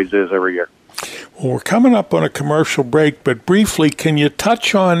like it always is every year. Well, we're coming up on a commercial break, but briefly, can you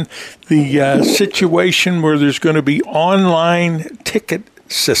touch on the situation where there's going to be online ticket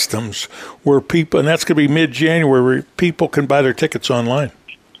systems where people, and that's going to be mid-January, where people can buy their tickets online?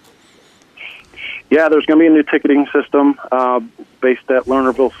 Yeah, there's going to be a new ticketing system based at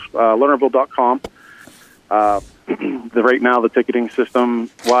Lernerville.com. Right now, the ticketing system,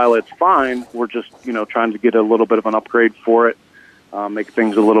 while it's fine, we're just, you know, trying to get a little bit of an upgrade for it, make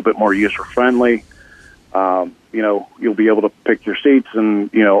things a little bit more user-friendly. You know, you'll be able to pick your seats and,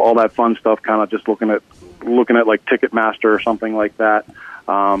 you know, all that fun stuff, kind of just looking at like Ticketmaster or something like that.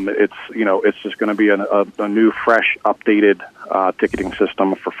 It's, you know, it's just going to be a new, fresh, updated ticketing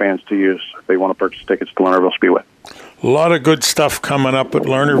system for fans to use if they want to purchase tickets to Lernerville Speedway. A lot of good stuff coming up at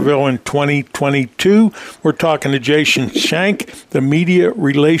Lernerville in 2022. We're talking to Jason Shank, the Media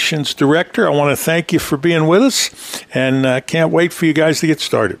Relations Director. I want to thank you for being with us, and can't wait for you guys to get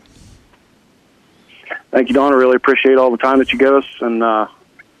started. Thank you, Don. I really appreciate all the time that you give us, and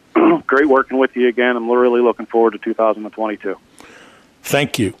great working with you again. I'm really looking forward to 2022.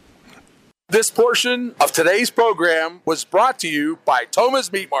 Thank you. This portion of today's program was brought to you by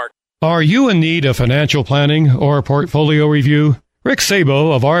Thomas Meat Market. Are you in need of financial planning or portfolio review? Rick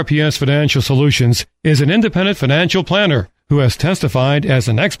Sabo of RPS Financial Solutions is an independent financial planner who has testified as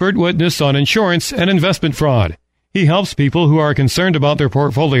an expert witness on insurance and investment fraud. He helps people who are concerned about their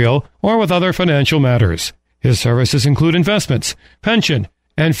portfolio or with other financial matters. His services include investments, pension,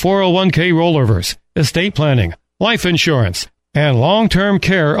 and 401k rollovers, estate planning, life insurance, and long-term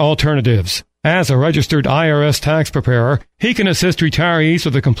care alternatives. As a registered IRS tax preparer, he can assist retirees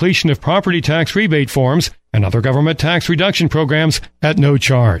with the completion of property tax rebate forms and other government tax reduction programs at no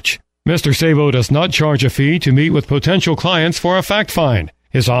charge. Mr. Sabo does not charge a fee to meet with potential clients for a fact find.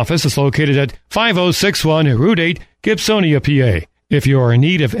 His office is located at 5061 Route 8, Gibsonia, PA. If you are in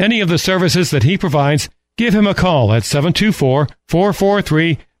need of any of the services that he provides, give him a call at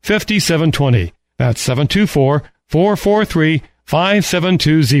 724-443-5720. That's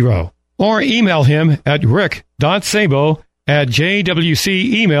 724-443-5720. Or email him at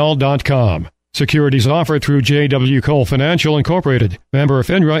rick.sabo@jwcemail.com. Securities offered through J.W. Cole Financial Incorporated, member of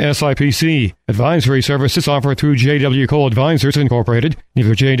FINRA SIPC. Advisory services offered through J.W. Cole Advisors Incorporated,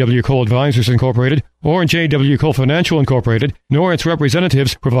 neither J.W. Cole Advisors Incorporated or J.W. Cole Financial Incorporated, nor its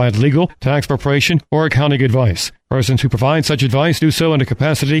representatives provide legal, tax preparation, or accounting advice. Persons who provide such advice do so in a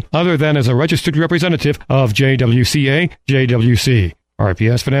capacity other than as a registered representative of JWCA, JWC.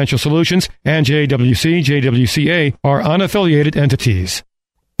 RPS Financial Solutions and JWC, JWCA are unaffiliated entities.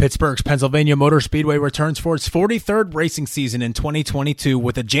 Pittsburgh's Pennsylvania Motor Speedway returns for its 43rd racing season in 2022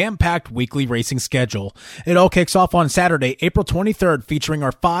 with a jam-packed weekly racing schedule. It all kicks off on Saturday, April 23rd, featuring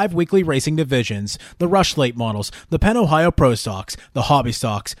our 5 weekly racing divisions: the Rush Late Models, the Penn Ohio Pro Stocks, the Hobby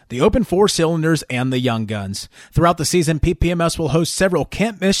Stocks, the Open 4-cylinders, and the Young Guns. Throughout the season, PPMS will host several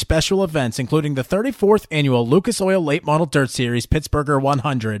can't-miss special events, including the 34th annual Lucas Oil Late Model Dirt Series Pittsburgher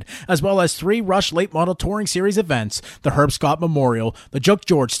 100, as well as 3 Rush Late Model Touring Series events: the Herb Scott Memorial, the Joke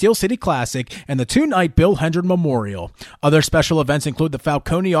George Steel City Classic, and the 2-night Bill Hendren Memorial. Other special events include the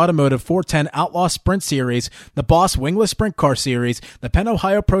Falcone Automotive 410 Outlaw Sprint Series, the Boss Wingless Sprint Car Series, the Penn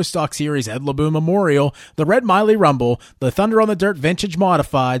Ohio Pro Stock Series Ed LeBoon Memorial, the Red Miley Rumble, the Thunder on the Dirt Vintage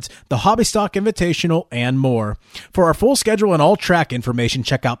Modifieds, the Hobby Stock Invitational, and more. For our full schedule and all track information,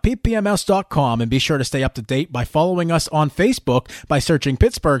 check out ppms.com and be sure to stay up to date by following us on Facebook by searching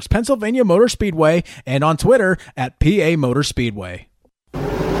Pittsburgh's Pennsylvania Motor Speedway and on Twitter at PA Motor Speedway.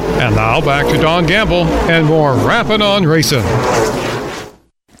 And now back to Don Gamble and more Rapping on Racing.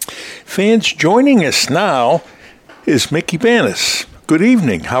 Fans, joining us now is Mickey Banis. Good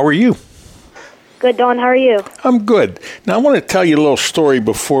evening. How are you? Good, Don. How are you? I'm good. Now, I want to tell you a little story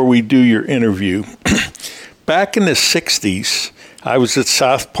before we do your interview. Back in the 60s, I was at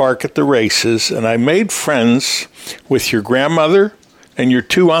South Park at the races, and I made friends with your grandmother and your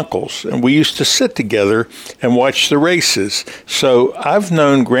 2 uncles, and we used to sit together and watch the races. So I've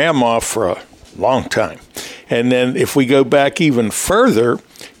known Grandma for a long time. And then if we go back even further,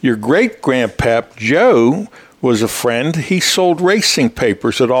 your great-grandpap Joe was a friend. He sold racing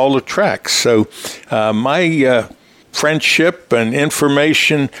papers at all the tracks. So my friendship and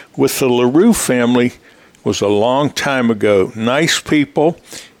information with the LaRue family was a long time ago. Nice people.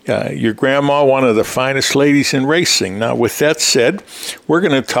 Your grandma, one of the finest ladies in racing. Now, with that said, we're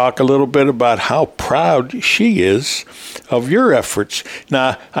going to talk a little bit about how proud she is of your efforts.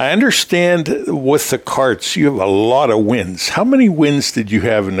 Now, I understand with the karts, you have a lot of wins. How many wins did you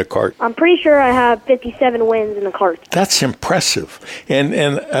have in the kart? I'm pretty sure I have 57 wins in the kart. That's impressive.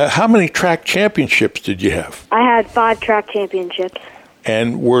 And how many track championships did you have? I had 5 track championships.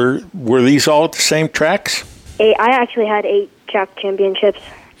 And were these all at the same tracks? 8. I actually had 8 track championships.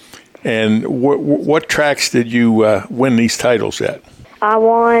 And what tracks did you win these titles at? I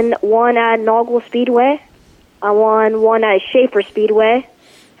won 1 at Naugwell Speedway. I won 1 at Schaefer Speedway,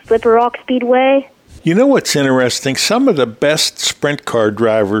 Slipper Rock Speedway. You know what's interesting? Some of the best sprint car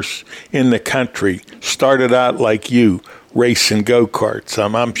drivers in the country started out like you, racing go-karts.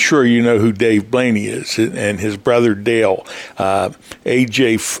 I'm sure you know who Dave Blaney is and his brother Dale,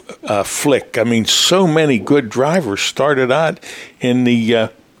 A.J. Flick. I mean, so many good drivers started out in the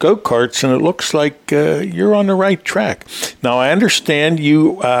go-karts, and it looks like you're on the right track. Now, I understand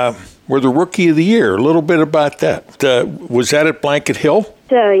you were the Rookie of the Year. A little bit about that. Was that at Blanket Hill?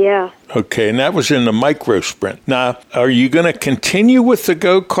 Yeah. Okay, and that was in the micro sprint. Now, are you going to continue with the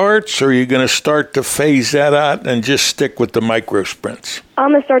go-karts, or are you going to start to phase that out and just stick with the micro sprints? I'm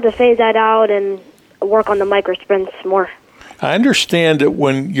going to start to phase that out and work on the micro sprints more. I understand that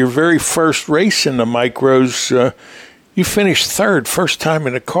when your very first race in the micros, you finished 3rd, first time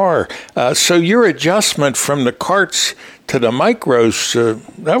in a car. So your adjustment from the karts to the micros,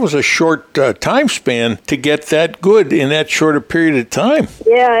 that was a short time span to get that good in that short a period of time.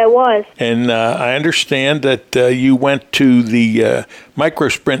 Yeah, it was. And I understand that you went to the Micro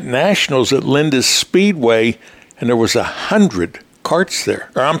Sprint Nationals at Linda's Speedway, and there was 100 karts there.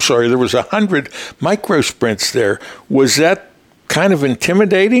 Or, I'm sorry, there was 100 micro sprints there. Was that kind of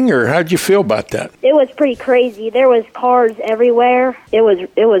intimidating, or how'd you feel about that? It was pretty crazy. There was cars everywhere. It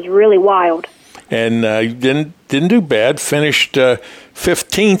was really wild. And you didn't do bad. Finished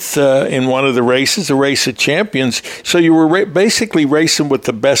 15th in one of the races, the Race of Champions. So you were basically racing with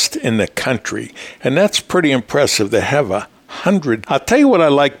the best in the country, and that's pretty impressive to have 100. I'll tell you what I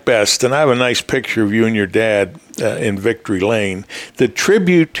like best, and I have a nice picture of you and your dad in Victory Lane. The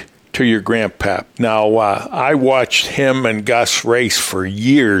tribute to your grandpap. Now, I watched him and Gus race for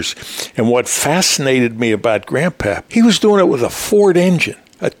years, and what fascinated me about grandpap, he was doing it with a Ford engine.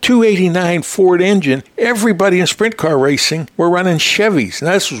 A 289 Ford engine. Everybody in sprint car racing were running Chevys.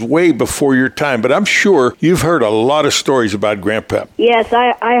 Now, this was way before your time, but I'm sure you've heard a lot of stories about grandpap. Yes,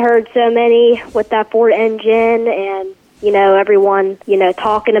 I heard so many with that Ford engine, and everyone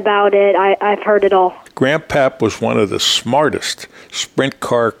talking about it. I've heard it all. Grandpap was one of the smartest sprint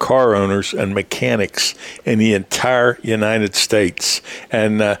car owners and mechanics in the entire United States,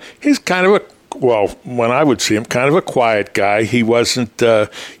 and he's kind of when I would see him, kind of a quiet guy. He wasn't,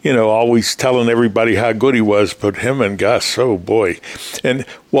 always telling everybody how good he was, but him and Gus, oh boy. And,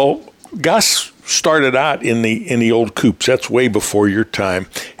 Gus started out in the old coupes. That's way before your time.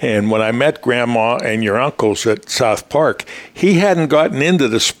 And when I met Grandma and your uncles at South Park, he hadn't gotten into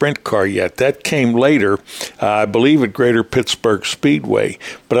the sprint car yet. That came later, I believe, at Greater Pittsburgh Speedway.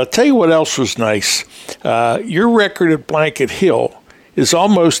 But I'll tell you what else was nice. Your record at Blanket Hill is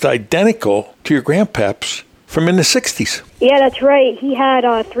almost identical to your grandpap's from in the 60s. Yeah, that's right. He had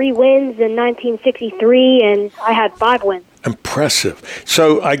 3 wins in 1963, and I had 5 wins. Impressive.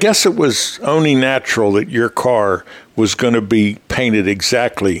 So I guess it was only natural that your car was going to be painted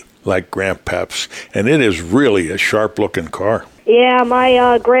exactly like grandpap's, and it is really a sharp-looking car. Yeah,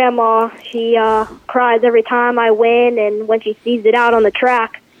 my grandma, she cries every time I win, and when she sees it out on the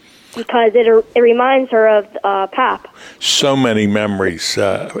track, because it reminds her of Pap. So many memories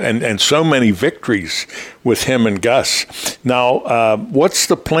and so many victories with him and Gus. Now, what's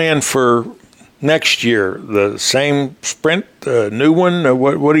the plan for next year? The same sprint, new one?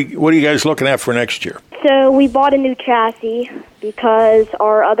 What are you guys looking at for next year? So we bought a new chassis because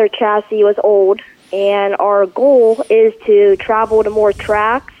our other chassis was old, and our goal is to travel to more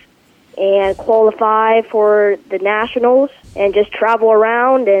tracks and qualify for the nationals and just travel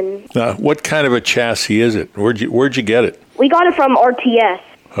around. And what kind of a chassis is it? Where'd you get it? We got it from RTS.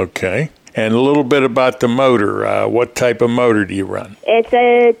 Okay. And a little bit about the motor. What type of motor do you run? It's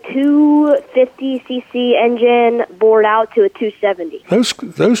a 250cc engine bored out to a 270.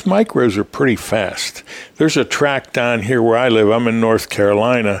 Those micros are pretty fast. There's a track down here where I live. I'm in North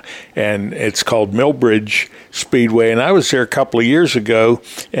Carolina, and it's called Millbridge Speedway. And I was there a couple of years ago,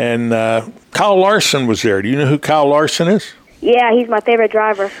 and Kyle Larson was there. Do you know who Kyle Larson is? Yeah, he's my favorite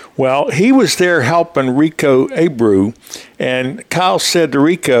driver. Well, he was there helping Rico Abreu, and Kyle said to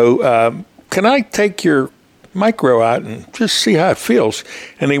Rico, can I take your micro out and just see how it feels?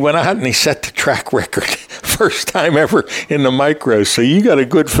 And he went out and he set the track record. First time ever in the micro. So you got a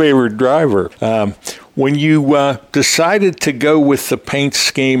good favorite driver. When you decided to go with the paint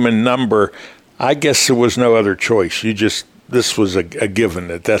scheme and number, I guess there was no other choice. This was a given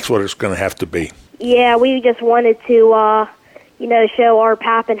that's what it's going to have to be. Yeah, we just wanted to show our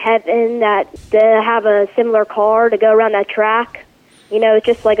Pap in heaven that to have a similar car to go around that track. It's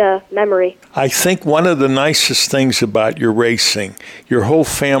just like a memory. I think one of the nicest things about your racing, your whole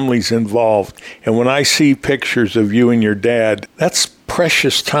family's involved. And when I see pictures of you and your dad, that's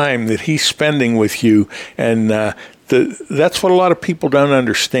precious time that he's spending with you. And that's what a lot of people don't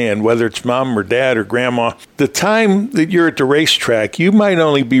understand, whether it's mom or dad or grandma. The time that you're at the racetrack, you might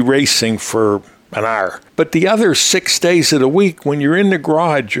only be racing for an hour. But the other 6 days of the week, when you're in the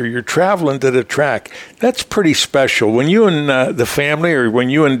garage or you're traveling to the track, that's pretty special. When you and the family or when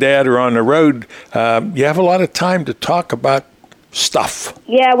you and Dad are on the road, you have a lot of time to talk about stuff.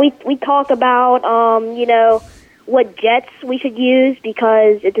 Yeah, we talk about, what jets we should use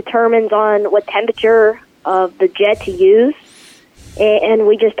because it determines on what temperature of the jet to use. And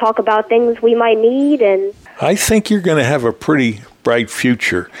we just talk about things we might need. And I think you're going to have a pretty bright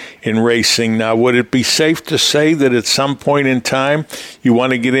future in racing. Now, would it be safe to say that at some point in time you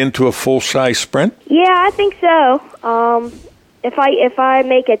want to get into a full-size sprint? Yeah, I think so. If I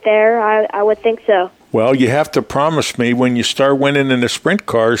make it there, I would think so. Well, you have to promise me when you start winning in the sprint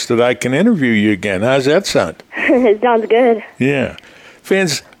cars that I can interview you again. How's that sound? It sounds good. Yeah.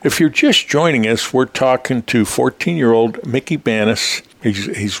 Fans, if you're just joining us, we're talking to 14-year-old Mickey Bannis.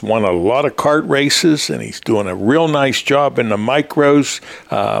 He's won a lot of kart races, and he's doing a real nice job in the micros.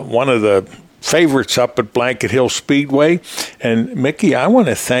 One of the favorites up at Blanket Hill Speedway. And Mickey, I want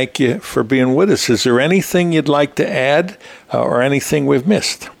to thank you for being with us. Is there anything you'd like to add or anything we've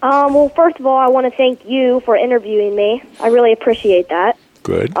missed? Well, first of all, I want to thank you for interviewing me. I really appreciate that.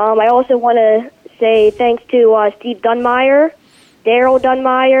 Good. I also want to say thanks to Steve Dunmeyer, Daryl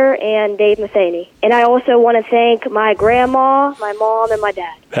Dunmeyer, and Dave Matheny. And I also want to thank my grandma, my mom, and my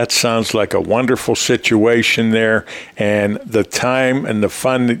dad. That sounds like a wonderful situation there, and the time and the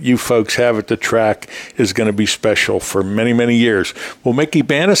fun that you folks have at the track is going to be special for many, many years. Well, Mickey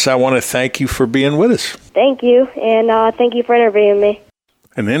Bannis, I want to thank you for being with us. Thank you, and thank you for interviewing me.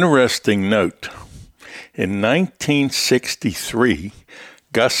 An interesting note. In 1963,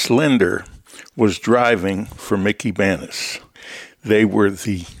 Gus Linder was driving for Mickey Bannis. They were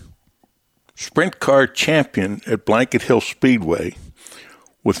the sprint car champion at Blanket Hill Speedway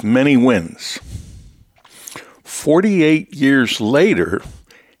with many wins. 48 years later,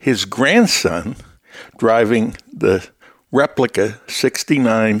 his grandson, driving the replica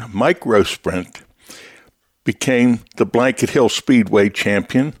 69 Micro Sprint, became the Blanket Hill Speedway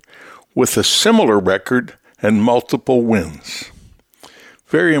champion with a similar record and multiple wins.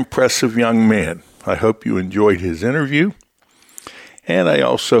 Very impressive young man. I hope you enjoyed his interview. And I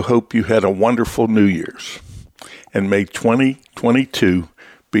also hope you had a wonderful New Year's. And may 2022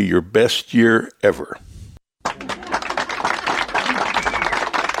 be your best year ever.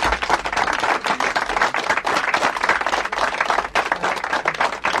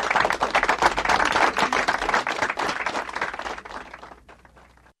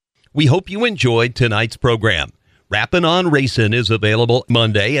 We hope you enjoyed tonight's program. Rappin' on Racin' is available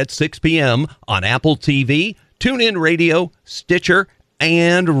Monday at 6 p.m. on Apple TV, TuneIn Radio, Stitcher,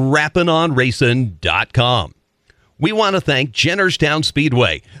 and rappinonracin.com. We want to thank Jennerstown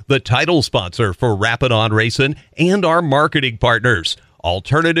Speedway, the title sponsor for Rappin' on Racin', and our marketing partners,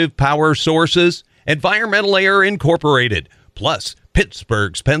 Alternative Power Sources, Environmental Air Incorporated, plus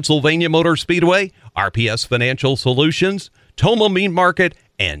Pittsburgh's Pennsylvania Motor Speedway, RPS Financial Solutions, Toma Meat Market,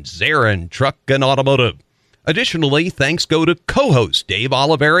 and Zarin Truck and Automotive. Additionally, thanks go to co-host Dave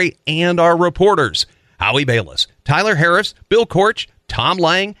Oliveri and our reporters, Howie Bayless, Tyler Harris, Bill Korch, Tom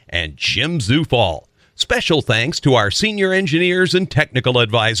Lang, and Jim Zufall. Special thanks to our senior engineers and technical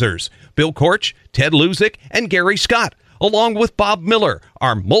advisors, Bill Korch, Ted Luzick, and Gary Scott, along with Bob Miller,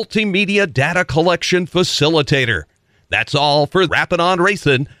 our multimedia data collection facilitator. That's all for Rappin' on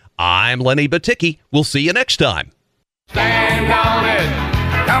Racin'. I'm Lenny Baticki. We'll see you next time. Stand on it.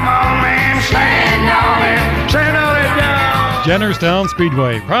 Come on, man. Stand on it. Stand on it now. Jennerstown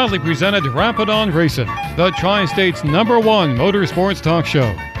Speedway proudly presented Rappin' on Racin', the Tri-State's #1 motorsports talk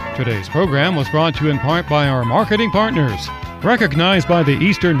show. Today's program was brought to you in part by our marketing partners. Recognized by the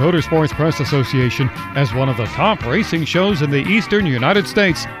Eastern Motorsports Press Association as one of the top racing shows in the Eastern United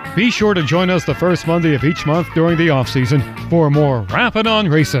States, be sure to join us the first Monday of each month during the off-season for more Rappin' on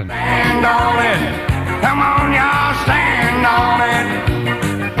Racin'. Stand on it. Come on, y'all. Stand on it.